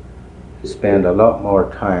to spend a lot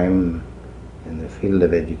more time in the field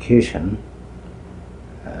of education,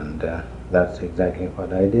 and that's exactly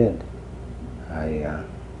what I did. I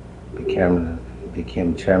became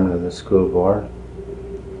chairman of the school board.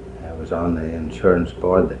 I was on the insurance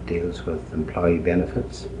board that deals with employee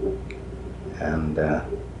benefits, and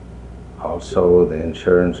also the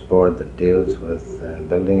insurance board that deals with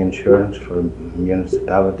building insurance for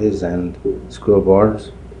municipalities and school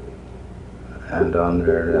boards, and on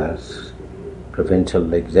their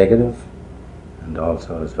provincial executive, and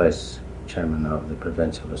also as vice chairman of the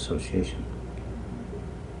provincial association.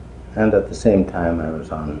 And at the same time I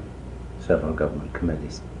was on several government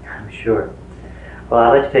committees. I'm sure. Well,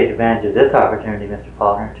 I'd like to take advantage of this opportunity, Mr.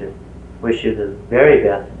 Faulkner, to wish you the very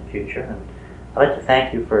best in the future. And I'd like to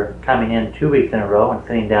thank you for coming in 2 weeks in a row and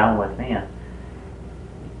sitting down with me and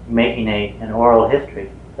making an oral history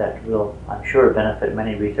that will, I'm sure, benefit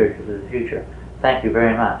many researchers in the future. Thank you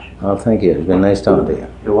very much. Well, thank you. It's been nice talking to you.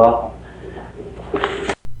 You're welcome.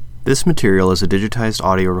 This material is a digitized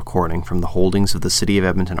audio recording from the holdings of the City of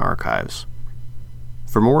Edmonton Archives.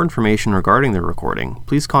 For more information regarding the recording,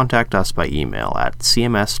 please contact us by email at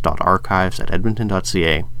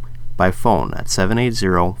cms.archives@edmonton.ca, by phone at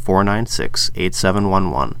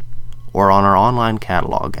 780-496-8711, or on our online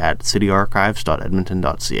catalog at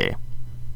cityarchives.edmonton.ca.